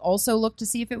I also looked to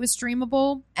see if it was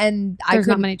streamable, and there's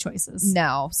not many choices.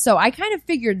 No. So I kind of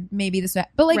figured maybe this would,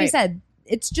 but like I said,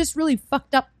 it's just really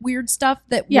fucked up weird stuff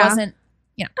that wasn't,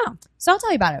 So I'll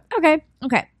tell you about it.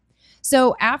 Okay.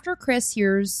 So after Chris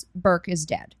hears Burke is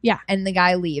dead, and the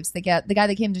guy leaves, the guy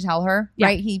that came to tell her,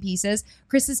 right? He pieces.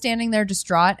 Chris is standing there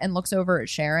distraught and looks over at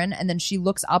Sharon, and then she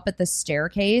looks up at the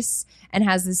staircase and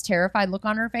has this terrified look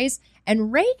on her face.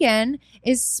 And Reagan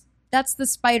that's the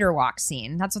spider walk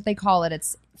scene. That's what they call it.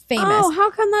 It's famous. Oh,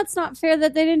 how come that's not fair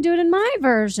that they didn't do it in my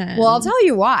version? Well, I'll tell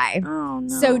you why. Oh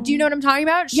no. So do you know what I'm talking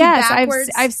about? Yes,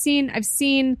 I've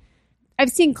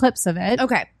seen clips of it.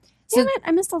 Okay. Damn it,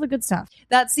 I missed all the good stuff.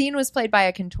 That scene was played by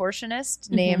a contortionist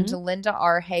named Linda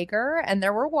R. Hager, and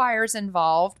there were wires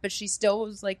involved, but she still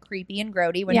was like creepy and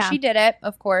grody when she did it,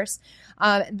 of course.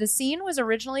 The scene was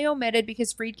originally omitted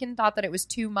because Friedkin thought that it was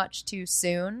too much too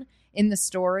soon in the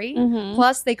story.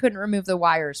 Plus, they couldn't remove the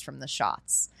wires from the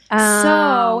shots.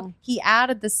 So he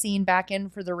added the scene back in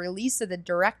for the release of the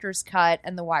director's cut,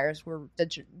 and the wires were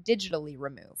digitally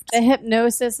removed. The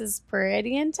hypnosis is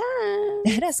pretty intense.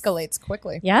 It escalates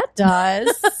quickly. Yeah, it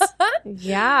does.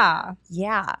 Yeah.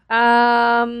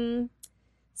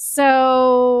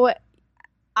 So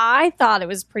I thought it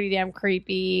was pretty damn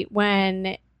creepy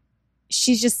when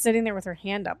she's just sitting there with her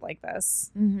hand up like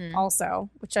this also,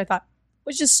 which I thought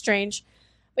was just strange.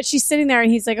 But she's sitting there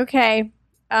and he's like, okay,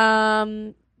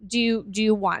 do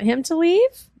you want him to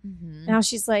leave? Now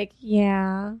she's like,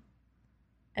 yeah.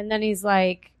 And then he's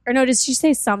like, or no, does she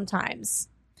say sometimes?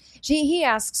 He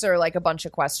asks her like a bunch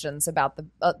of questions about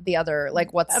the other,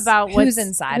 like who's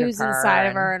inside of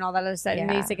her and all that other stuff.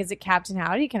 And he's like, is it Captain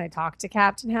Howdy? Can I talk to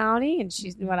Captain Howdy? And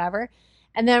she's whatever.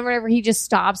 And then whenever he just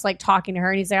stops like talking to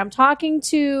her and he's like, I'm talking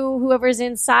to whoever's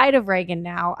inside of Reagan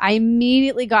now. I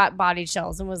immediately got body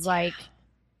chills and was like,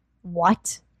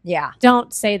 what? Yeah.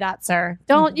 Don't say that, sir.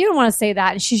 You don't want to say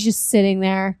that. And she's just sitting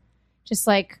there, just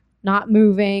like not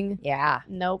moving. Yeah.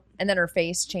 Nope. And then her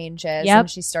face changes and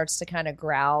she starts to kind of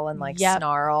growl and like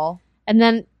snarl. And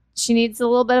then she needs a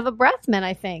little bit of a breath mint,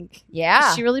 I think.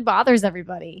 Yeah. She really bothers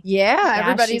everybody. Yeah.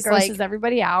 Everybody's she grosses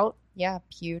everybody out. Yeah.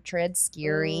 Putrid,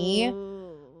 scary.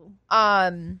 Ooh.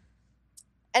 And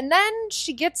then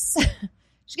she gets a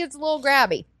little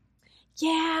grabby.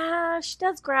 Yeah. She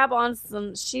does grab on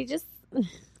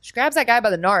she grabs that guy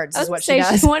by the nards is what she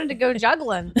does. She wanted to go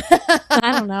juggling.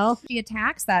 I don't know. She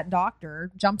attacks that doctor,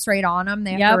 jumps right on him.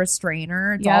 They have to restrain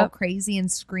her. It's all crazy and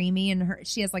screamy, and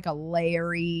she has like a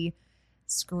Larry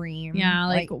scream. Yeah,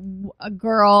 like a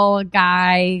girl, a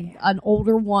guy, an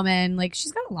older woman. Like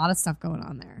she's got a lot of stuff going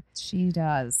on there. She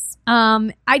does.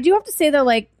 I do have to say though,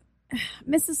 like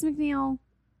Mrs. McNeil,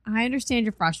 I understand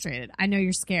you're frustrated. I know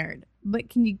you're scared. But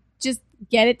can you just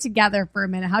get it together for a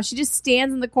minute? How she just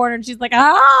stands in the corner and she's like,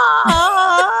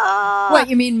 ah. What,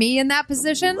 you mean me in that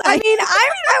position?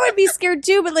 I would be scared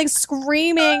too, but like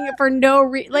screaming for no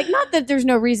reason. Like, not that there's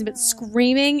no reason, but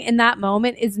screaming in that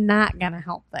moment is not going to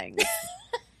help things.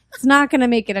 It's not going to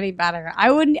make it any better. I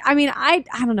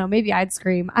don't know. Maybe I'd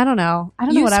scream. I don't know. I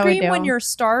don't know what I would do. You scream when you're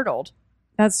startled.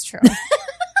 That's true.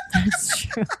 That's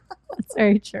true. That's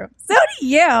very true. So do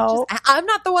you. I'm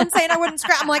not the one saying I wouldn't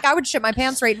scream. I'm like, I would shit my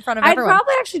pants right in front of I'd everyone.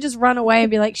 probably actually just run away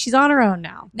and be like, she's on her own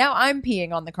now. Now I'm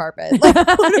peeing on the carpet. Like,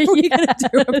 what are we going to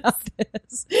do about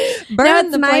this?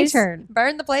 Burn my turn.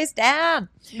 Burn the place down.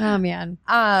 Oh, man.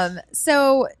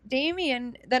 So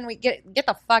Damien, then we get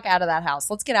the fuck out of that house.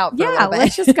 Let's get out for a little bit.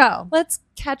 Let's just go. Let's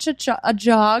catch a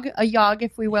jog,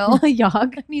 if we will. A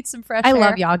yog. I need some fresh I air.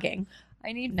 love yogging.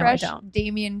 I need No, I fresh don't.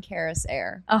 Damien Karras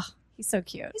air. Oh, he's so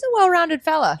cute. He's a well-rounded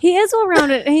fella. He is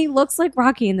well-rounded, and he looks like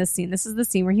Rocky in this scene. This is the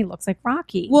scene where he looks like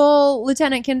Rocky. Well,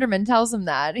 Lieutenant Kinderman tells him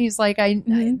that. He's like,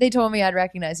 Mhm. they told me I'd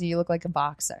recognize you. You look like a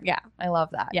boxer. Yeah. I love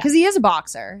that. Yeah. Because he is a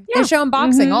boxer. Yeah. They show him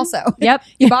boxing Mhm. also. Yep.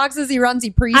 He boxes, he runs, he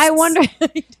preaches. I wonder.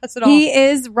 He does it all. He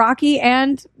is Rocky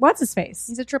and what's his face?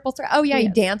 He's a triple threat. Oh, yeah. He He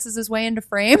is. dances his way into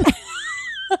frame.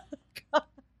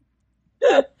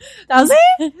 Does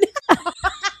he?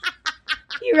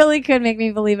 You really could make me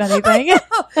believe anything.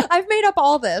 I've made up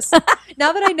all this.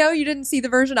 Now that I know you didn't see the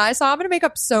version I saw, I'm going to make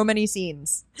up so many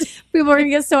scenes. People are going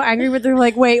to get so angry, but they're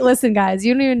like, wait, listen, guys.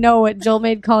 You don't even know what Jill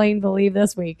made Colleen believe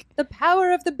this week. The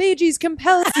power of the Bee Gees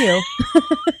compels you.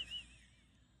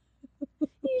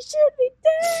 You should be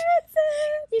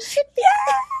dancing. You should be.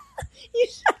 You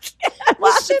should.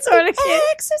 You should be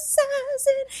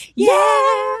exercising.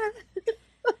 Yeah.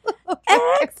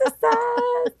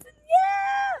 Exercise.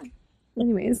 Yeah.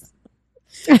 Anyways.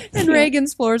 And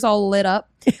Reagan's floor's all lit up.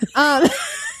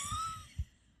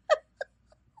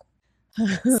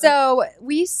 So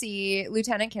we see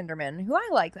Lieutenant Kinderman, who I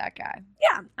like that guy.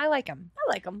 Yeah. I like him. I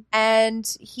like him. And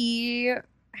he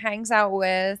hangs out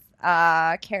with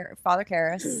Father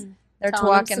Karras. They're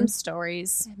talking, some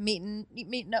stories. meeting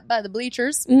up by the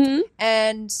bleachers. Mm-hmm.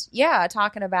 And yeah,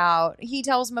 talking about, he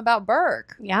tells him about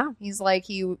Burke. Yeah. He's like,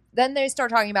 then they start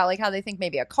talking about like how they think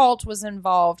maybe a cult was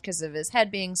involved because of his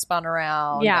head being spun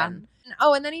around. Yeah.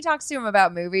 And then he talks to him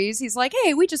about movies. He's like,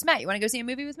 hey, we just met. You want to go see a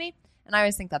movie with me? And I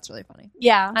always think that's really funny.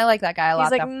 Yeah. I like that guy a lot.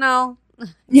 He's like, though. no.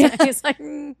 Yeah. He's like,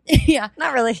 Yeah.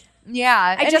 not really.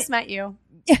 Yeah. I just met you.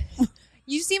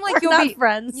 You seem like We're you'll not be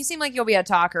friends. You seem like you'll be a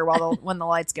talker when the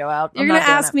lights go out. You're going to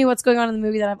ask me what's going on in the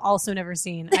movie that I've also never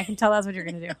seen. I can tell that's what you're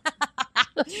going to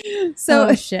do. So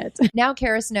oh, shit. now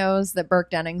Karras knows that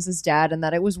Burke Dennings is dead and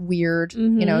that it was weird.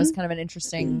 Mhm. You know, it's kind of an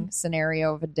interesting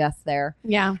scenario of a death there.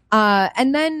 Yeah.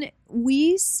 And then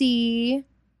we see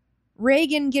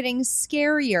Reagan getting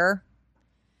scarier.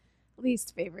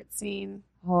 Least favorite scene.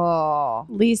 Oh.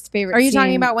 Least favorite Are you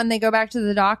talking scene. about when they go back to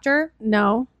the doctor?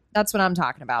 No. That's what I'm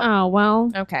talking about. Oh,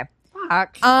 well. Okay.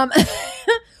 Fuck.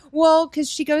 Well, because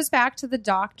she goes back to the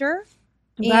doctor.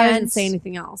 I'm glad I and didn't say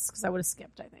anything else because I would have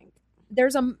skipped, I think.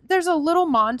 There's a little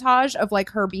montage of like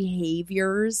her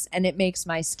behaviors, and it makes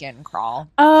my skin crawl.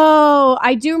 Oh,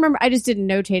 I do remember. I just didn't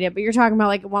notate it, but you're talking about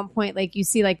like at one point, like you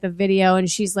see like the video, and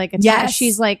she's like, Yes.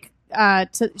 she's like,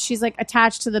 she's like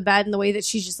attached to the bed, and the way that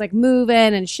she's just like moving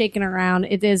and shaking around,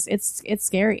 it's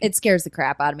scary. It scares the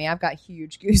crap out of me. I've got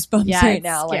huge goosebumps yeah, right it's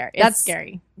now. scary. Like, That's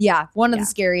scary. Yeah, one of Yeah. the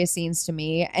scariest scenes to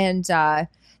me. And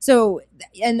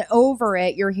and over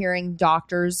it, you're hearing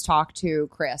doctors talk to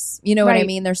Chris. You know what I Right.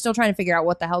 mean? They're still trying to figure out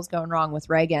what the hell's going wrong with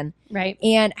Reagan. Right.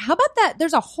 And how about that?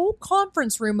 There's a whole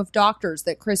conference room of doctors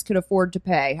that Chris could afford to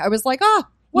pay. I was like, oh,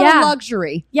 what Yeah. a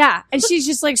luxury. Yeah, and she's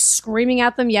just like screaming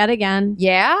at them yet again.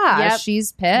 Yeah, Yep.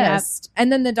 she's pissed.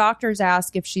 And then the doctors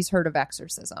ask if she's heard of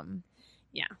exorcism.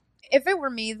 Yeah. If it were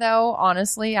me, though,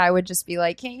 honestly, I would just be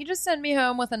like, can't you just send me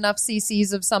home with enough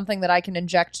cc's of something that I can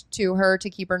inject to her to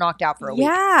keep her knocked out for a week?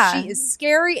 Yeah. She is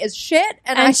scary as shit.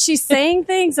 And she's saying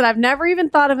things that I've never even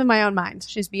thought of in my own mind.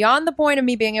 She's beyond the point of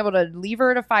me being able to leave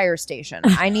her at a fire station.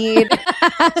 I need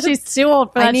She's too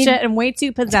old for I that need- shit and way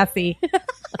too possessy.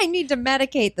 I need to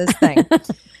medicate this thing.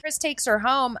 Chris takes her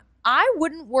home. I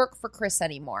wouldn't work for Chris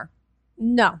anymore.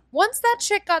 No. Once that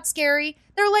shit got scary,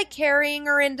 they're like carrying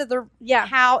her into the Yeah.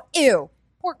 how. Ew.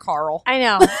 Poor Carl. I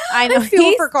know. I know. I feel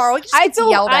He's- for Carl. He just I gets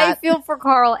yelled at. feel for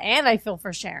Carl and I feel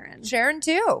for Sharon. Sharon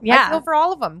too. Yeah. I feel for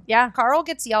all of them. Yeah. Carl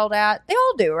gets yelled at. They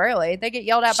all do, really. They get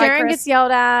yelled at by Sharon Chris gets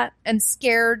yelled at. and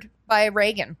scared by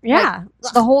Reagan. Yeah.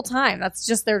 Like, the whole time. That's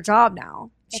just their job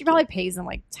now. She Icky. probably pays them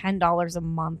like $10 a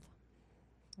month.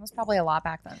 it was probably a lot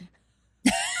back then.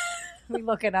 We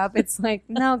look it up. It's like,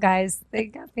 no, guys, they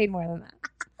got paid more than that.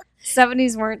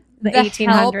 70s weren't the help.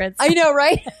 1800s. I know,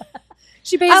 right?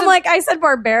 She pays I'm him, like, I said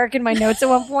barbaric in my notes at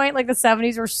one point. Like the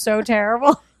 70s were so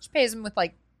terrible. she pays him with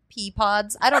like pea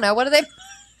pods. I don't know. What are they?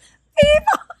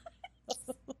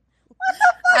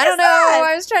 I don't know. that?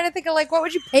 I was trying to think of like what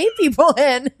would you pay people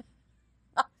in?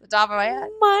 Off the top of my head.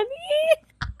 Money?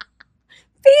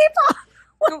 People?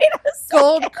 Wait a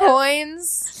Gold second.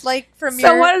 coins, like from So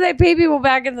your what do they pay people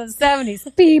back in the 70s?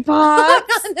 Peapods?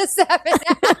 on the 7.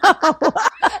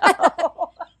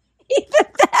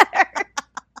 Even better.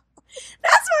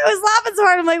 That's why I was laughing so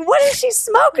hard. I'm like, what is she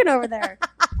smoking over there?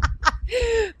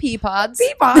 Pea pods.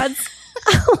 Peapods.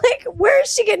 Like, where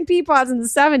is she getting peapods in the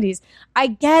 70s? I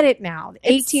get it now. The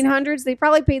 1800s, they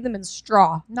probably paid them in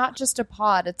straw. Not just a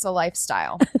pod, it's a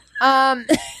lifestyle.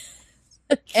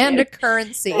 And a I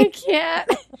currency. can't.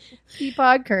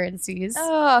 Peapod currencies.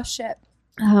 Oh shit.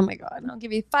 Oh my God. I'll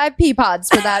give you 5 pea pods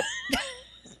for that.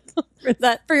 For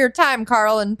that. For your time,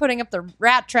 Carl, and putting up the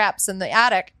rat traps in the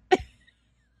attic.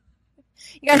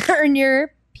 You gotta earn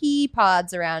your pea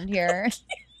pods around here.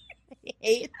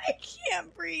 I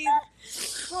can't breathe.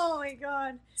 Oh my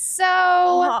God.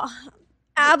 So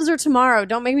Abs are tomorrow.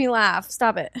 Don't make me laugh.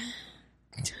 Stop it.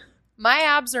 my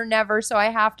abs are never, so I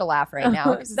have to laugh right now.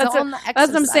 'Cause it's That's all in the That's what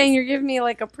I'm exercise. saying. You're giving me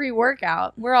like a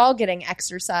pre-workout. We're all getting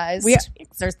exercised. We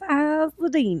exercise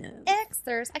Ladina.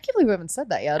 Exercise. I can't believe we haven't said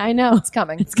that yet. I know. It's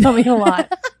coming. It's coming a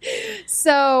lot.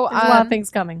 So There's a lot of things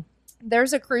coming.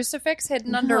 there's a crucifix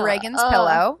hidden under Uh, Reagan's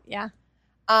pillow. Yeah.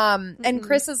 And Mhm.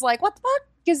 Chris is like, what the fuck?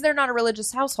 Because they're not a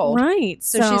religious household. Right.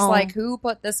 So she's like, who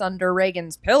put this under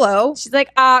Reagan's pillow? she's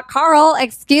like, Carl,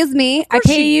 excuse me. I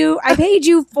paid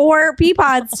you 4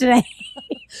 peapods today.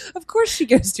 Of course she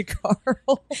goes to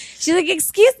Carl. She's like,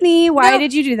 excuse me. Why No.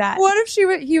 did you do that? What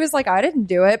if he was like, I didn't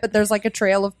do it, but there's like a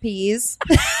trail of peas.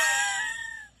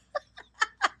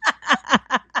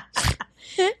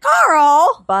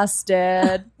 Carl.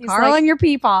 Busted. He's Carl like, and your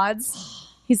peapods.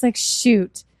 He's like,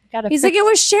 shoot. gotta He's fix like, it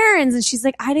was Sharon's. And she's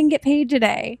like, I didn't get paid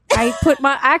today. I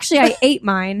ate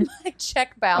mine. my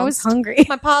check I was bounced. hungry.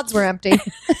 My pods were empty.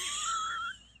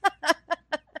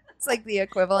 It's like the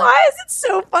equivalent. Why is it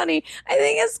so funny? I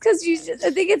think it's because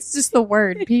I think it's just the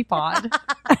word peapod.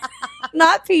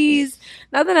 Not peas.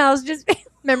 Nothing else. Just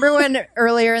Remember when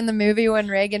earlier in the movie when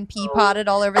Reagan pea potted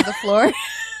all over the floor?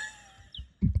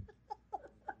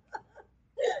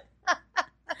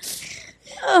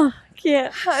 oh,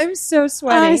 can't. I'm so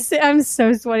sweaty. I'm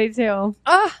so sweaty too.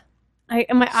 Ah,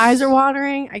 And my eyes are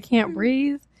watering. I can't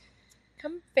breathe.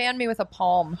 come fan me with a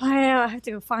palm. I know. I have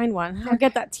to go find one. I'll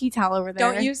get that tea towel over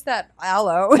there. Don't use that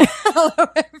aloe. Aloe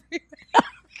everywhere.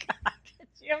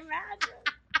 Could you imagine?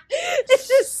 It's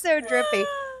just so drippy.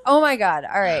 Oh my god!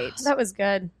 All right, That was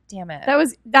good. damn it. That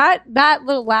was that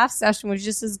little laugh session was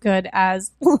just as good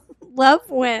as Love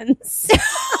Wins.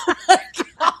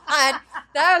 God,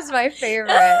 that was my favorite.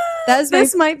 That was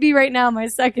This might be right now my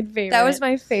second favorite. that was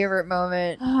my favorite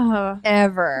moment Oh,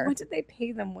 ever. what did they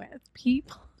pay them with?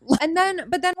 People. And then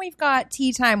we've got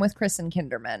tea time with Chris and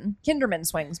Kinderman. Kinderman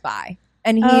swings by,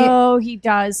 and He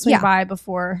does swing Yeah. by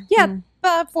before. Yeah.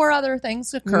 4 other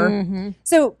things occur. Mhm.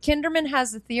 So Kinderman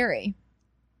has a theory,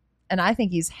 and I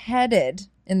think he's headed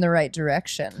in the right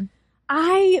direction.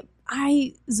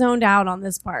 I zoned out on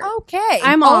this part. Okay,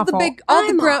 I'm all awful. the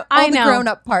I know. grown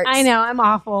up parts. I know. I'm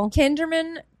awful.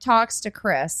 Kinderman talks to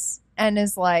Chris and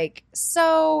is like,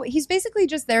 so he's basically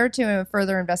just there to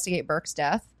further investigate Burke's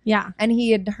death. Yeah. And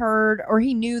he had heard, or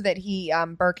he knew that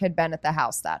Burke had been at the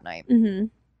house that night. Mm-hmm.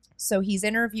 So he's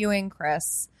interviewing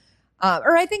Chris.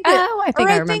 I think I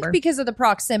remember. think because of the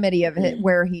proximity of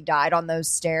where he died on those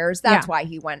stairs, that's why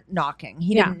he went knocking.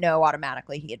 He didn't know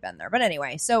automatically he had been there. But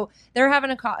anyway, so they're having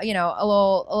a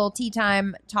little tea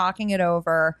time, talking it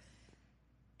over.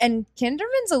 And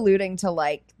Kinderman's alluding to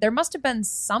like there must have been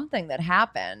something that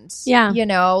happened. Yeah.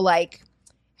 Like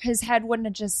his head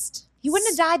wouldn't have he wouldn't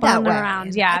have died that Spun way.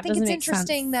 around. Yeah, I it think doesn't it's make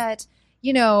interesting sense. that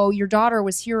your daughter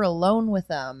was here alone with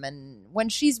him, and when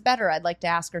she's better, I'd like to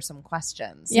ask her some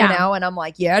questions. Yeah. And I'm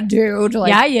like, yeah, dude. Like,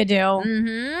 Yeah, you do.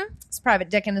 mm-hmm. It's private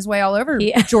dicking his way all over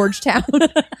Yeah. Georgetown.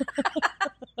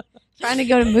 Trying to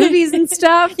go to movies and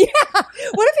stuff. Yeah.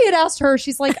 What if he had asked her?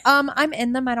 She's like, I'm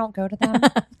in them. I don't go to them.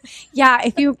 Yeah,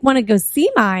 if you want to go see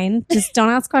mine, just don't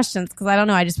ask questions because I don't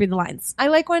know. I just read the lines. I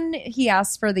like when he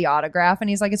asks for the autograph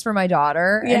and he's like, it's for my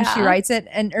daughter. And Yeah. she writes it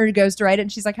or goes to write it.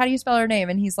 And she's like, how do you spell her name?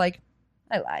 And he's like,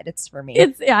 I lied. It's for me.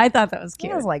 I thought that was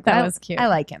cute. I was like, that was cute. I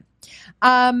like him.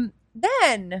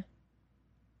 Then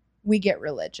we get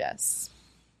religious.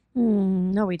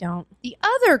 No, we don't. The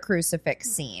other crucifix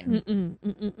scene,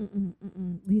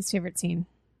 Least favorite scene.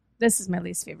 This is my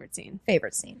least favorite scene.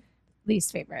 favorite scene.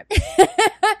 least favorite.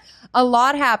 A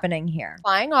lot happening here.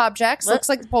 Flying objects. Looks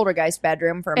like the poltergeist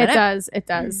bedroom for a minute. It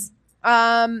does.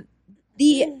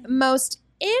 The most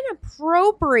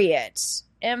inappropriate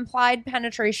implied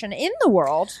penetration in the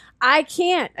world. I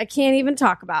can't even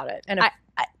talk about it. And I,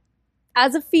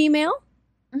 as a female,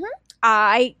 Mhm.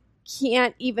 I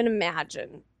can't even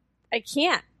imagine. I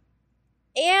can't.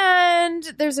 And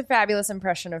there's a fabulous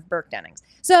impression of Burke Dennings.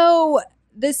 So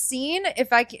the scene, if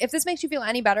this makes you feel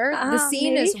any better, the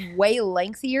scene maybe. is way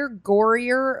lengthier,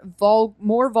 gorier,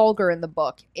 more vulgar in the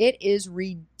book. It is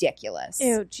ridiculous.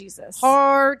 Ew, Jesus.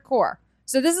 Hardcore.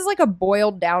 So this is like a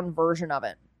boiled down version of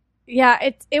it. Yeah,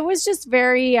 it was just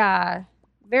very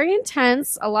very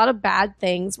intense. A lot of bad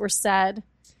things were said.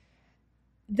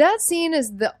 That scene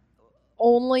is the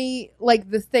only,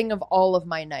 like, the thing of all of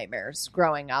my nightmares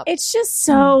growing up. It's just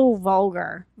so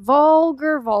vulgar.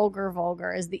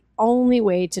 Vulgar is the only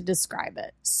way to describe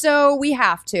it. So we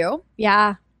have to.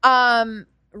 Yeah.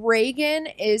 Reagan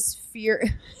is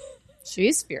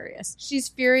She's furious. She's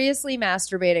furiously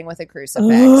masturbating with a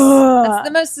crucifix. Ugh. That's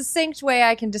the most succinct way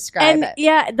I can describe it.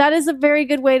 Yeah, that is a very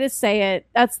good way to say it.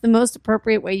 That's the most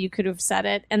appropriate way you could have said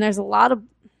it. And there's a lot of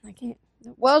I can't.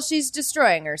 Well, she's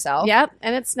destroying herself. Yep,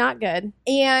 and it's not good.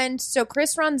 And so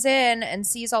Chris runs in and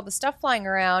sees all the stuff flying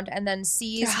around and then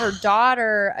sees her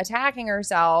daughter attacking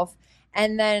herself.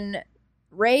 And then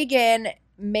Reagan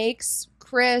makes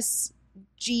Chris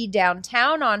G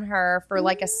downtown on her for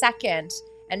like a second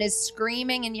and is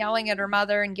screaming and yelling at her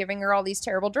mother and giving her all these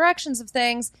terrible directions of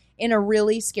things in a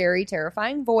really scary,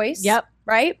 terrifying voice. Yep.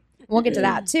 Right? We'll get to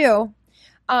that too.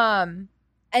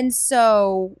 And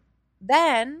so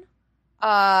then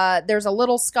there's a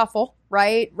little scuffle,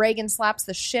 right? Reagan slaps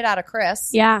the shit out of Chris.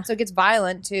 Yeah. So it gets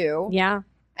violent too. Yeah.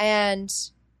 And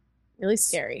really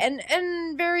scary.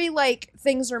 And very, like,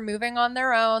 things are moving on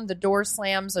their own. The door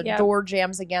slams, the door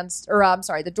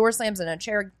slams and a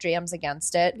chair jams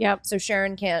against it. Yep. So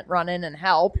Sharon can't run in and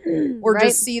help or Right.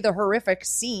 just see the horrific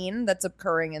scene that's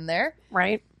occurring in there.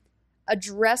 Right. A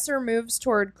dresser moves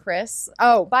toward Chris.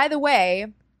 Oh, by the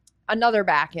way, another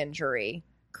back injury.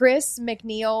 Chris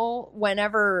McNeil,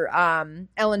 whenever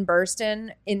Ellen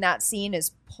Burstyn in that scene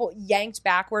is yanked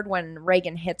backward when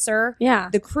Reagan hits her, Yeah.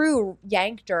 the crew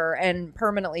yanked her and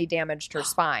permanently damaged her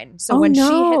spine. So Oh, when she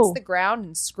no. hits the ground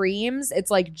and screams, it's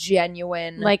like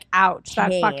genuine. Like, ouch. That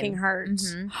pain. fucking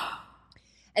hurts. Mhm.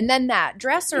 And then that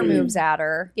dresser moves at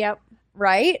her, Yep.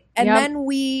 right? And Yep. then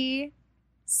we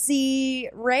see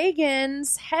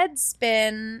Reagan's head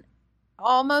spin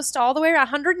almost all the way around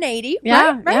 180.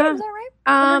 Yeah, Right? yeah. Is that right?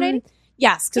 180?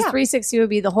 Yes, because Yeah. 360 would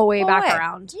be the whole way Whole back way.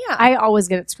 around. Yeah. I always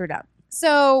get it screwed up.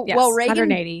 So, Yes, well, Reagan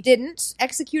 180. didn't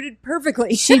execute it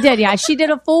perfectly. She did, yeah. She did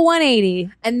a full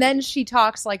 180. And then she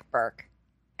talks like Burke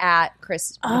at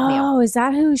Chris McNeil. Oh, is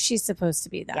that who she's supposed to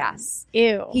be then? Yes.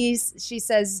 Ew. She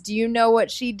says, "Do you know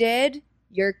what she did?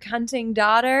 Your cunting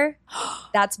daughter?"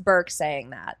 That's Burke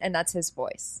saying that, and that's his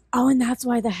voice. Oh, and that's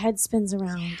why the head spins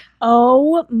around.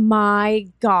 Oh my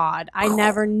God. I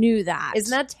never knew that.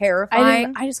 Isn't that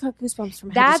terrifying? I just got goosebumps from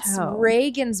head That's to toe.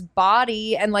 Reagan's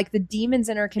body and like the demons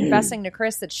in her confessing to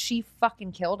Chris that she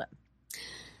fucking killed him.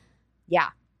 Yeah.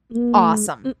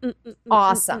 Awesome.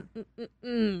 Awesome.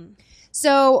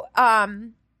 So,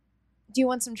 do you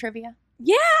want some trivia?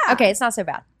 Yeah. Okay, it's not so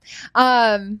bad.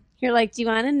 You're like, do you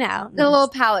want to know? A little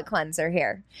palate cleanser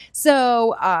here.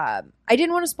 So I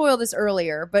didn't want to spoil this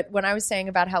earlier, but when I was saying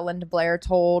about how Linda Blair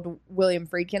told William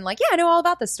Friedkin, like, yeah, I know all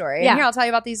about this story. Yeah. And here, I'll tell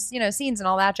you about these, scenes and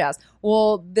all that jazz.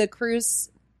 Well, the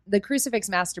crucifix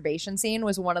masturbation scene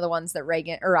was one of the ones that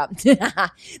Reagan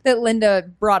that Linda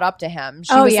brought up to him.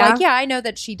 She was like, yeah, I know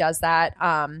that she does that,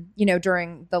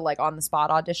 during the like on the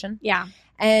spot audition. Yeah.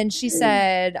 And she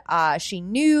said she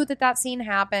knew that scene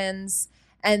happens.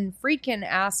 And Friedkin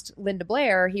asked Linda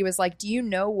Blair, he was like, do you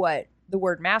know what the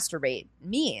word masturbate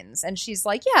means? And she's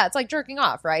like, yeah, it's like jerking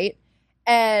off, right?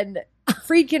 And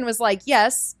Friedkin was like,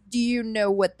 yes. Do you know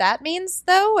what that means,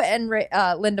 though? And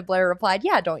Linda Blair replied,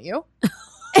 yeah, don't you?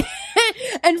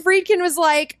 And Friedkin was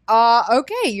like,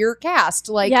 okay, you're cast.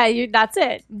 Like, yeah, that's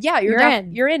it. Yeah,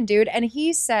 you're in, dude. And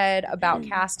he said about Mm.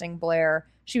 casting Blair,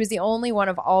 she was the only one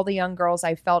of all the young girls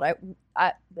I felt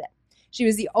she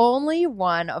was the only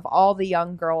one of all the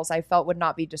young girls I felt would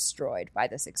not be destroyed by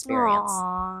this experience.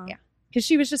 Aww. Yeah. Because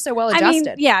she was just so well adjusted. I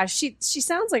mean, yeah, she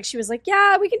sounds like she was like,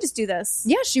 yeah, we can just do this.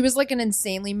 Yeah, she was like an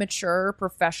insanely mature,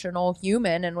 professional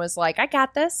human and was like, I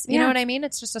got this. You know what I mean?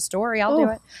 It's just a story. I'll do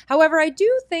it. However, I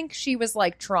do think she was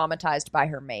like traumatized by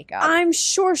her makeup. I'm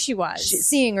sure she was.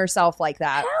 Seeing herself like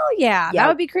that. Hell yeah. Yeah. That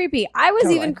would be creepy. I was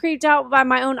Totally. even creeped out by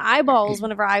my own eyeballs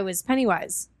whenever I was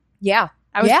Pennywise. Yeah.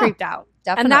 I was Yeah. creeped out.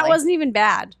 Definitely. And that wasn't even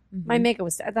bad. My makeup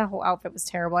was that whole outfit was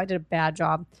terrible. I did a bad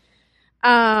job.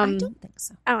 I don't think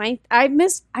so. Oh, I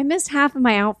missed half of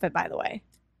my outfit, by the way.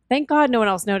 Thank God no one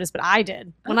else noticed, but I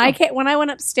did. When I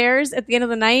went upstairs at the end of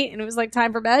the night and it was like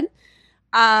time for bed,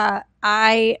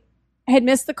 I had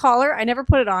missed the collar. I never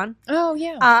put it on. Oh,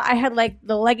 yeah. I had like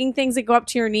the legging things that go up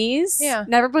to your knees. Yeah.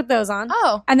 Never put those on.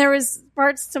 Oh. And there was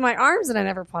parts to my arms that I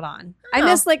never put on. Oh. I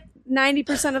missed like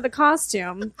 90% of the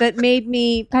costume that made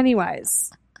me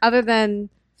Pennywise, other than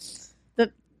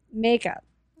the makeup.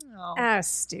 Oh. Ah,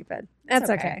 stupid. That's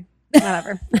It's okay.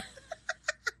 Whatever.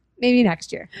 Maybe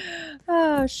next year.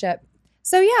 Oh, shit.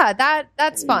 So yeah,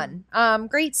 that's fun.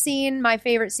 Great scene. My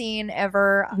favorite scene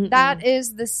ever. Mm-mm. That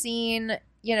is the scene,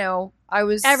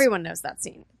 Everyone knows that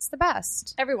scene. it's the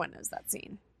best. Everyone knows that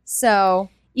scene. So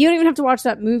You don't even have to watch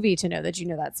that movie to know that you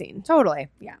know that scene. totally.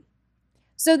 Yeah.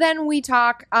 So then we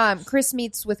talk, Chris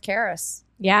meets with Karis.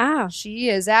 Yeah. She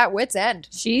is at wit's end.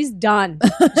 She's done.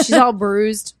 She's all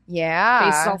bruised. Yeah.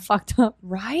 Face is all fucked up.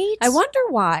 Right? I wonder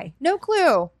why. No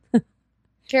clue.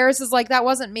 Karis is like, that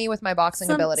wasn't me with my boxing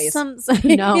abilities.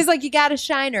 No. He's like, you got a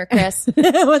shiner, Chris.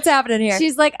 What's happening here?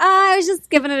 She's like, I was just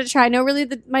giving it a try. No, really,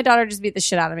 my daughter just beat the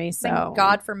shit out of me. So Thank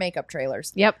God for makeup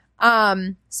trailers. Yep.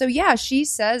 So yeah, she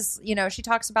says, she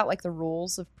talks about like the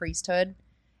rules of priesthood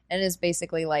and is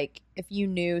basically like, if you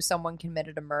knew someone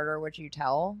committed a murder, would you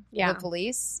tell Yeah. the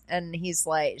police? And he's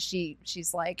like,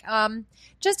 she's like,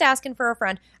 just asking for a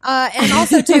friend. And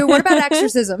also too, what about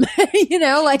exorcism?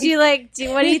 Like, what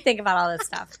do you think about all this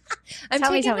stuff? I'm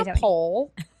Tell me, taking tell me. a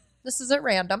poll. This is at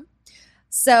random.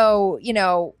 So,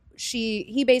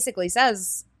 he basically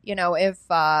says, if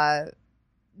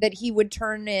that he would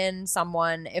turn in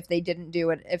someone if they didn't do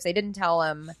it, if they didn't tell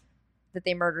him that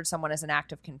they murdered someone as an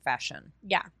act of confession.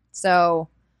 Yeah. So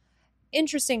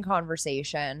interesting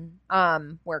conversation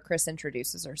where Chris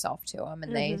introduces herself to him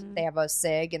and they have a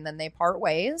sig and then they part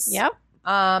ways. Yep.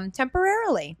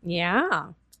 Temporarily Yeah.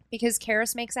 because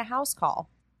Karis makes a house call.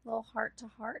 Little heart to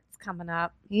heart's coming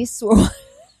up. He swore.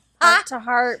 Heart to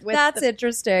heart with That's the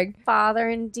interesting. father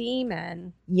and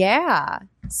demon. Yeah.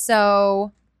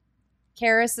 So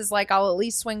Karis is like, I'll at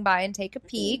least swing by and take a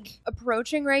peek.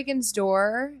 Approaching Reagan's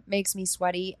door makes me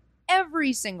sweaty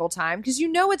every single time because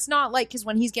it's not like, because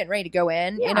when he's getting ready to go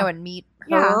in, and meet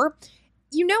her,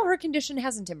 her condition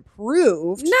hasn't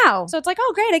improved. No. So it's like,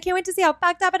 oh, great. I can't wait to see how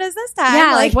fucked up it is this time.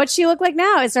 Yeah, like what's she look like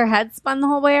now? Is her head spun the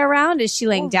whole way around? Is she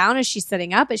laying down? Is she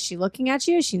sitting up? Is she looking at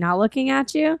you? Is she not looking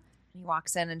at you? He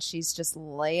walks in and she's just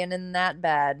laying in that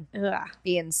bed, Ugh.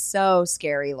 being so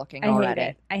scary looking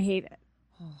already. I hate it.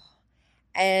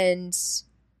 And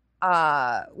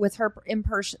with her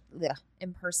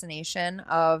impersonation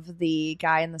of the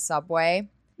guy in the subway.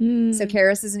 So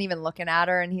Karis isn't even looking at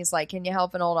her and he's like, can you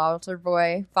help an old altar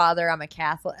boy? Father, I'm a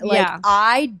Catholic. Like, Yeah.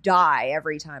 I die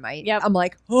every time Yep. I'm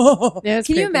like, oh. Yeah, it's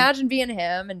Can you creepy. imagine being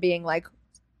him and being like,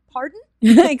 pardon?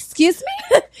 Excuse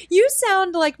me? You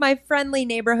sound like my friendly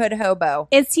neighborhood hobo.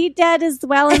 Is he dead as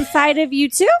well inside of you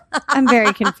too? I'm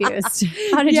very confused.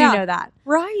 How did Yeah. you know that?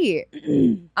 Right.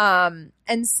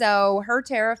 And so her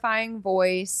terrifying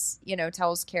voice,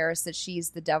 tells Karis that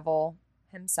she's the devil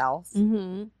himself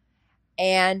Mm-hmm.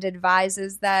 and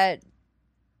advises that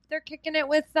they're kicking it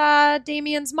with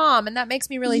Damien's mom. And that makes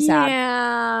me really sad.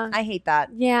 Yeah. I hate that.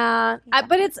 Yeah.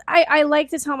 But I like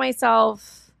to tell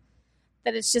myself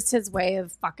that it's just his way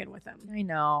of fucking with him. I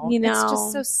know. You know. It's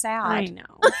just so sad. I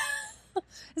know.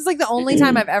 It's like the only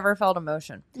time I've ever felt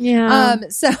emotion. Yeah.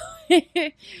 So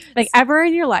like ever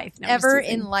in your life. No, I'm just ever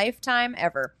teasing. in lifetime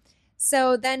ever.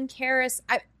 So then Karis,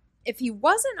 if he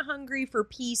wasn't hungry for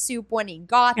pea soup when he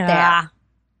got there, Ah.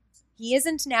 he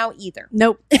isn't now either.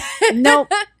 Nope.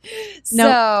 Nope.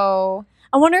 So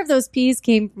I wonder if those peas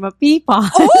came from a pea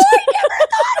pod. oh, I never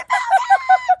thought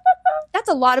about that. That's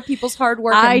a lot of people's hard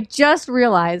work I just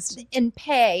realized. and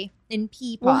pay in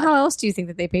pea pod. Well, how else do you think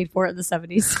that they paid for it in the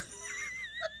 70s?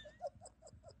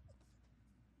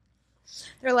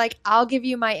 They're like, I'll give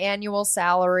you my annual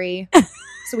salary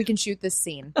so we can shoot this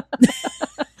scene.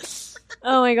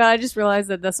 Oh my God. I just realized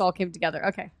that this all came together.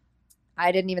 Okay.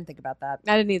 I didn't even think about that.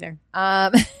 I didn't either. I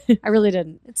really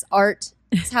didn't. It's art.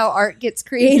 It's how art gets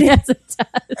created. Yes, it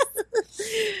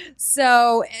does.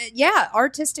 So, yeah,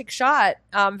 artistic shot.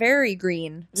 Very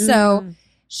green. So Mm.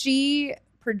 she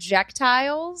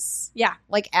projectiles, Yeah.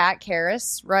 like at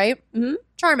Karis, right? Mhm.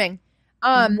 Charming.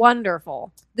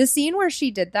 Wonderful. The scene where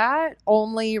she did that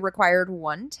only required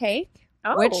one take,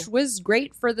 Oh. which was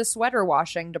great for the sweater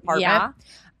washing department.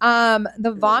 Yeah.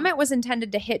 The vomit was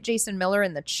intended to hit Jason Miller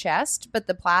in the chest, but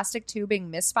the plastic tubing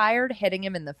misfired, hitting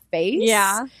him in the face.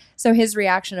 Yeah. So his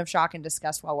reaction of shock and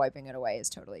disgust while wiping it away is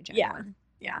totally genuine.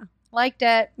 Yeah. Liked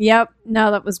it. Yep.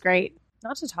 No, that was great.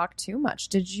 not to talk too much,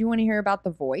 did you want to hear about The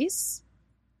Voice?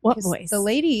 What 'Cause voice?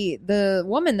 the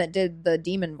woman that did the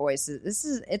demon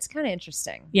voices. It's kind of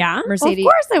interesting. Yeah. Mercedes- Well,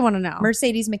 of course I want to know.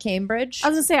 Mercedes McCambridge. I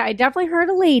was going to say, I definitely heard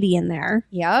a lady in there.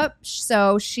 Yep.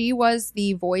 So she was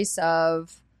the voice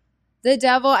of the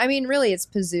devil. I mean, really, it's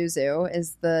Pazuzu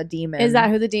is the demon. Is that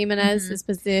who the demon is? Mhm. Is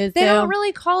Pazuzu? They don't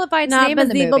really call it by its Not name in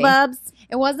the movie. Beelzebubs?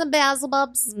 It wasn't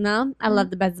Beelzebubs. No, I love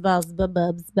the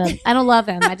Beelzebubs. I don't love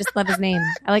him. I just love his name.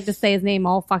 I like to say his name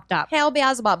all fucked up. Hail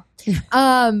Beelzebub.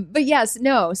 But yes,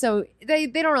 no. So they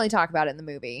don't really talk about it in the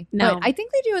movie. No. But I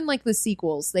think they do in like the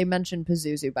sequels. They mention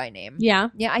Pazuzu by name. Yeah.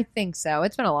 Yeah, I think so.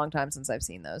 It's been a long time since I've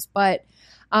seen those. But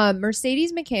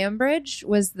Mercedes McCambridge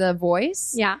was the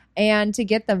voice. Yeah. And to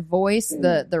get the voice,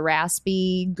 the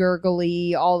raspy,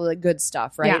 gurgly, all the good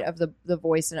stuff, right? Yeah. Of the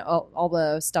voice and all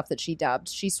the stuff that she dubbed.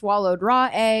 She swallowed raw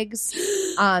eggs,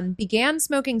 began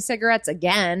smoking cigarettes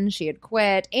again. She had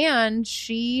quit. And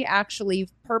she actually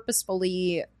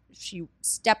purposefully, she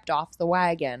stepped off the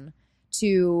wagon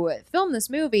to film this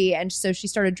movie. And so she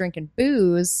started drinking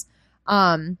booze.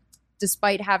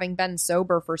 Despite having been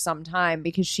sober for some time,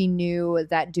 because she knew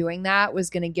that doing that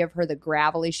was going to give her the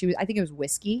gravelly. I think it was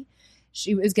whiskey.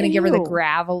 She was going to give her the Ew.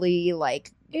 gravelly, like,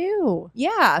 Ew.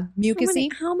 yeah,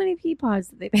 mucusy. How many pea pods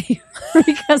did they pay?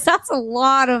 Because that's a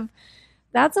lot of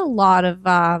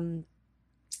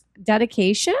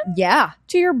dedication Yeah.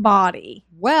 to your body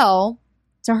Well,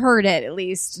 to hurt it at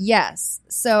least. yes.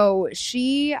 So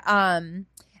she,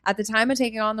 at the time of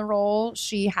taking on the role,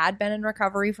 she had been in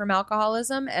recovery from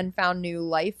alcoholism and found new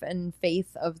life and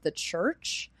faith of the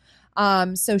church.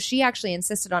 So she actually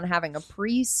insisted on having a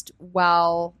priest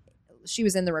while she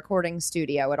was in the recording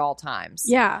studio at all times.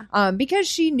 Yeah. Because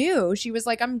she knew, she was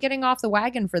like, I'm getting off the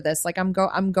wagon for this. Like I'm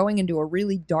going into a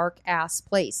really dark ass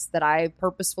place that I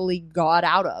purposefully got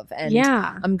out of, and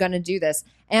Yeah. I'm going to do this.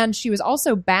 And she was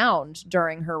also bound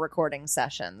during her recording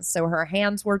sessions. So her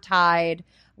hands were tied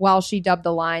while she dubbed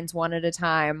the lines one at a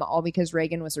time, all because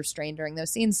Reagan was restrained during those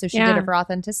scenes. So she Yeah. did it for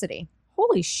authenticity.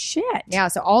 Holy shit. Yeah.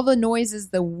 So all the noises,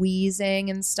 the wheezing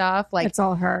and stuff, like, It's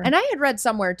all her. and I had read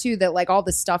somewhere too that like all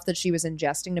the stuff that she was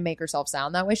ingesting to make herself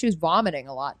sound that way, she was vomiting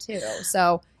a lot too.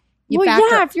 So you factor,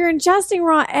 yeah, if you're ingesting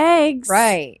raw eggs.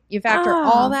 right, you factor Ah.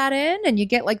 all that in, and you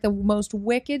get like the most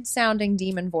wicked sounding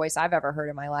demon voice I've ever heard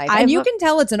in my life. I've- And you can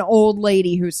tell it's an old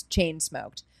lady who's chain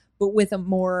smoked, but with a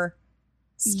more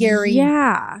scary,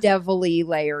 Yeah. devilly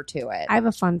layer to it. I have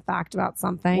a fun fact about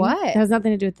something. What? It has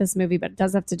nothing to do with this movie, but it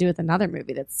does have to do with another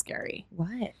movie that's scary.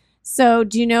 What? So,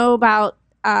 do you know about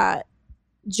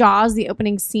Jaws, the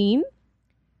opening scene?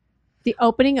 The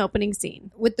opening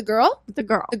scene With the girl, with the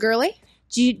girl. the girly,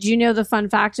 Do you know the fun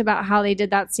fact about how they did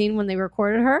that scene when they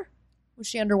recorded her? was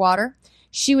she underwater?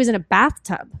 She was in a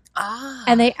bathtub, Ah,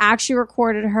 and they actually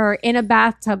recorded her in a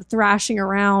bathtub thrashing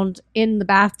around in the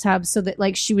bathtub, so that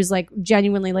like she was like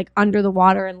genuinely like under the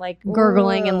water and like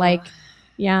gurgling and like,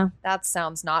 yeah. that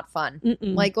sounds not fun.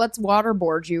 Mm-mm. Like, let's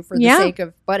waterboard you for the Yeah. sake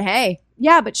of, but hey,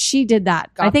 Yeah, but she did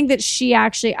that. Got- I think that she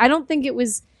actually. I don't think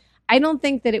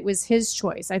that it was his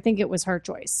choice. I think it was her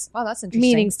choice. wow, that's interesting.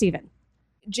 Meaning Steven.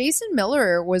 Jason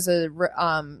Miller was a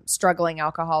struggling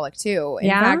alcoholic too. In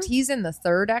Yeah? fact, he's in the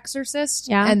third Exorcist.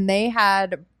 Yeah. And they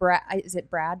had is it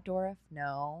Brad Dourif?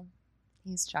 No,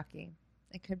 he's Chucky.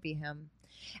 It could be him.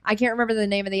 I can't remember the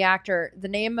name of the actor.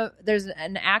 There's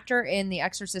an actor in The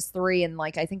Exorcist 3, and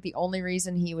like I think the only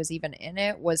reason he was even in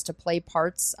it was to play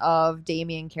parts of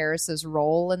Damien Karras's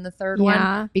role in the third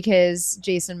Yeah. one, because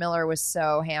Jason Miller was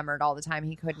so hammered all the time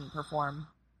he couldn't perform.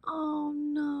 Oh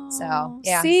no. So,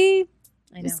 yeah. See,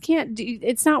 I know. just can't do.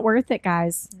 It's not worth it,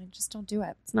 guys. Just don't do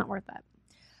it. It's not worth it.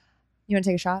 You want to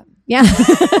take a shot? Yeah.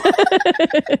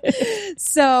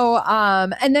 So,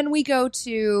 and then we go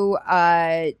to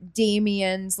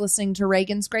Damien's listening to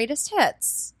Reagan's greatest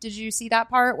hits. Did you see that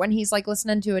part when he's like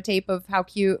listening to a tape of how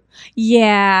cute?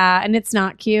 Yeah, and it's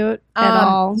not cute at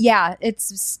all. Yeah,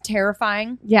 it's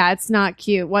terrifying. Yeah, it's not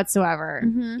cute whatsoever.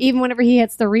 Mhm. Even whenever he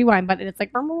hits the rewind button, it's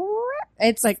like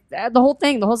It's like the whole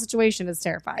thing, the whole situation is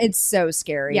terrifying. it's so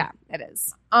scary. yeah, it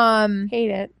is.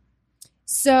 Hate it.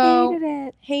 So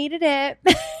Hated hated it.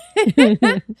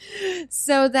 it.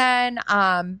 So then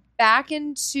back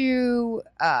into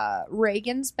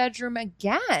Reagan's bedroom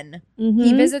again. He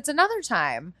Mhm. visits another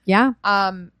time. Yeah.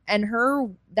 And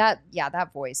that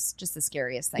voice, just the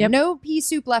scariest thing. Yep. No pea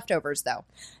soup leftovers though.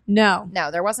 No,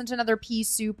 No, there wasn't another pea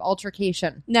soup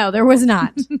altercation. there was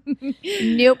not.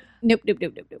 Nope.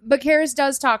 But Karras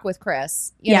does talk with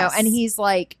Chris, you know, Yes. and he's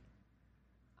like,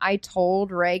 I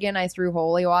told Reagan I threw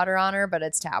holy water on her, but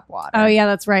it's tap water. Oh yeah,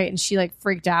 that's right. And she like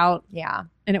freaked out, Yeah.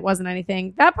 and it wasn't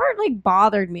anything. That part like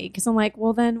bothered me because I'm like,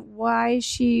 well, then why is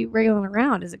she wriggling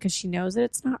around? Is it because she knows that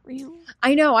it's not real?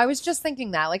 I know. I was just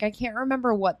thinking that. Like, I can't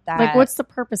remember what that. Like, what's the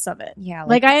purpose of it? Yeah.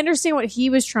 Like, I understand what he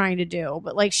was trying to do,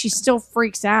 but like, she still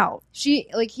freaks out.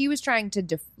 he was trying to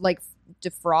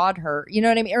defraud her. You know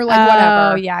what I mean? Or like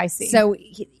whatever. Oh yeah, I see. So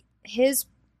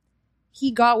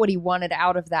he got what he wanted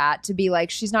out of that, to be like,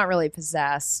 she's not really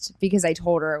possessed because I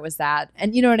told her it was that.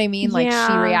 And you know what I mean? Like, she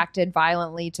Yeah. reacted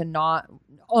violently to not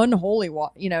unholy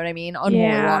water. You know what I mean? Unholy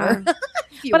Yeah. water.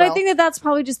 if you But I will. think that that's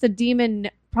probably just the demon,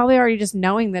 probably already just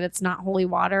knowing that it's not holy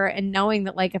water and knowing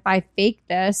that like if I fake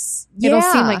this, it'll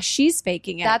Yeah. seem like she's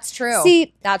faking it. That's true.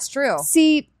 See, That's true.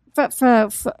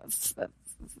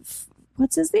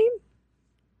 What's his name?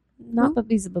 Not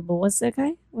Babizababble. What's that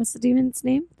guy? What's the demon's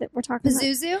name that we're talking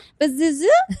Pazuzu? about?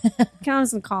 Pazuzu?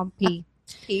 Count and call him P.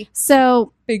 P.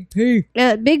 So, Big P.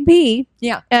 Big P.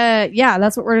 Yeah. Yeah,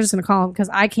 that's what we're just going to call him because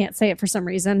I can't say it for some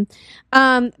reason.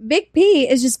 Big P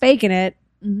is just faking it.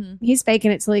 Mm-hmm. He's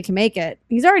faking it till he can make it.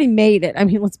 He's already made it. I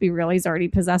mean, let's be real. He's already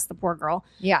possessed the poor girl.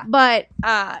 Yeah. But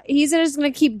he's just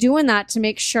going to keep doing that to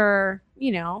make sure,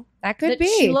 you know, That could that be.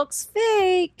 she looks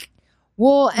fake.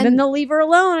 Well, And then and they'll leave her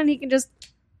alone and he can just,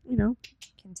 you know.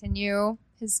 continue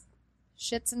his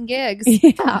shits and gigs.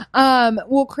 Yeah.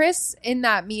 Well, Chris in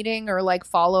that meeting, or like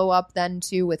follow up then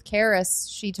too with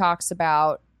Karis, she talks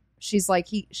about, she's like,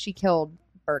 she killed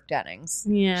Burke Dennings.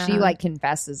 Yeah. She like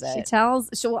confesses She it tells,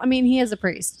 I mean, he is a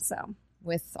priest, so.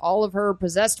 with all of her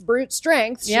possessed brute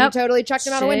strength. Yep. She totally chucked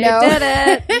him out a She window. did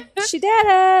it. She did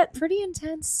it. Pretty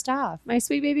intense stuff. My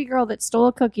sweet baby girl that stole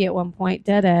a cookie at one point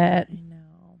did it. I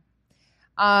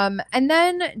know. And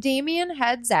then Damien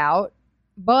heads out,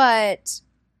 but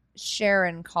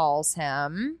Sharon calls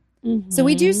him. So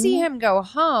we do see him go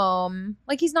home.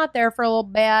 Like, he's not there for a little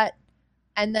bit.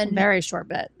 And then Very short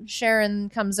bit. Sharon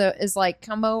is like,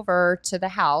 come over to the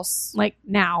house. Like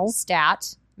now.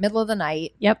 Stat, middle of the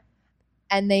night. Yep.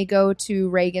 And they go to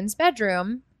Reagan's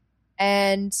bedroom,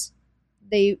 and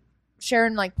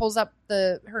Sharon like pulls up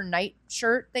her night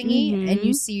shirt thingy, Mhm. and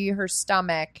you see her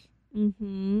stomach,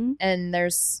 Mm-hmm. and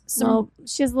there's some So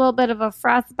she has a little bit of a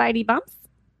frostbitey bump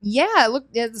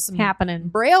there's some happening.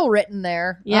 braille written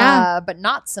there. Yeah. But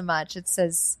not so much. It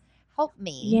says, help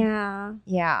me. Yeah.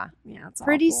 Yeah. Yeah. It's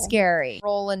Pretty awful. scary.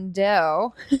 Rolling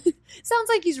dough. Sounds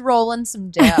like he's rolling some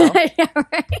dough. Yeah,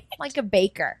 right. Like a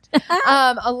baker.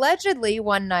 Allegedly,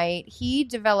 one night, he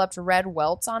developed red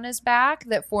welts on his back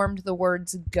that formed the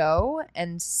words go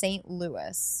and St.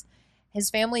 Louis. His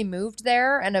family moved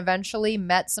there and eventually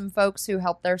met some folks who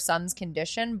helped their son's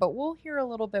condition, but we'll hear a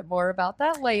little bit more about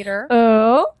that later.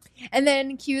 Oh. And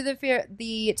then cue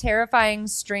the terrifying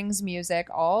strings music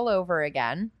all over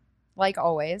again. Like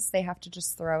always, they have to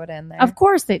just throw it in there Of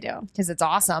course they do. because it's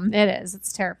awesome. It is.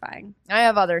 It's terrifying. I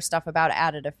have other stuff about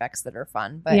added effects that are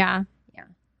fun, but yeah. yeah.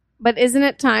 But isn't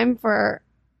it time for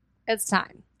it's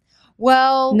time?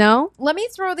 Well, No? let me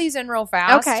throw these in real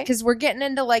fast Okay. because we're getting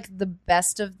into like the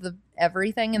best of the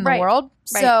everything in the Right. world.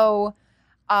 Right. So,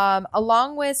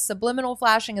 along with subliminal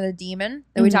flashing of the demon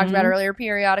that we talked about Mhm. earlier,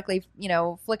 periodically,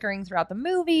 flickering throughout the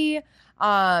movie.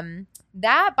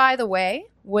 That, by the way,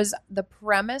 was the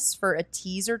premise for a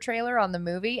teaser trailer on the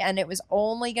movie, and it was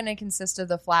only going to consist of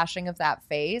the flashing of that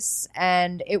face,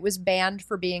 and it was banned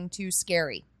for being too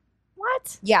scary.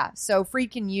 What? Yeah, so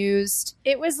Friedkin used,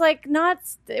 It was like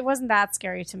it wasn't that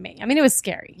scary to me. I mean, it was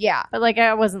scary. yeah, But like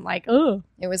I wasn't like, oh.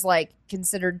 it was like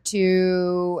considered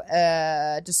too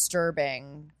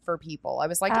disturbing for people. I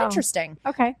was like, Oh. interesting.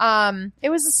 Okay. It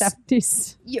was the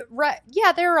 70s. Yeah, right.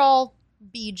 Yeah, they're all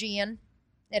BGing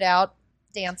it out,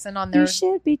 dancing on their. You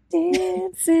should be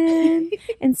dancing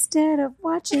instead of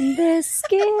watching this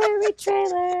scary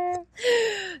trailer.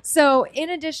 So, in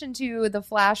addition to the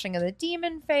flashing of the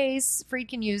demon face,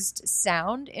 Friedkin used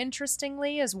sound,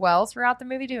 interestingly, as well throughout the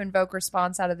movie to invoke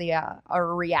response out of the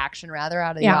or reaction rather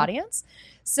out of the Yeah. audience.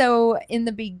 So, in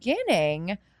the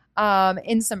beginning,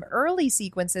 in some early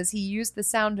sequences, he used the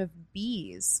sound of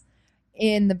bees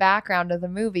in the background of the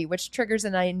movie, which triggers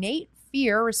an innate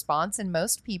fear response in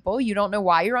most people. You don't know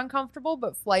why you're uncomfortable,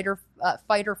 but fight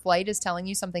or flight is telling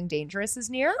you something dangerous is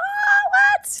near.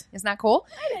 What? Isn't that cool?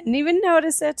 I didn't even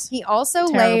notice it. He also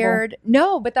Terrible. layered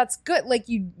but that's good. Like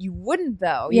you wouldn't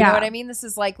though. You know Yeah. what I mean? This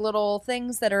is like little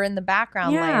things that are in the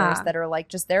background Yeah. layers that are like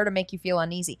just there to make you feel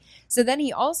uneasy. So then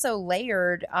he also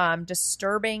layered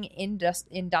disturbing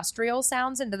industrial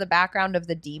sounds into the background of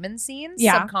the demon scenes,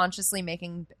 Yeah. subconsciously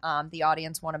making the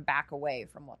audience want to back away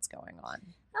from what's going on.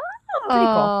 Pretty cool.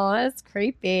 Oh, that's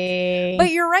creepy.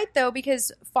 But you're right, though,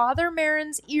 because Father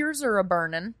Marin's ears are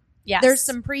a-burning. yes. There's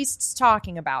some priests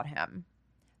talking about him.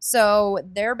 So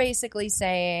they're basically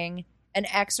saying an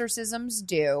exorcism's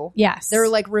due. Yes. They're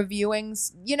like reviewing,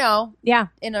 yeah.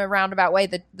 in a roundabout way,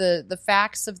 the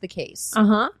facts of the case.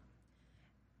 Uh-huh.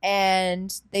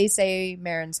 And they say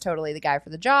Marin's totally the guy for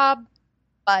the job,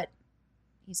 but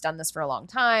he's done this for a long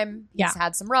time. He's Yeah.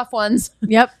 had some rough ones.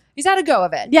 Yep. He's had a go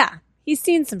of it. Yeah. He's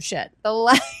seen some shit.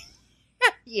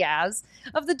 Yes,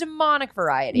 of the demonic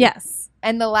variety. Yes.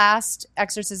 And the last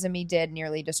exorcism he did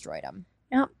nearly destroyed him.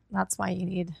 Yep. That's why you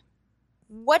need.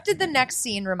 What did the next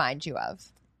scene remind you of?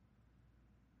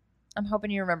 I'm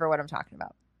hoping you remember what I'm talking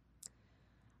about.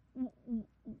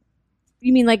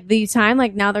 You mean like the time?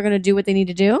 Like now they're going to do what they need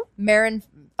to do? Marin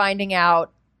finding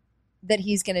out that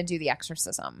he's going to do the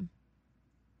exorcism.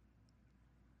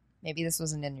 Maybe this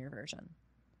wasn't in your version.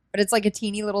 But it's like a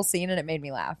teeny little scene and it made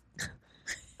me laugh.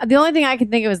 The only thing I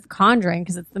could think of is The Conjuring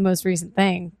because it's the most recent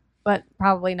thing. But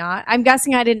probably not. I'm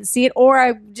guessing I didn't see it or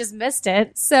I just missed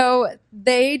it. So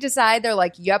they decide, they're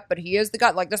like, yep, but he is the guy.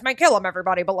 Like, this might kill him,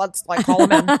 everybody, but let's like call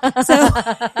him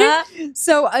in.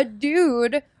 So a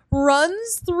dude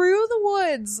runs through the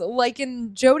woods like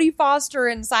in Jodie Foster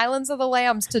in Silence of the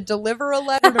Lambs to deliver a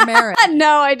letter to Marin.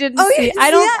 No, I didn't Oh, you see it. didn't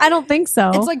see that? I don't think so.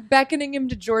 It's like beckoning him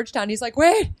to Georgetown. He's like,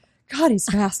 wait, God, he's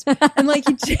fast. And like,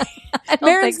 I don't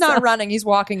Marin's think not so. running. He's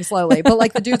walking slowly. But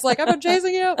like the dude's like, I've been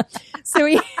chasing you. So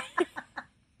he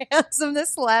hands him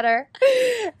this letter.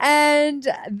 And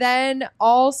then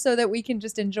also that we can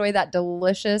just enjoy that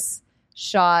delicious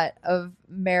shot of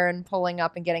Marin pulling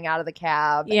up and getting out of the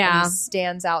cab. Yeah. And he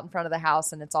stands out in front of the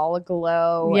house and it's all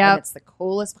aglow. Yep. And it's the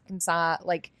coolest fucking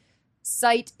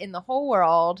sight in the whole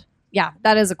world. Yeah,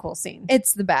 that is a cool scene.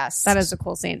 It's the best. That is a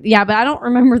cool scene. Yeah, but I don't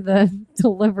remember the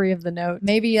delivery of the note.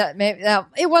 Maybe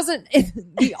it wasn't.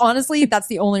 Honestly, that's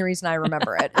the only reason I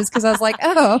remember it is because I was like,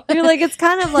 oh, You're like, it's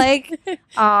kind of like,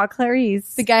 aw,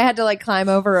 Clarice. the guy had to like climb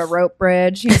over a rope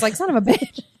bridge. He was like, son of a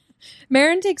bitch.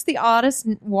 Marin takes the oddest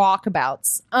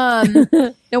walkabouts.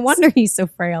 No wonder he's so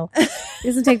frail. He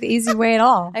doesn't take the easy way at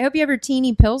all. I hope you have your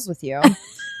teeny pills with you.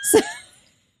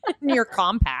 You're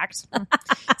compact.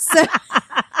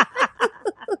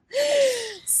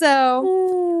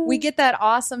 So we get that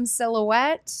awesome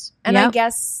silhouette, and I Yep.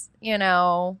 guess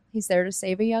he's there to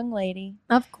save a young lady.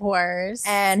 Of course.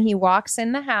 And he walks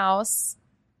in the house.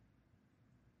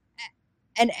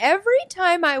 And every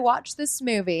time I watch this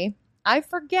movie, I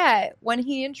forget when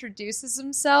he introduces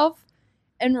himself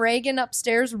and Reagan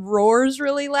upstairs roars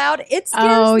really loud. It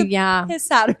scares the yeah.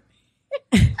 piss out of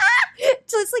me.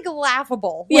 So it's like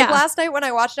laughable. Like Yeah. last night when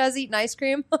I watched I was eating ice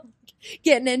cream,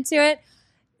 getting into it,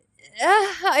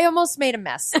 I almost made a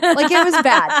mess. Like it was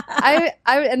bad. I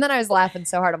and then I was laughing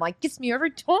so hard. I'm like, gets me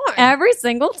every time. Every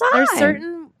single time. There's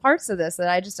certain parts of this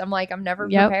that I'm like, I'm never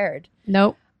Yep. prepared.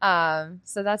 Nope.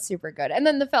 So that's super good. And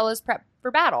then the fellas prep for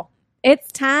battle.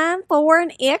 It's time for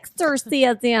an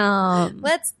exorcism.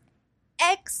 Let's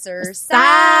exorcise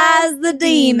Size the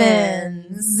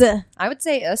demons. I would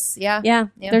say us. Yeah. Yeah,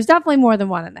 Yeah. there's definitely more than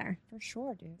one in there. For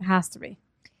sure, dude. It has to be.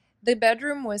 The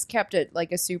bedroom was kept at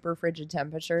like a super frigid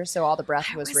temperature, so all the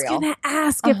breath was real. Gonna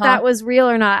ask if Uh-huh. that was real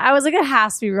or not. I was like, it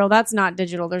has to be real. That's not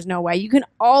digital. There's no way. You can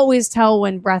always tell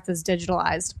when breath is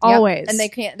digitalized. Yep. Always. And they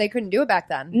couldn't do it back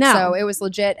then. No. So it was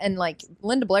legit. And like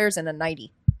Linda Blair's in a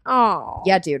nightie. Oh.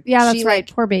 Yeah, dude. Yeah, that's She, right.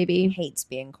 like, Poor baby. hates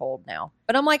being cold now.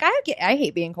 But I'm like, I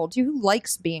hate being cold too. Who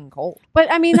likes being cold?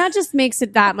 But I mean, that just makes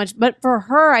it that much. But for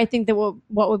her, I think that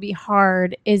what would be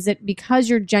hard is that because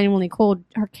you're genuinely cold,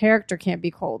 her character can't be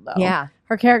cold though. Yeah.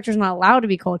 Her character's not allowed to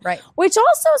be cold. Right. Which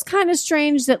also is kind of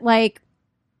strange that like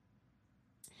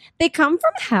they come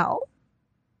from hell.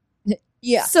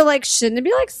 Yeah. So like shouldn't it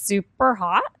be like super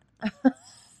hot?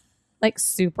 Like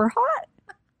super hot?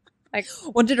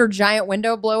 Well, did her giant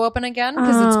window blow open again?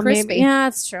 Because it's Oh, crispy. maybe. Yeah,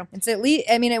 that's true. It's at least,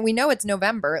 I mean, we know it's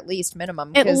November at least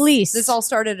minimum. At 'cause least. This all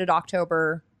started at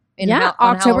October. On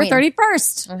October Halloween.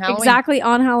 31st. On Halloween. Exactly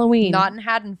on Halloween. Not in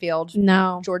Haddonfield,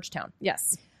 no. Georgetown.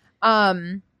 Yes.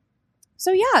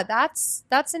 So yeah, that's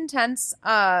intense.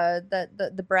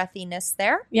 The breathiness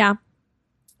there. Yeah.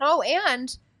 Oh,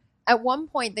 and at one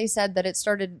point they said that it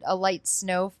started a light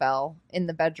snow fell in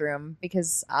the bedroom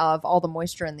because of all the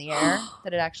moisture in the air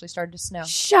that it actually started to snow.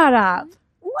 Shut up.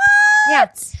 What? Yeah,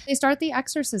 they start the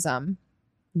exorcism.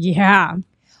 Yeah.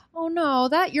 oh no,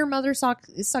 that your mother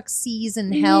succeeds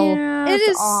in hell. Yeah, It it's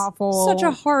is awful. such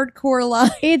a hardcore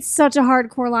line. It's such a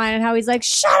hardcore line, and how he's like,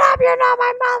 "Shut up, you're not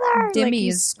my mother." Like, he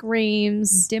Dimmy's-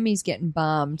 screams. Dimmy's getting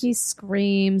bummed. He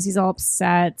screams. He's all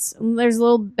upset. There's a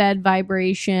little bed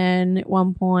vibration at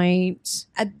one point.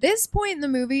 At this point in the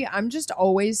movie, I'm just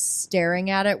always staring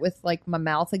at it with like my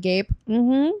mouth agape.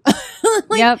 Mm-hmm.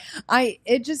 Like, Yep.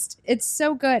 It's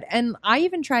so good. And I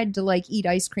even tried to like eat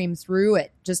ice cream through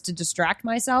it just to distract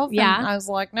myself. Yeah. And I was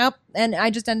like, nope. And I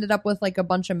just ended up with like a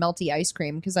bunch of melty ice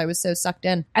cream because I was so sucked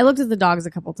in. I looked at the dogs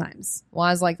a couple times. Well,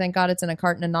 I was like, thank God it's in a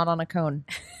carton and not on a cone.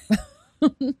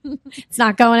 It's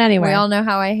not going anywhere. We all know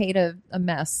how I hate a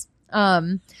mess.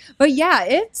 But yeah,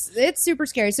 it's super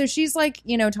scary. So she's like,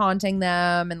 you know, taunting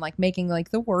them and like making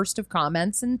like the worst of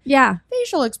comments and yeah.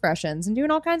 facial expressions and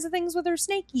doing all kinds of things with her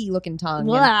snaky looking tongue. And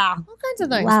Blah. all kinds of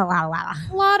things. Blah, blah, blah.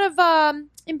 A lot of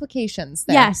implications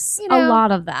there. Yes, You know? a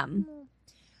lot of them.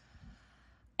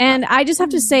 And I just have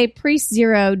to say, Priest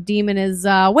Zero Demon is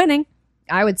winning.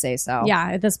 I would say so.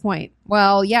 Yeah, at this point.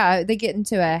 Well, yeah, they get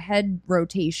into a head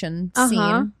rotation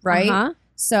scene, right? Uh-huh.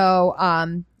 So,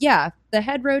 yeah, the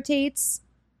head rotates.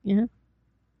 Yeah.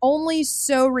 Only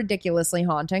so ridiculously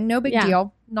haunting. No big Yeah.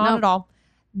 deal. Not Nope. at all.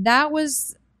 That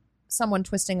was someone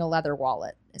twisting a leather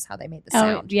wallet is how they made the Oh,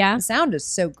 sound. yeah. The sound is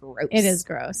so gross. It is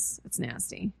gross. It's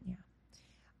nasty.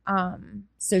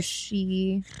 So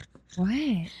she what?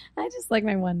 I just like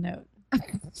my one note.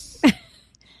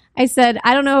 I said,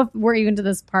 I don't know if we're even to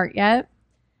this part yet,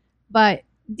 but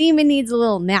Demon needs a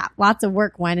little nap. Lots of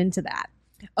work went into that.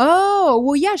 Oh,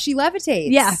 well, yeah, she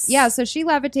levitates. Yes. Yeah, so she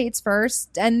levitates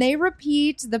first, and they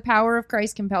repeat the power of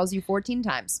Christ compels you 14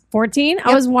 times. 14? I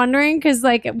Yep. was wondering because,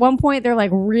 like, at one point they're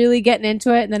like really getting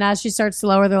into it, and then as she starts to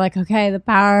lower, they're like, okay, the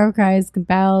power of Christ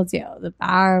compels you. The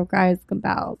power of Christ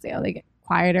compels you. They get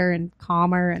quieter and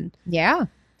calmer. Yeah.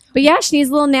 But yeah, she needs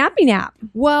a little nappy nap.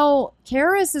 Well,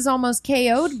 Karis is almost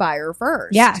KO'd by her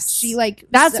first. Yes. She, like...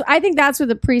 I think that's where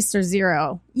the Priest or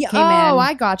Zero Yeah, came oh, in.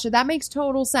 I gotcha. That makes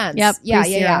total sense. Yep, Yeah,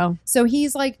 Priest yeah, yeah. Zero. So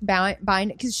he's like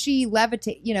bind because she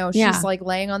levitate. You know, she's Yeah. like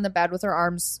laying on the bed with her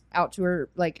arms out to her,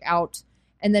 like out,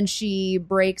 and then she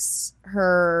breaks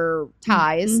her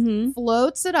ties, Mhm.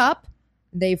 floats it up.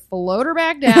 They float her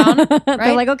back down, They're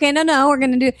right? like, okay, no, we're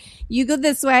going to do, you go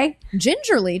this way.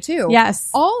 Gingerly too.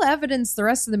 Yes. All evidence the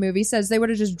rest of the movie says they would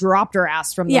have just dropped her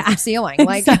ass from the Yeah. ceiling.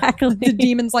 Like Exactly. the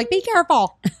demon's like, be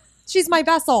careful. She's my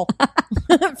vessel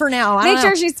for now. I Make don't sure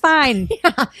know. she's fine.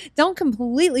 Yeah, don't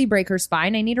completely break her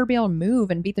spine. I need her to be able to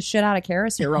move and beat the shit out of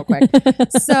Karis here real quick.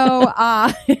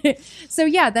 So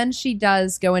yeah, then she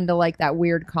does go into like that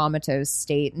weird comatose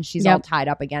state and she's all Yep. tied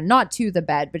up again. Not to the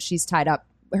bed, but she's tied up.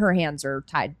 Her hands are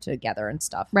tied together and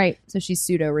stuff. Right. So she's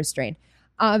pseudo restrained.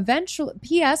 Eventually,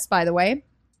 P.S. by the way,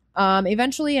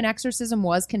 eventually an exorcism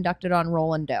was conducted on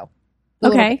Roland Doe.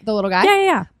 Okay. The little guy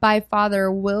Yeah. by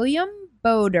Father William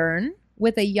Bodern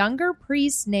with a younger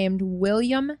priest named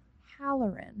William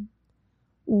Halloran.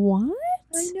 What?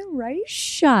 I know, right?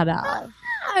 Shut up.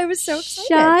 I was so excited.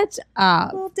 Shut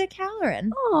up. Little Dick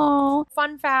Halloran. Oh.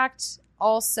 Fun fact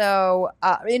also,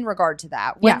 in regard to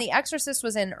that, when Yeah. The Exorcist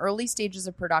was in early stages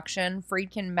of production,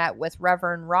 Friedkin met with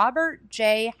Reverend Robert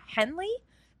J. Henley,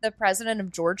 the president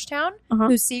of Georgetown, Uh-huh.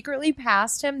 who secretly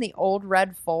passed him the old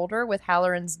red folder with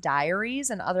Halloran's diaries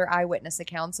and other eyewitness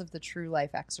accounts of the true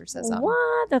life exorcism.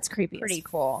 What? That's creepy. Pretty as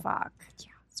cool. Fuck.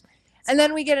 And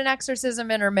then we get an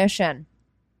exorcism intermission.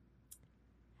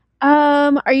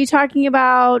 Are you talking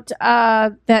about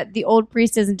that the old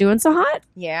priest isn't doing so hot?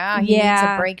 Yeah, he needs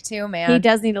Yeah. a break too, man. He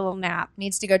does need a little nap.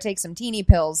 Needs to go take some teeny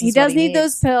pills. He is what does need needs.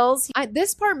 those pills.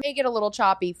 This part may get a little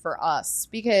choppy for us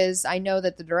because I know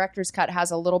that the director's cut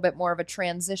has a little bit more of a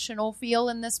transitional feel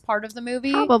in this part of the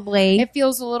movie. Probably. It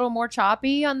feels a little more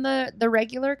choppy on the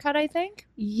regular cut, I think.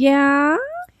 Yeah.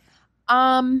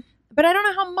 But I don't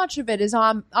know how much of it is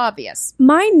obvious.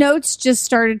 My notes just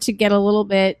started to get a little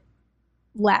bit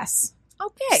less.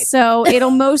 Okay. So it'll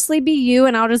mostly be you,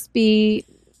 and I'll just be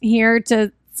here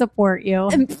to support you.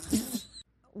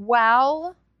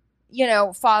 While,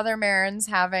 Father Marin's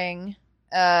having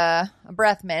a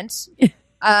breath mint,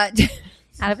 Out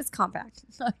of his compact.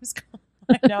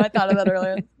 I know, I thought of that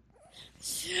earlier.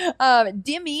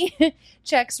 Dimmy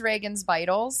checks Reagan's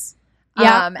vitals.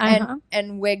 Yeah,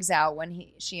 and wigs out when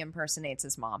she impersonates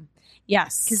his mom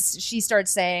Yes. because she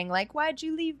starts saying like, "Why'd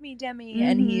you leave me, Demi?"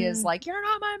 And he is Mhm. like, "You're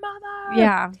not my mother."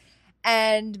 Yeah.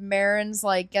 And Marin's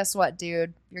like, "Guess what,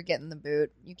 dude? You're getting the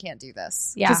boot. You can't do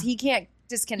this." Yeah. Because he can't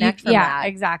disconnect from yeah, that.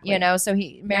 exactly. So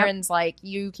Marin's like,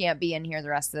 "You can't be in here the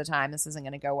rest of the time. This isn't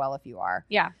going to go well if you are."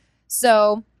 Yeah.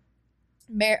 So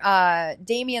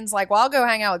Damien's like, "Well, I'll go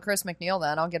hang out with Chris McNeil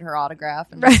then. I'll get her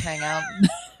autograph and just hang out."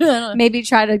 maybe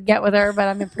try to get with her, but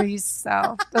I'm a priest,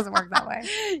 so it doesn't work that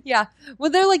way. Yeah. Well,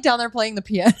 they're like down there playing the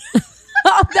piano.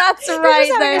 Oh, that's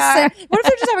right. They are. What if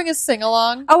they're just having a sing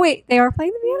along? Oh, wait, they are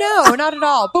playing the piano? No, not at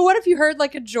all. But what if you heard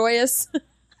like a joyous?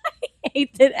 I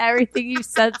hated everything you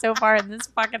said so far in this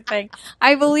fucking thing.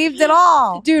 I believed it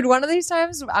all. Dude, one of these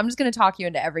times, I'm just going to talk you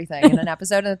into everything in an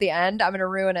episode. And at the end, I'm going to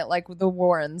ruin it like with the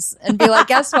Warrens and be like,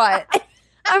 guess what?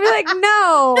 I'd be like,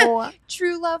 no.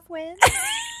 True love wins.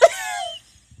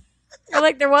 Or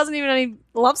like there wasn't even any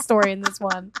love story in this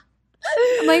one.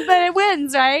 I'm like, but it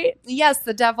wins, right? Yes,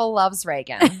 the devil loves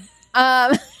Reagan.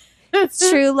 It's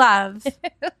true love.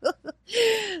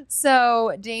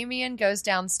 So Damien goes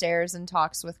downstairs and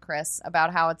talks with Chris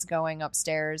about how it's going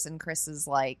upstairs, and Chris is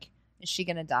like, is she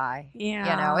gonna die? Yeah.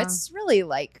 You know, it's really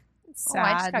like, It's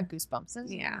I just sad. got goosebumps. It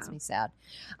Yeah. makes me sad.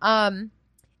 And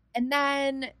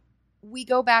then we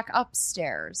go back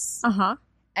upstairs, Uh-huh.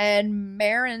 and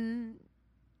Marin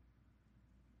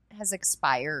has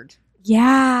expired.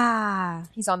 Yeah.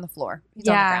 He's on the floor. He's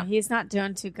on the Yeah, ground. he's not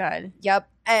doing too good. Yep.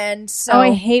 And so, Oh,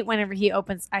 I hate whenever he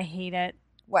opens. I hate it.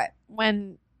 what?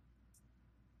 When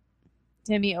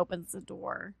Timmy opens the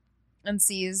door. And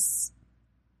sees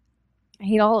I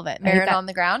hate all of it. I hate Marin that. on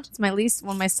the ground. It's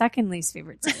one of my second least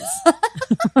favorite scenes.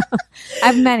 I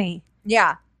have many.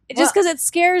 Yeah. Just because it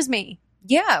scares me.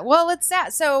 Yeah, well, it's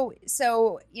that. So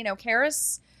you know,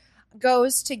 Karis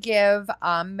goes to give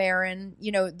Marin,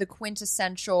 you know, the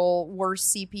quintessential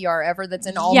worst CPR ever that's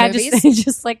in all movies.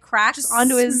 Just like cracks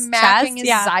onto his smacking chest.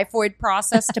 his xiphoid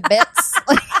process to bits.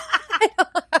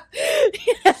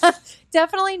 Yeah.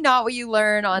 Definitely not what you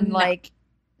learn on No. like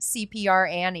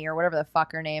CPR Annie or whatever the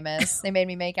fuck her name is. They made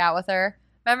me make out with her.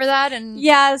 Remember that? And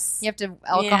Yes. you have to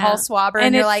alcohol swab her,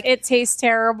 and you're like, it tastes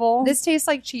terrible. this tastes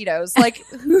like Cheetos. Like,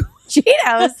 who?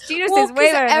 Cheetos. Cheetos Well, tastes way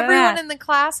 'cause better than everyone that. in the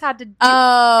class had to do.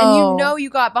 Oh. And you know you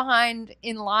got behind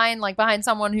in line, like behind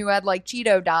someone who had like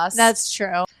Cheeto dust. That's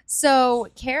true. So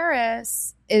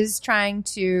Karis is trying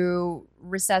to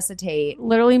resuscitate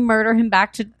Literally murder him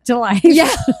back to life.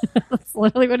 Yeah. That's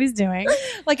literally what he's doing.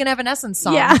 like an Evanescence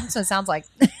song. Yeah. That's what it sounds like.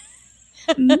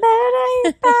 Murder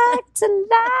you back to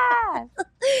life.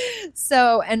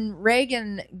 So, and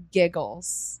Reagan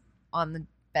giggles on the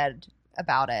bed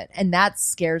about it, and that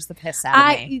scares the piss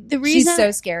out of me. She's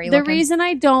so scary. The looking. reason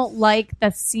I don't like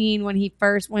the scene when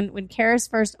when Karis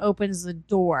first opens the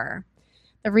door,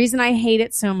 the reason I hate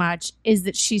it so much is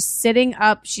that she's sitting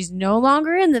up. She's no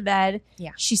longer in the bed.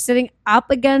 Yeah. She's sitting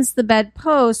up against the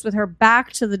bedpost with her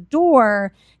back to the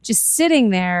door, just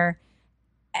sitting there.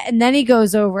 And then he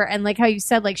goes over, and like how you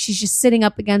said, like she's just sitting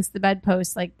up against the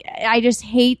bedpost. Like I just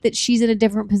hate that she's in a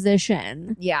different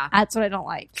position. Yeah, That's what I don't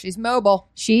like. she's mobile.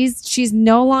 She's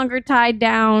no longer tied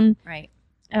down. Right.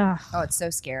 Ugh. Oh, it's so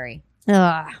scary.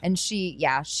 Ugh. And she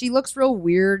looks real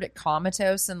weird,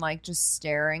 comatose, and like just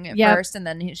staring at Yep. first, and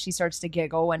then she starts to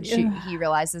giggle when he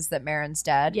realizes that Marin's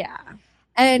dead. Yeah.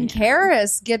 And Yeah.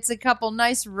 Karis gets a couple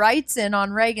nice rights in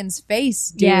on Reagan's face,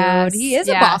 dude. Yes, He is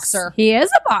a yes. boxer. He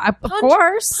is a boxer, of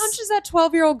course. Punches that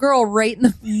 12-year-old girl right in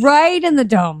the right in the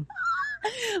dome.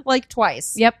 like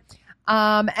twice. Yep.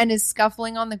 And is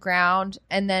scuffling on the ground,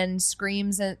 and then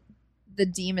screams at the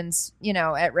demons, you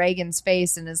know, at Reagan's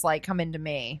face, and is like, "Come into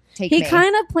me, take He me."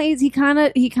 kind of plays. He kind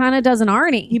of does an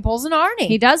Arnie. He pulls an Arnie.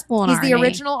 He does pull an He's Arnie. the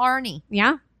original Arnie.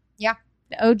 Yeah. Yeah.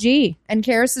 The OG. And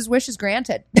Karis's wish is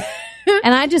granted.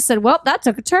 And I just said, well, that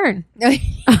took a turn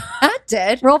That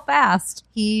did. real fast.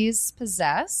 He's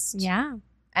possessed. Yeah.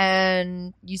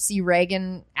 And you see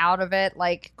Reagan out of it,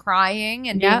 like crying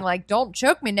and Yep. being like, "Don't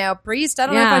choke me now, priest. I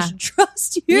don't know Yeah. if I should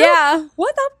trust you." Yeah.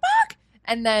 What the fuck?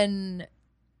 And then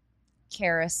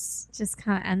Karis Just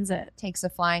kind of ends it. takes a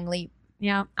flying leap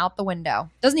Yeah. out the window.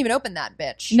 Doesn't even open that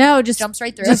bitch. No, just Jumps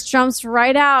right through. Just jumps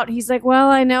right out. He's like, well,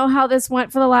 I know how this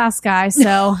went for the last guy,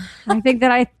 so I think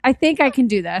that I think I can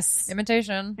do this.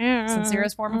 Imitation. Yeah.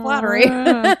 Sincerest form of flattery.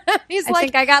 He's I like,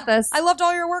 think I got this. I loved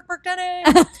all your work, Denny.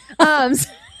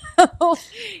 So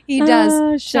he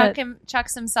does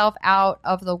chucks himself out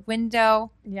of the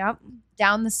window, Yep.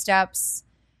 down the steps,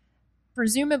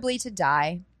 presumably to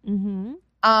die. Mm-hmm.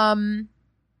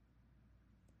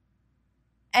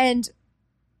 And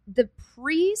the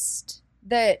priest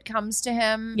that comes to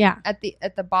him Yeah. at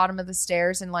the bottom of the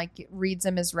stairs and like reads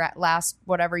him his last,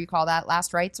 whatever you call that,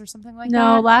 last rites or something like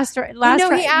No, that. last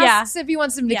he asks if he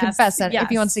wants him to Yes, confess it, if yes.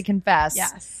 he wants to confess.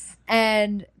 Yes.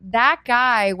 And that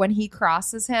guy, when he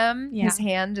crosses him, Yeah. his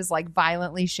hand is like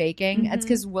violently shaking. It's Mhm.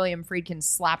 because William Friedkin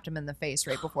slapped him in the face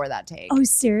right before that take. Oh,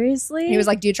 seriously? He was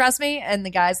like, "Do you trust me?" And the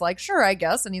guy's like, "Sure, I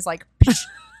guess." And he's like,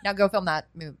 Now go film that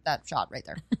shot right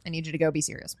there. I need you to go be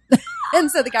serious. And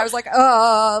so the guy was like,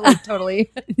 oh, like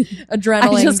totally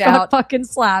adrenaline I just out got fucking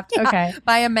slapped. Yeah, Okay.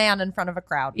 by a man in front of a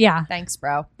crowd. Yeah. Thanks,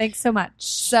 bro. Thanks so much.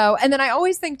 So, and then I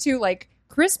always think too, like,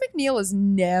 Chris McNeil is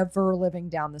never living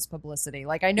down this publicity.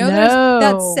 Like, I know No. there's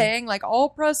that saying, like, all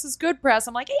press is good press.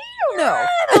 I'm like, hey, you don't know.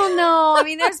 I don't know. I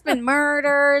mean, there's been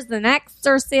murders and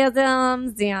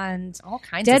exorcisms and All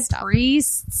kinds dead of stuff.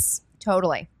 priests.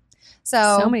 Totally.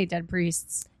 So many dead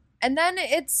priests. and then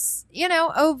it's, you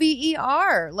know,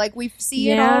 OVER. Like, we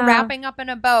see it Yeah. all wrapping up in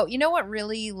a bow. You know what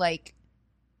really, like,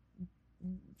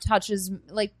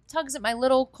 tugs at my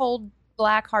little cold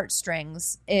black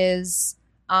heartstrings is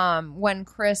when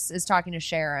Chris is talking to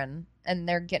Sharon and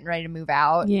they're getting ready to move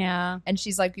out. Yeah. And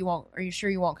she's like, are you sure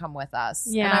you won't come with us?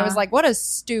 Yeah. And I was like, what a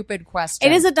stupid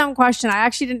question. It is a dumb question. I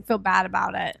actually didn't feel bad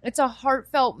about it. It's a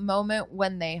heartfelt moment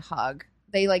when they hug.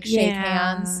 They like shake Yeah.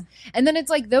 hands. And then it's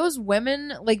like those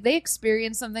women, like they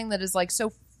experience something that is like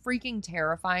so freaking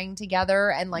terrifying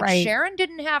together. And like Right. Sharon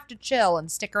didn't have to chill and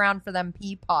stick around for them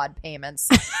Peapod payments.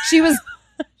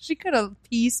 She could have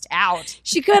pieced out.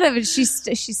 She could have, and she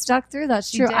stuck through. That's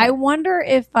She true. did. I wonder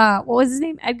if what was his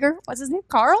name? Edgar. What's his name?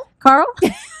 Carl? Carl.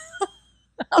 I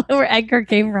don't know where Edgar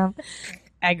came from.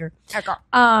 Edgar.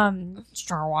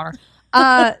 Star water.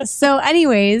 So,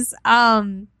 anyways,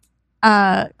 Carl.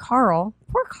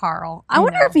 Poor Carl. I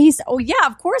wonder know. if he's. Oh yeah,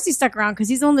 of course he stuck around because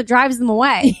he's the one that drives them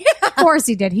away. Of course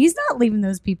he did. He's not leaving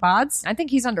those Peapods. I think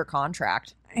he's under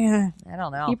contract. Yeah, I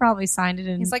don't know. he probably signed it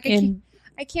in. He's like,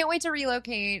 I can't wait to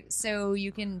relocate so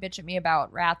you can bitch at me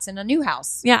about rats in a new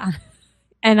house. yeah,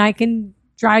 and I can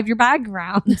drive your bag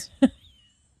around.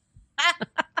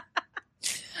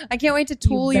 I can't wait to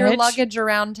tool your bitch. luggage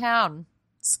around town.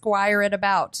 Squire it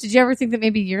about. Did you ever think that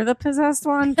maybe you're the possessed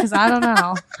one? Because I don't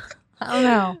know. I don't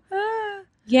know.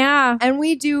 Yeah. And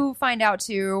we do find out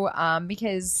too,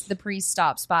 because the priest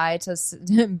stops by to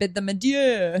bid them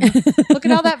adieu. Look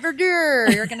at all that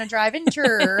verdure you're going to drive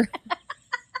into.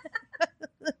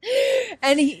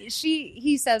 And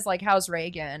he says like, how's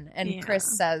Reagan? And Yeah. Chris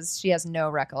says she has no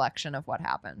recollection of what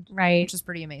happened, Right. which is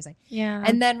pretty amazing. Yeah.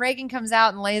 And then Reagan comes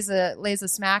out and lays a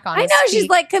smack on I his know. She's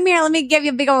cheek. like, come here. Let me give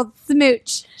you a big old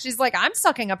smooch. She's like, I'm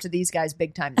sucking up to these guys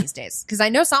big time these days because I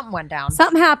know something went down.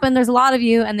 Something happened. There's a lot of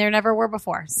you, and there never were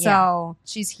before. So,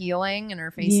 She's healing and her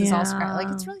face is all Yeah. scratched. Like,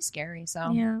 it's really scary. So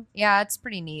yeah. yeah, it's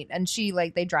pretty neat. And she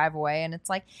like they drive away and it's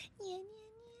like,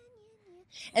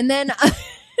 and then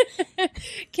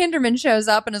Kinderman shows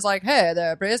up and is like, hey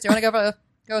there, priest, do you want to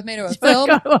go with me to a film?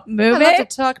 Go to a I movie. love to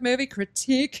talk movie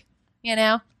critique, you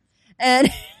know? And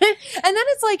and then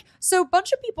it's like, so a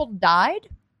bunch of people died.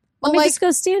 Let But me like just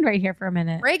go stand right here for a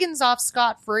minute. Reagan's off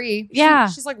scot-free. Yeah.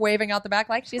 She's like waving out the back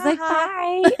like, She's like,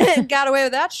 "Ha bye. ha." Got away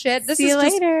with that shit. This See is you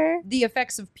just later. the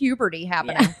effects of puberty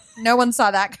happening. Yeah. No one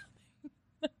saw that.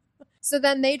 So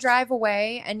then they drive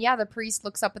away, and yeah, the priest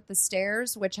looks up at the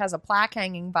stairs, which has a plaque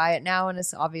hanging by it now, and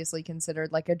is obviously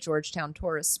considered like a Georgetown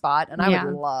tourist spot. And I Yeah.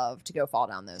 would love to go fall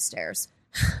down those stairs.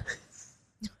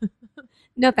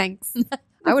 No thanks.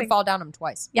 I would fall down them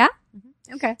twice.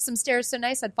 Okay. Some stairs so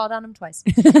nice, I'd fall down them twice.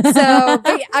 So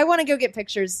but yeah, I want to go get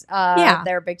pictures Yeah.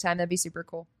 there big time. That'd be super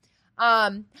cool.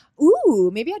 Ooh,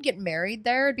 maybe I'd get married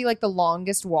there. It'd be like the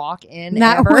longest walk in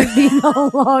That ever. would be the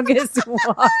longest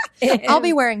walk. I'll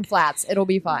be wearing flats. It'll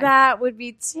be fine. That would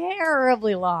be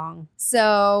terribly long.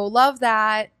 So love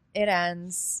that. It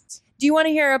ends. Do you want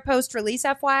to hear a post-release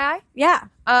FYI? Yeah.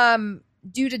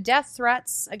 Due to death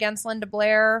threats against Linda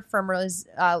Blair from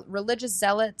religious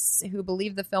zealots who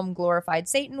believe the film glorified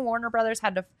Satan, Warner Brothers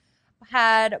had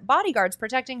bodyguards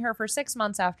protecting her for 6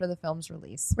 months after the film's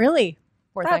release. Really?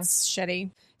 Poor thing. That's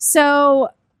shitty. So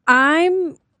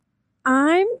I'm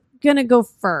gonna go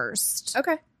first.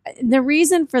 Okay. The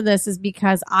reason for this is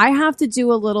because I have to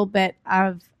do a little bit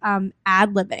of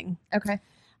ad-libbing. Okay.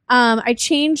 I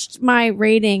changed my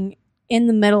rating in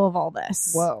the middle of all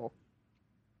this. Whoa.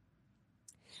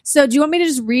 So do you want me to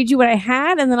just read you what I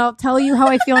had and then I'll tell you how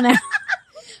I feel now?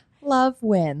 Love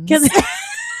wins.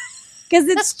 Because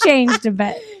it's changed a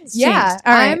bit. It's yeah, changed.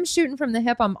 All right. I'm shooting from the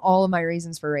hip on all of my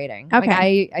reasons for rating. Okay.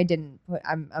 Like I didn't put,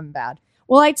 I'm bad.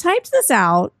 Well, I typed this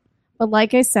out, but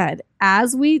like I said,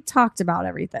 as we talked about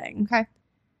everything, Okay.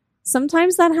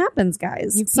 sometimes that happens,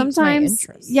 guys. You piqued my Sometimes,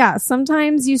 interest. yeah,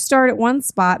 sometimes you start at one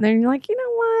spot and then you're like, you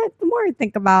know what? The more I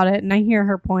think about it and I hear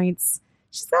her points,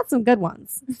 she's got some good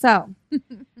ones. So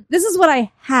this is what I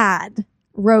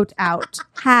wrote out.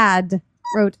 I'm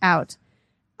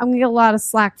going to get a lot of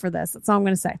slack for this. That's all I'm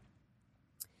going to say.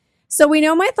 So we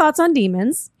know my thoughts on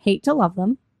demons. Hate to love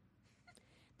them.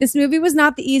 This movie was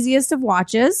not the easiest of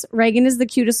watches. Reagan is the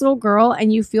cutest little girl,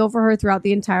 and you feel for her throughout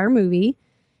the entire movie.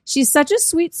 She's such a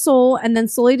sweet soul and then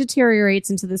slowly deteriorates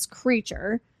into this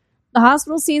creature. The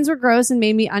hospital scenes were gross and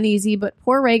made me uneasy, but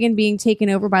poor Reagan being taken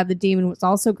over by the demon was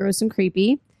also gross and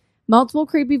creepy. Multiple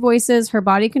creepy voices, her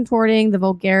body contorting, the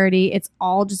vulgarity, it's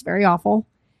all just very awful.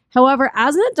 However,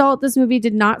 as an adult, this movie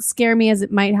did not scare me as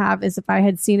it might have as if I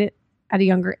had seen it at a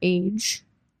younger age.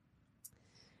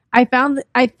 I found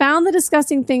the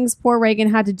disgusting things poor Reagan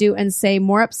had to do and say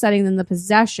more upsetting than the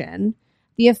possession.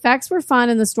 The effects were fun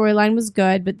and the storyline was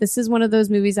good, but this is one of those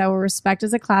movies I will respect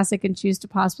as a classic and choose to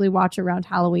possibly watch around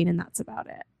Halloween, and that's about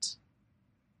it.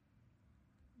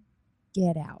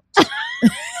 Get out.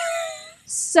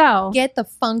 So Get the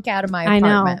funk out of my I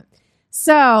know. apartment.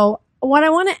 So what I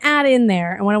want to add in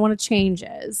there and what I want to change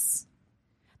is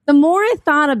the more I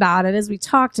thought about it as we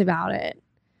talked about it,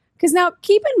 because now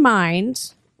keep in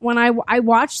mind when I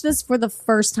watched this for the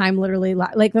first time, literally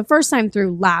like the first time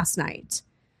through last night.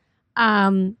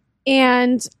 And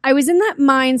I was in that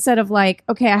mindset of like,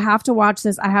 okay, I have to watch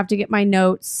this. I have to get my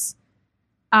notes,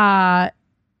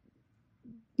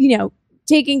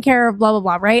 taking care of blah, blah,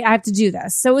 blah, right? I have to do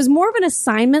this. So it was more of an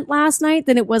assignment last night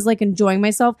than it was like enjoying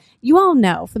myself. You all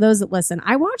know, for those that listen,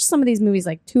 I watched some of these movies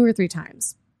like 2 or 3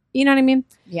 times. You know what I mean?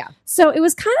 Yeah. So it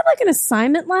was kind of like an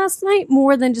assignment last night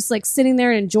more than just like sitting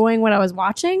there and enjoying what I was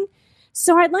watching.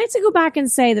 So I'd like to go back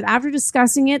and say that after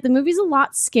discussing it, the movie's a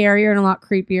lot scarier and a lot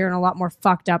creepier and a lot more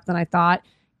fucked up than I thought.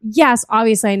 Yes,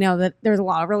 obviously I know that there's a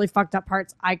lot of really fucked up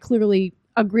parts. I clearly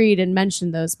agreed and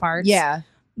mentioned those parts. Yeah.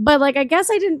 But like, I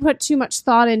guess I didn't put too much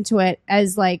thought into it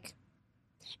as like,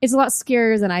 it's a lot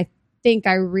scarier than I think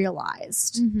I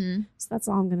realized. Mm-hmm. So that's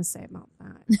all I'm going to say about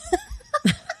that.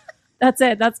 That's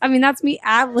it. That's me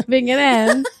ad-libbing it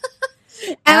in.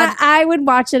 And I would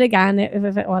watch it again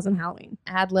if it wasn't Halloween.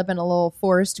 Ad-libbing a little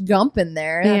Forrest Gump in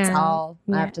there. That's Yeah. all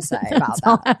I have to say That's about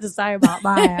all that. I have to say about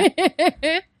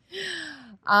that.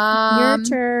 Your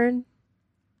turn.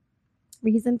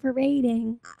 Reason for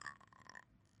rating.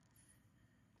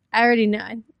 I already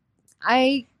know.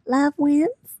 I Love wins.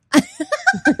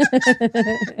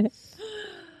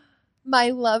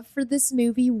 my love for this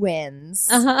movie wins.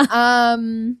 Uh-huh.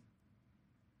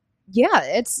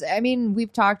 Yeah,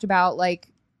 we've talked about like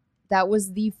that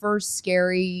was the first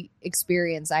scary movie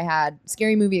experience I had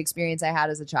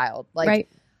as a child. Like Right.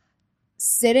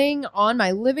 sitting on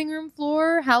my living room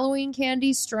floor, Halloween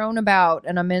candy strewn about,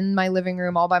 and I'm in my living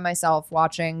room all by myself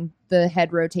watching the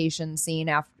head rotation scene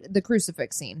after the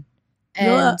crucifix scene.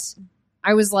 And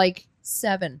I was like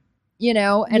 7, and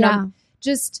Yeah. I'm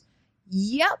just,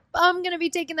 I'm going to be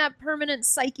taking that permanent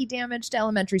psyche damage to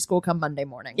elementary school come Monday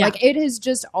morning. Yeah. Like it has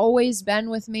just always been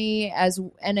with me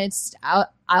and it's, I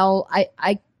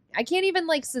can't even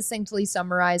like succinctly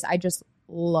summarize. I just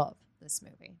love this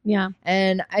movie. Yeah.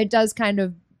 And it does kind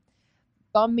of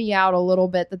bum me out a little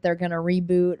bit that they're going to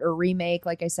reboot or remake,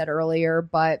 like I said earlier,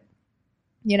 but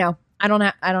I don't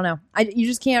know. You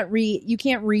just can't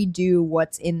redo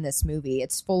what's in this movie.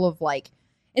 It's full of like,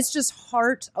 it's just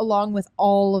heart along with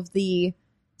all of the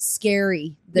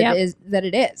scary that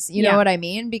it is. You know what I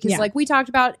mean? Because like we talked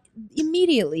about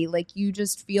immediately, like you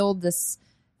just feel this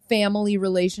family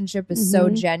relationship is so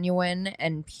genuine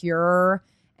and pure,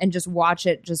 and just watch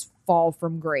it just fall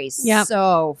from grace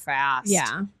so fast.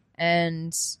 Yeah.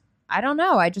 And I don't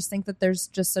know. I just think that there's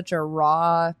just such a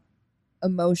raw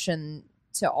emotion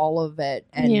to all of it.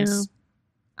 And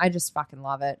I just fucking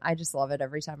love it. I just love it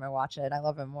every time I watch it. I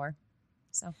love it more.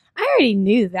 So I already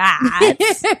knew that.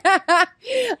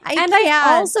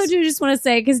 I also do just want to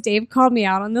say, because Dave called me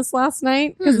out on this last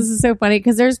night, because this is so funny,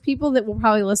 because there's people that will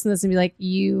probably listen to this and be like,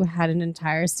 you had an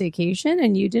entire staycation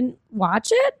and you didn't watch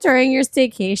it during your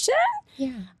staycation?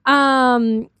 Yeah.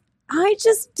 I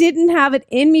just didn't have it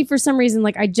in me for some reason.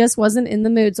 Like I just wasn't in the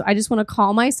mood. So I just want to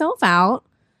call myself out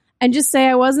and just say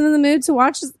I wasn't in the mood to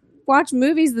watch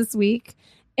movies this week.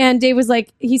 And Dave was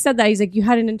like, he said that. He's like, you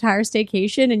had an entire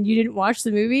staycation and you didn't watch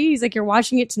the movie. He's like, you're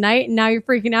watching it tonight and now you're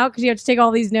freaking out because you have to take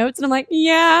all these notes. And I'm like,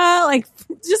 yeah, like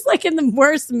just like in the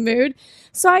worst mood.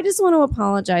 So I just want to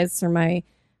apologize for my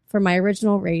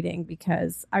original rating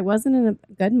because I wasn't in a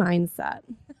good mindset.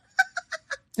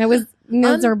 I was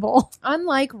miserable.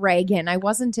 Unlike Reagan, I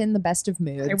wasn't in the best of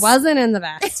moods. I wasn't in the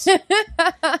best.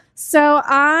 So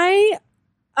I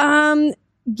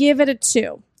give it a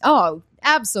 2. Oh,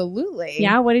 absolutely.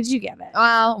 Yeah, what did you give it?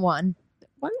 1. 1?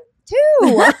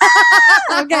 2.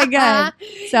 Okay, good.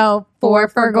 So 4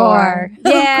 for gore.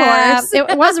 Of Yeah, course.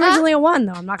 it was originally a 1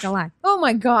 though. I'm not gonna lie. Oh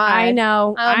my God. I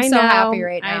know. I'm so happy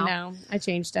right now. I know. I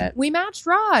changed it. We matched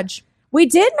Raj. We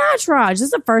did match Raj. This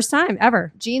is the first time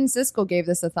ever. Gene Siskel gave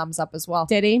this a thumbs up as well.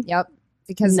 Did he? Yep.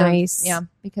 because Nice.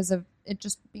 because of it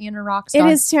just being a rock It star.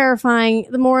 is terrifying.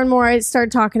 The more and more I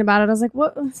started talking about it, I was like,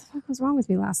 what the fuck was wrong with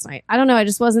me last night? I don't know. I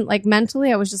just wasn't like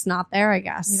mentally, I was just not there, I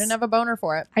guess. You didn't have a boner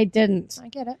for it. I didn't. I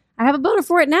get it. I have a boner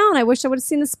for it now, and I wish I would have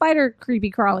seen the spider creepy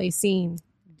crawly scene.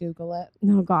 Google it.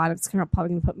 No, God, it's probably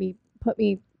going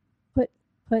to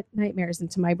put nightmares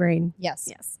into my brain. Yes.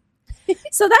 Yes.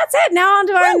 So that's it. Now on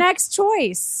to our next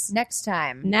choice. Next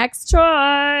time. Next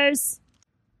choice.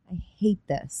 I hate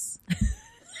this.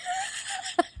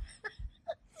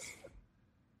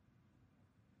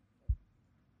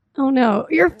 Oh no,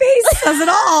 your face says it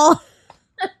all.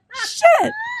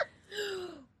 Shit.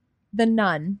 The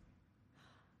Nun.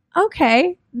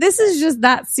 Okay. This is just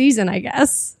that season, I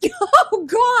guess. Oh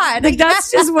God. Like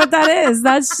that's just what that is.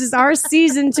 That's just our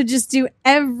season to just do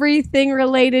everything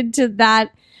related to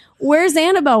that. Where's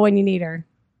Annabelle when you need her?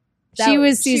 She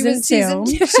was season two.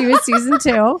 She was season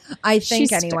 2. I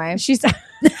think anyway. She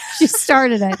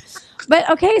started it. But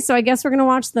okay, so I guess we're gonna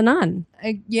watch The Nun.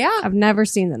 Yeah. I've never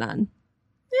seen The Nun.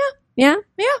 Yeah.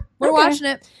 Yeah? We're Okay. watching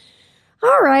it.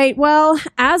 All right. Well,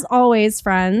 as always,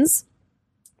 friends,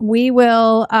 we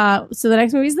will so the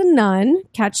next movie is The Nun.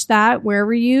 Catch that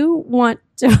wherever you want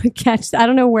to catch that. I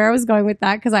don't know where I was going with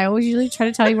that because I always usually try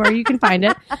to tell you where you can find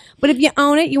it. But if you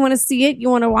own it, you want to see it, you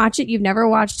want to watch it, you've never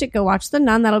watched it, go watch The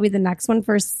Nun. That'll be the next one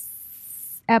for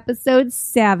episode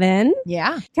 7.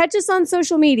 Yeah. Catch us on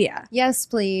social media. Yes,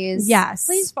 please. Yes.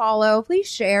 Please follow. Please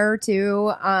share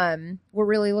too. We're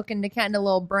really looking to kind of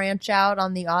little branch out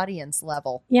on the audience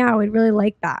level. Yeah, we'd really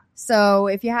like that. So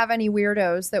if you have any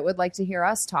weirdos that would like to hear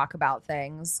us talk about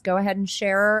things, go ahead and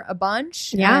share a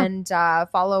bunch. Yeah. And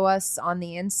follow us on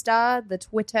the Insta, the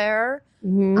Twitter,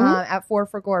 Mm-hmm. at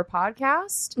 4forgore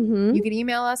podcast. Mm-hmm. You can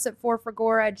email us at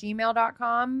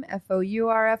 4forgore@gmail.com,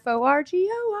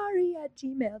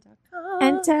 FOURFORGORE@gmail.com.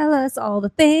 And tell us all the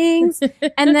things.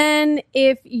 And then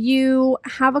if you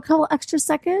have a couple extra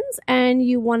seconds and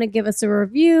you want to give us a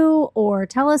review or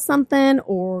tell us something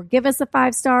or give us a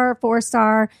 5-star,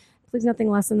 4-star, please nothing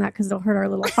less than that because it'll hurt our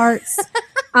little hearts.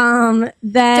 Then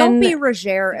Don't be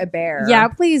Roger Ebert. yeah,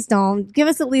 please don't. Give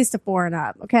us at least a 4 and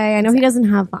up. Okay. I know he doesn't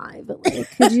have 5, but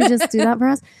like, could you just do that for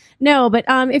us? No, but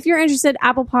if you're interested,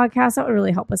 Apple Podcasts, that would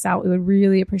really help us out. We would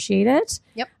really appreciate it.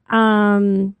 Yep.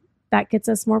 That gets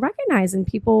us more recognized and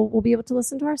people will be able to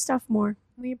listen to our stuff more.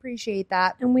 We appreciate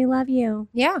that. And we love you.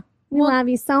 Yeah. We love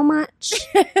you so much.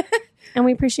 And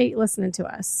we appreciate you listening to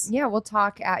us. Yeah, we'll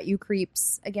talk at you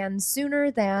creeps again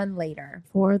sooner than later.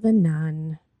 For The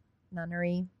Nun.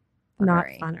 Nunnery. Not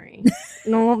Funnery. funnery.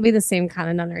 No, it won't be the same kind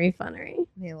of nunnery funnery.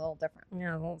 Be a little different.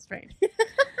 Yeah, a little strange.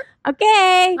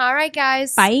 Okay. All right,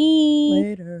 guys. Bye.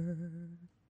 Later.